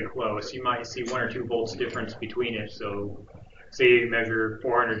very, very close. You might see 1 or 2 volts difference between it. So say you measure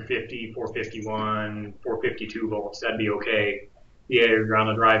 450, 451, 452 volts, that'd be okay. the area on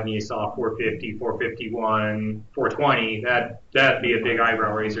the drive and you saw 450, 451, 420, that'd be a big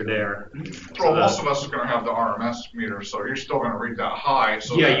eyebrow raiser there. Well, most of us are going to have the RMS meter, so you're still going to read that high.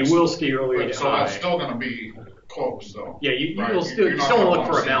 So yeah, you will still read it so high. that's still going to be close, though. Yeah, you right? will still, You're you not still gonna want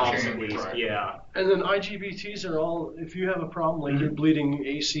to look for a see balance change, at least, right? yeah. And then IGBTs are all, if you have a problem, like you're bleeding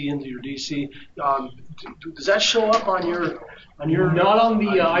AC into your DC, does that show up on your Not on the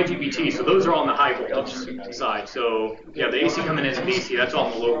IGBT, so those are on the high voltage side. So yeah, the AC coming in as DC, that's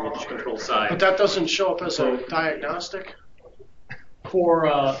on the low voltage control side. But that doesn't show up as a diagnostic? For,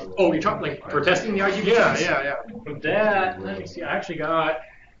 oh, you're talking like for testing the IGBTs? Yeah. For that, let me see, I actually got,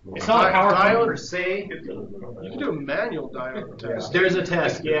 it's not a power diode per se. You can do a manual diode test. There's a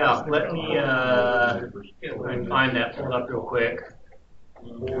test, yeah. Let me find that pulled up real quick.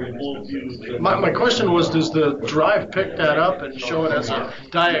 My question was, does the drive pick that up and show it as a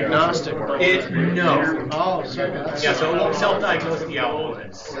diagnostic? No. Oh, so that's... Yeah, so it won't self-diagnose the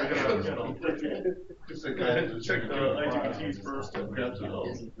outputs. Check the IGBTs first.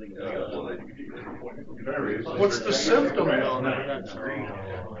 What's the symptom on that?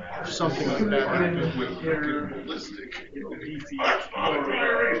 Something like that.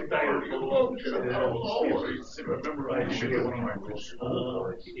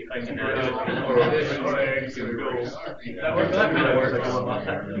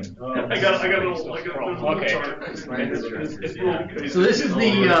 So this is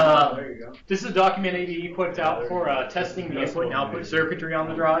the document ADE puts out for testing the input and output circuitry on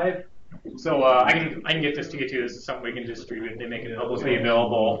the drive. So I can get this to you too. This is something we can distribute. They make it publicly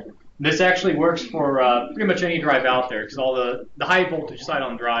available. This actually works for pretty much any drive out there because all the high voltage side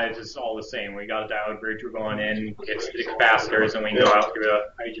on drives is all the same. We got a diode bridge we're going in, it's the capacitors, and we can go out through the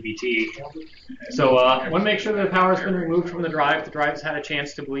IGBT. So want to make sure that the power's been removed from the drive. The drive's had a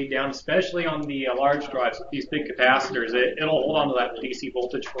chance to bleed down, especially on the large drives with these big capacitors. It'll hold on to that DC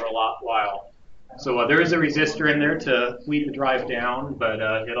voltage for a while. So there is a resistor in there to bleed the drive down, but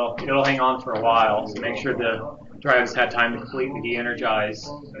it'll hang on for a while. So make sure the drive's had time to completely de-energize.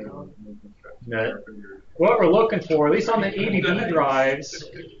 What we're looking for, at least on the ABB drives,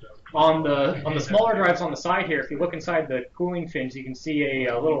 on the smaller drives on the side here, if you look inside the cooling fins, you can see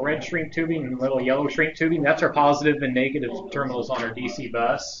a little red shrink tubing and a little yellow shrink tubing. That's our positive and negative terminals on our DC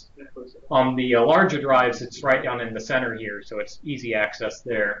bus. On the larger drives, it's right down in the center here, so it's easy access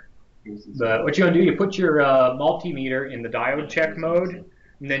there. But what you want to do, you put your multimeter in the diode check mode,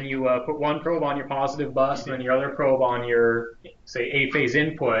 and then you put one probe on your positive bus, and then your other probe on your, say, A-phase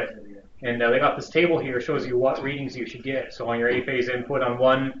input. And they got this table here that shows you what readings you should get. So on your A-phase input on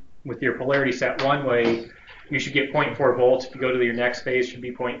one, with your polarity set one way, you should get 0.4 volts. If you go to your next phase, it should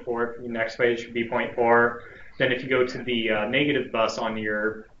be 0.4. Your next phase should be 0.4. Then if you go to the negative bus on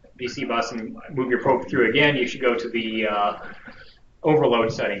your DC bus and move your probe through again, you should go to the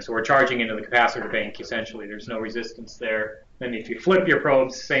overload setting. So we're charging into the capacitor bank, essentially. There's no resistance there. Then if you flip your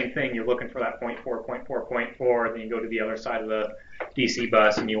probes, same thing. You're looking for that 0.4, 0.4, 0.4. Then you go to the other side of the DC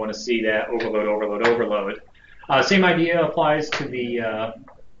bus, and you want to see that overload. Same idea applies to the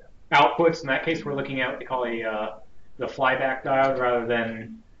outputs. In that case, we're looking at what they call the flyback diode rather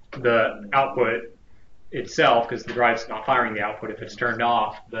than the output itself, because the drive's not firing the output if it's turned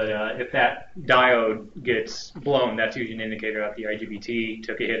off. But if that diode gets blown, that's usually an indicator that the IGBT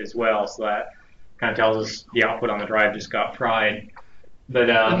took a hit as well. So that kind of tells us the output on the drive just got fried. But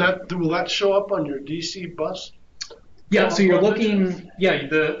and will that show up on your DC bus? Yeah, so you're looking,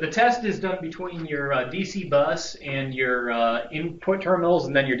 the test is done between your DC bus and your input terminals,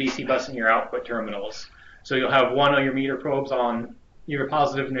 and then your DC bus and your output terminals. So you'll have one of your meter probes on your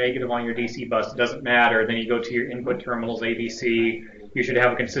positive and negative on your DC bus. It doesn't matter. Then you go to your input terminals, ABC. You should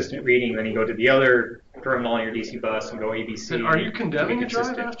have a consistent reading. Then you go to the other terminal on your DC bus and go ABC. And are you condemning the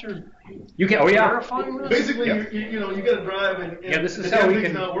drive after? You can. Oh yeah. Verifying this? Basically, you got to drive and this is the how damn we thing's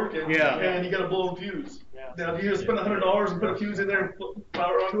can. not working. Yeah. And you got to blow a fuse. Now, if you just spend $100 and put a fuse in there and put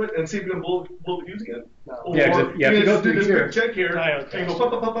power onto it and see if you're going to blow the fuse again. No. Or If you go through this here. quick check here and go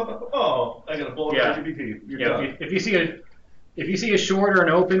pop. Oh, I got to blow the IGBT. You're done. If you see a short or an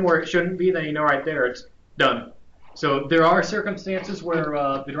open where it shouldn't be, then you know right there it's done. So there are circumstances where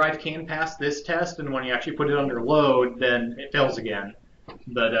the drive can pass this test, and when you actually put it under load, then it fails again.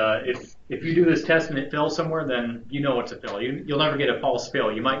 But if you do this test and it fails somewhere, then you know it's a fail. You'll never get a false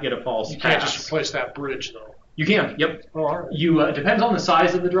fail. You might get a false pass. You can't just replace that bridge, though. You can, yep. Oh, all right. It depends on the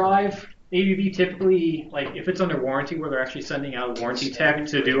size of the drive. ABB typically, like if it's under warranty where they're actually sending out a warranty tech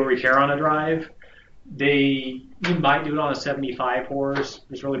to do a repair on a drive, you might do it on a 75 horse.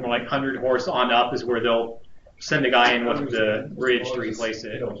 It's really more like 100 horse on up is where they'll send a guy in with the bridge to replace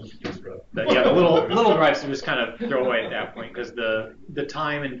it. But yeah, the little drives to just kind of throw away at that point because the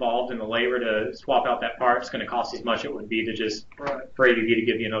time involved and the labor to swap out that part is going to cost as much as it would be to just for ABB to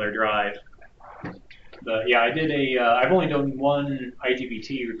give you another drive. But yeah, I've only done one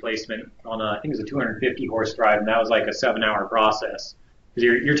IGBT replacement on I think it was a 250 horse drive, and that was like a 7-hour process because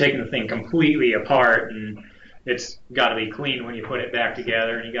you're taking the thing completely apart and it's got to be clean when you put it back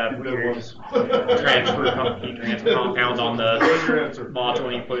together, and you got to put your transfer compounds on the module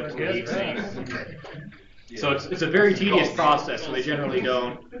and you put it to the heat sink. So it's a very tedious process. So they generally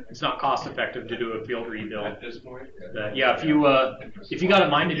don't. It's not cost effective to do a field rebuild. But yeah, if you got a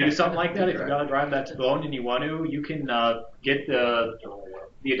mind to do something like that, if you got a drive that's blown and you want to, you can get the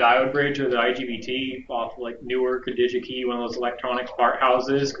diode bridge or the IGBT off like Newark or DigiKey, one of those electronics part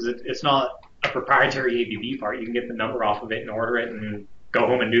houses, because it's not a proprietary ABB part. You can get the number off of it and order it and go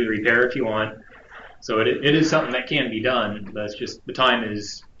home and do the repair if you want. So it is something that can be done, but it's just the time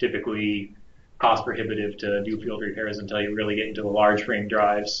is typically cost prohibitive to do field repairs until you really get into the large frame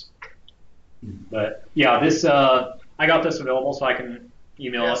drives. But yeah, this I got this available so I can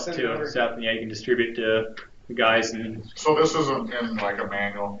email it to Seth, and yeah, you can distribute to the guys. And so this isn't in like a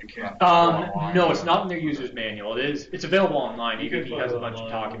manual. You can't. No, it's not in their user's manual. It's available online. ABB has a bunch of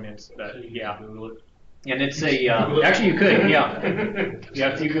documents, but yeah. And it's a actually you could yeah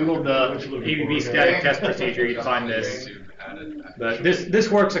if you Google the ABB static test procedure, you'd find this. But this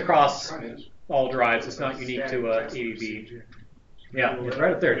works across all drives. It's not unique to ABB. Yeah, it's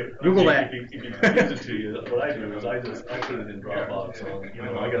right up there. Google that. What I do is I put it in Dropbox.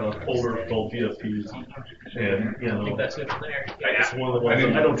 I got a folder called VFDs, and I think that's it there. It's one of the ones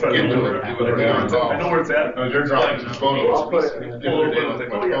I don't try to remember it. I know where it's at. No, you're dropping the photos. I'll put it in.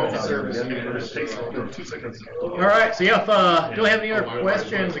 Oh yeah, it's service. It takes 2 seconds. All right. So yeah, if you don't have any other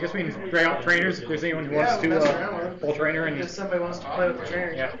questions, I guess we can drag out trainers if there's anyone who wants to pull trainer and if somebody wants to play with the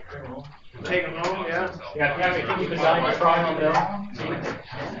trainer. Yeah. Take them home, yeah. Yeah, if you have anything you can design your problem, Bill.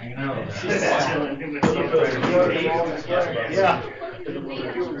 Yeah.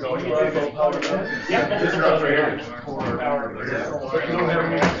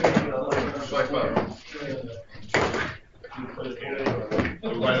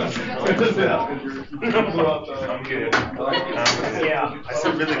 Yeah, I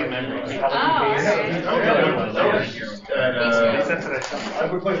still really good memory.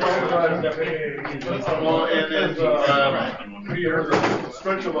 Well, and then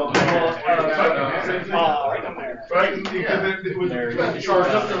stretch them up. Right, because it was charged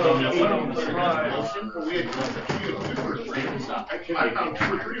up to the drive. We had I found 2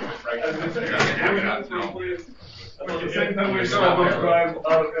 or 3 of them right. At the same time, we saw those drives out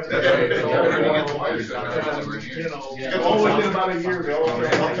all within about a year ago.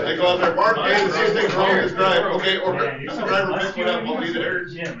 They go out there, Mark, hey, the same thing's wrong with this drive. Okay, or this driver pick one up, I'll be there.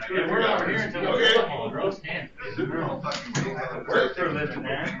 We're over here until Okay. roast hand. There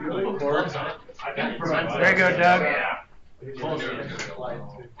you go, Doug. Yeah.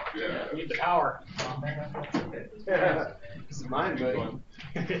 Need the power. This is mine, buddy.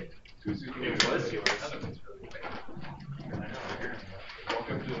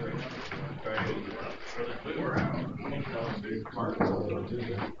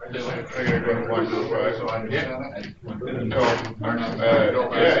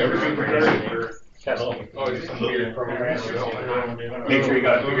 Make sure you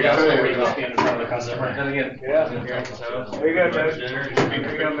got it figured out so where you can stand in front of the customer. And again, yeah. There you go, Doug.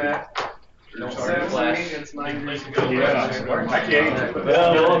 There you go, Matt. It's mine. Yeah. I can't.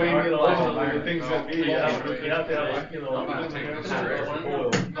 Well, I mean, the things that you have to have,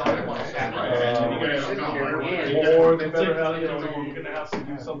 or they better have, you're going to have to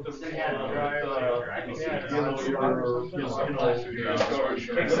do something to drive,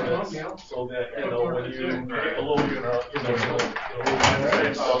 so that, when you below,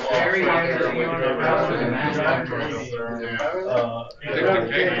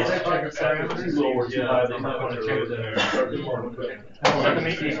 lower too high, they're not going to change that. Let the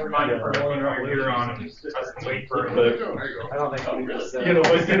meeting reminder for here on. Wait for I don't think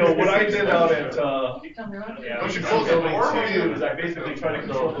But what I did out at Don't you close the door? is I basically try to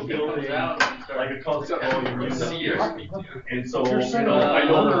control the building like a constant volume unit. And so I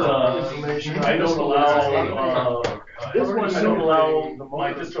don't allow This one, I don't allow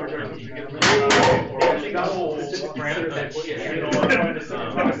my discharge air to get really high. They got old. You know, I'm trying to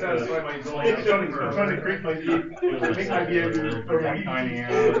satisfy my zone. I'm trying to create my make my vehicle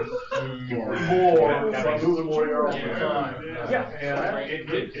more, so I'm moving more air all the time. Yeah, and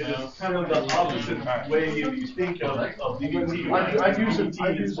it is kind of the opposite way if you think of DVT. I use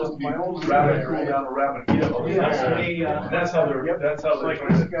my own rapid cool down or rapid heat up. That's how they're trying to.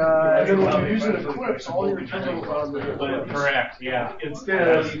 And then when you're using it quick, all your terminals are on the Correct, yeah.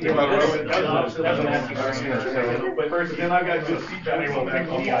 Instead, but then I got good feedback from my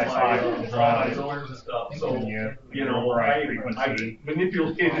zoners and stuff. So, you know, I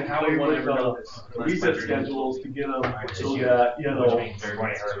manipulated how we want to reset schedules to get them so that, you know,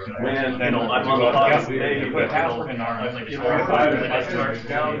 when, you know, I'm on the clock today, but I start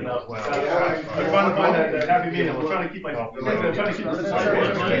down enough. I'm trying to find that happy medium. I'm trying to keep my,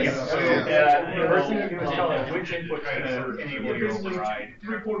 which input can enable your override.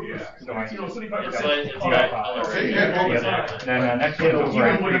 3/4. You know, 75%. Then next one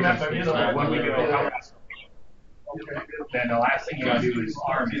override when we go. Then the last thing you gotta do is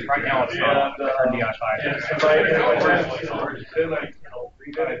arm. Right now it's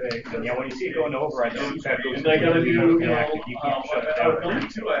and yeah, when you see it going to override, then you gotta and I gotta do, you can't shut it down. I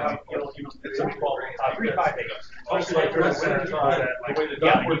have, you know, it's a 3-5 also like during the winter time, the way the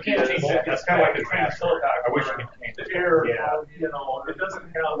duct work is, it's kind of like a trash telepack. I wish I could change the air, you know, it doesn't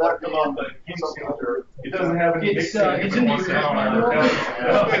have that come on the heat sinker. It doesn't have any mixing. It's in the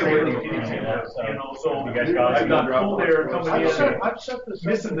you know, so I've got cold air coming in, I've set this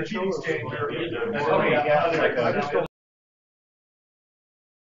missing the heat exchanger. And I just don't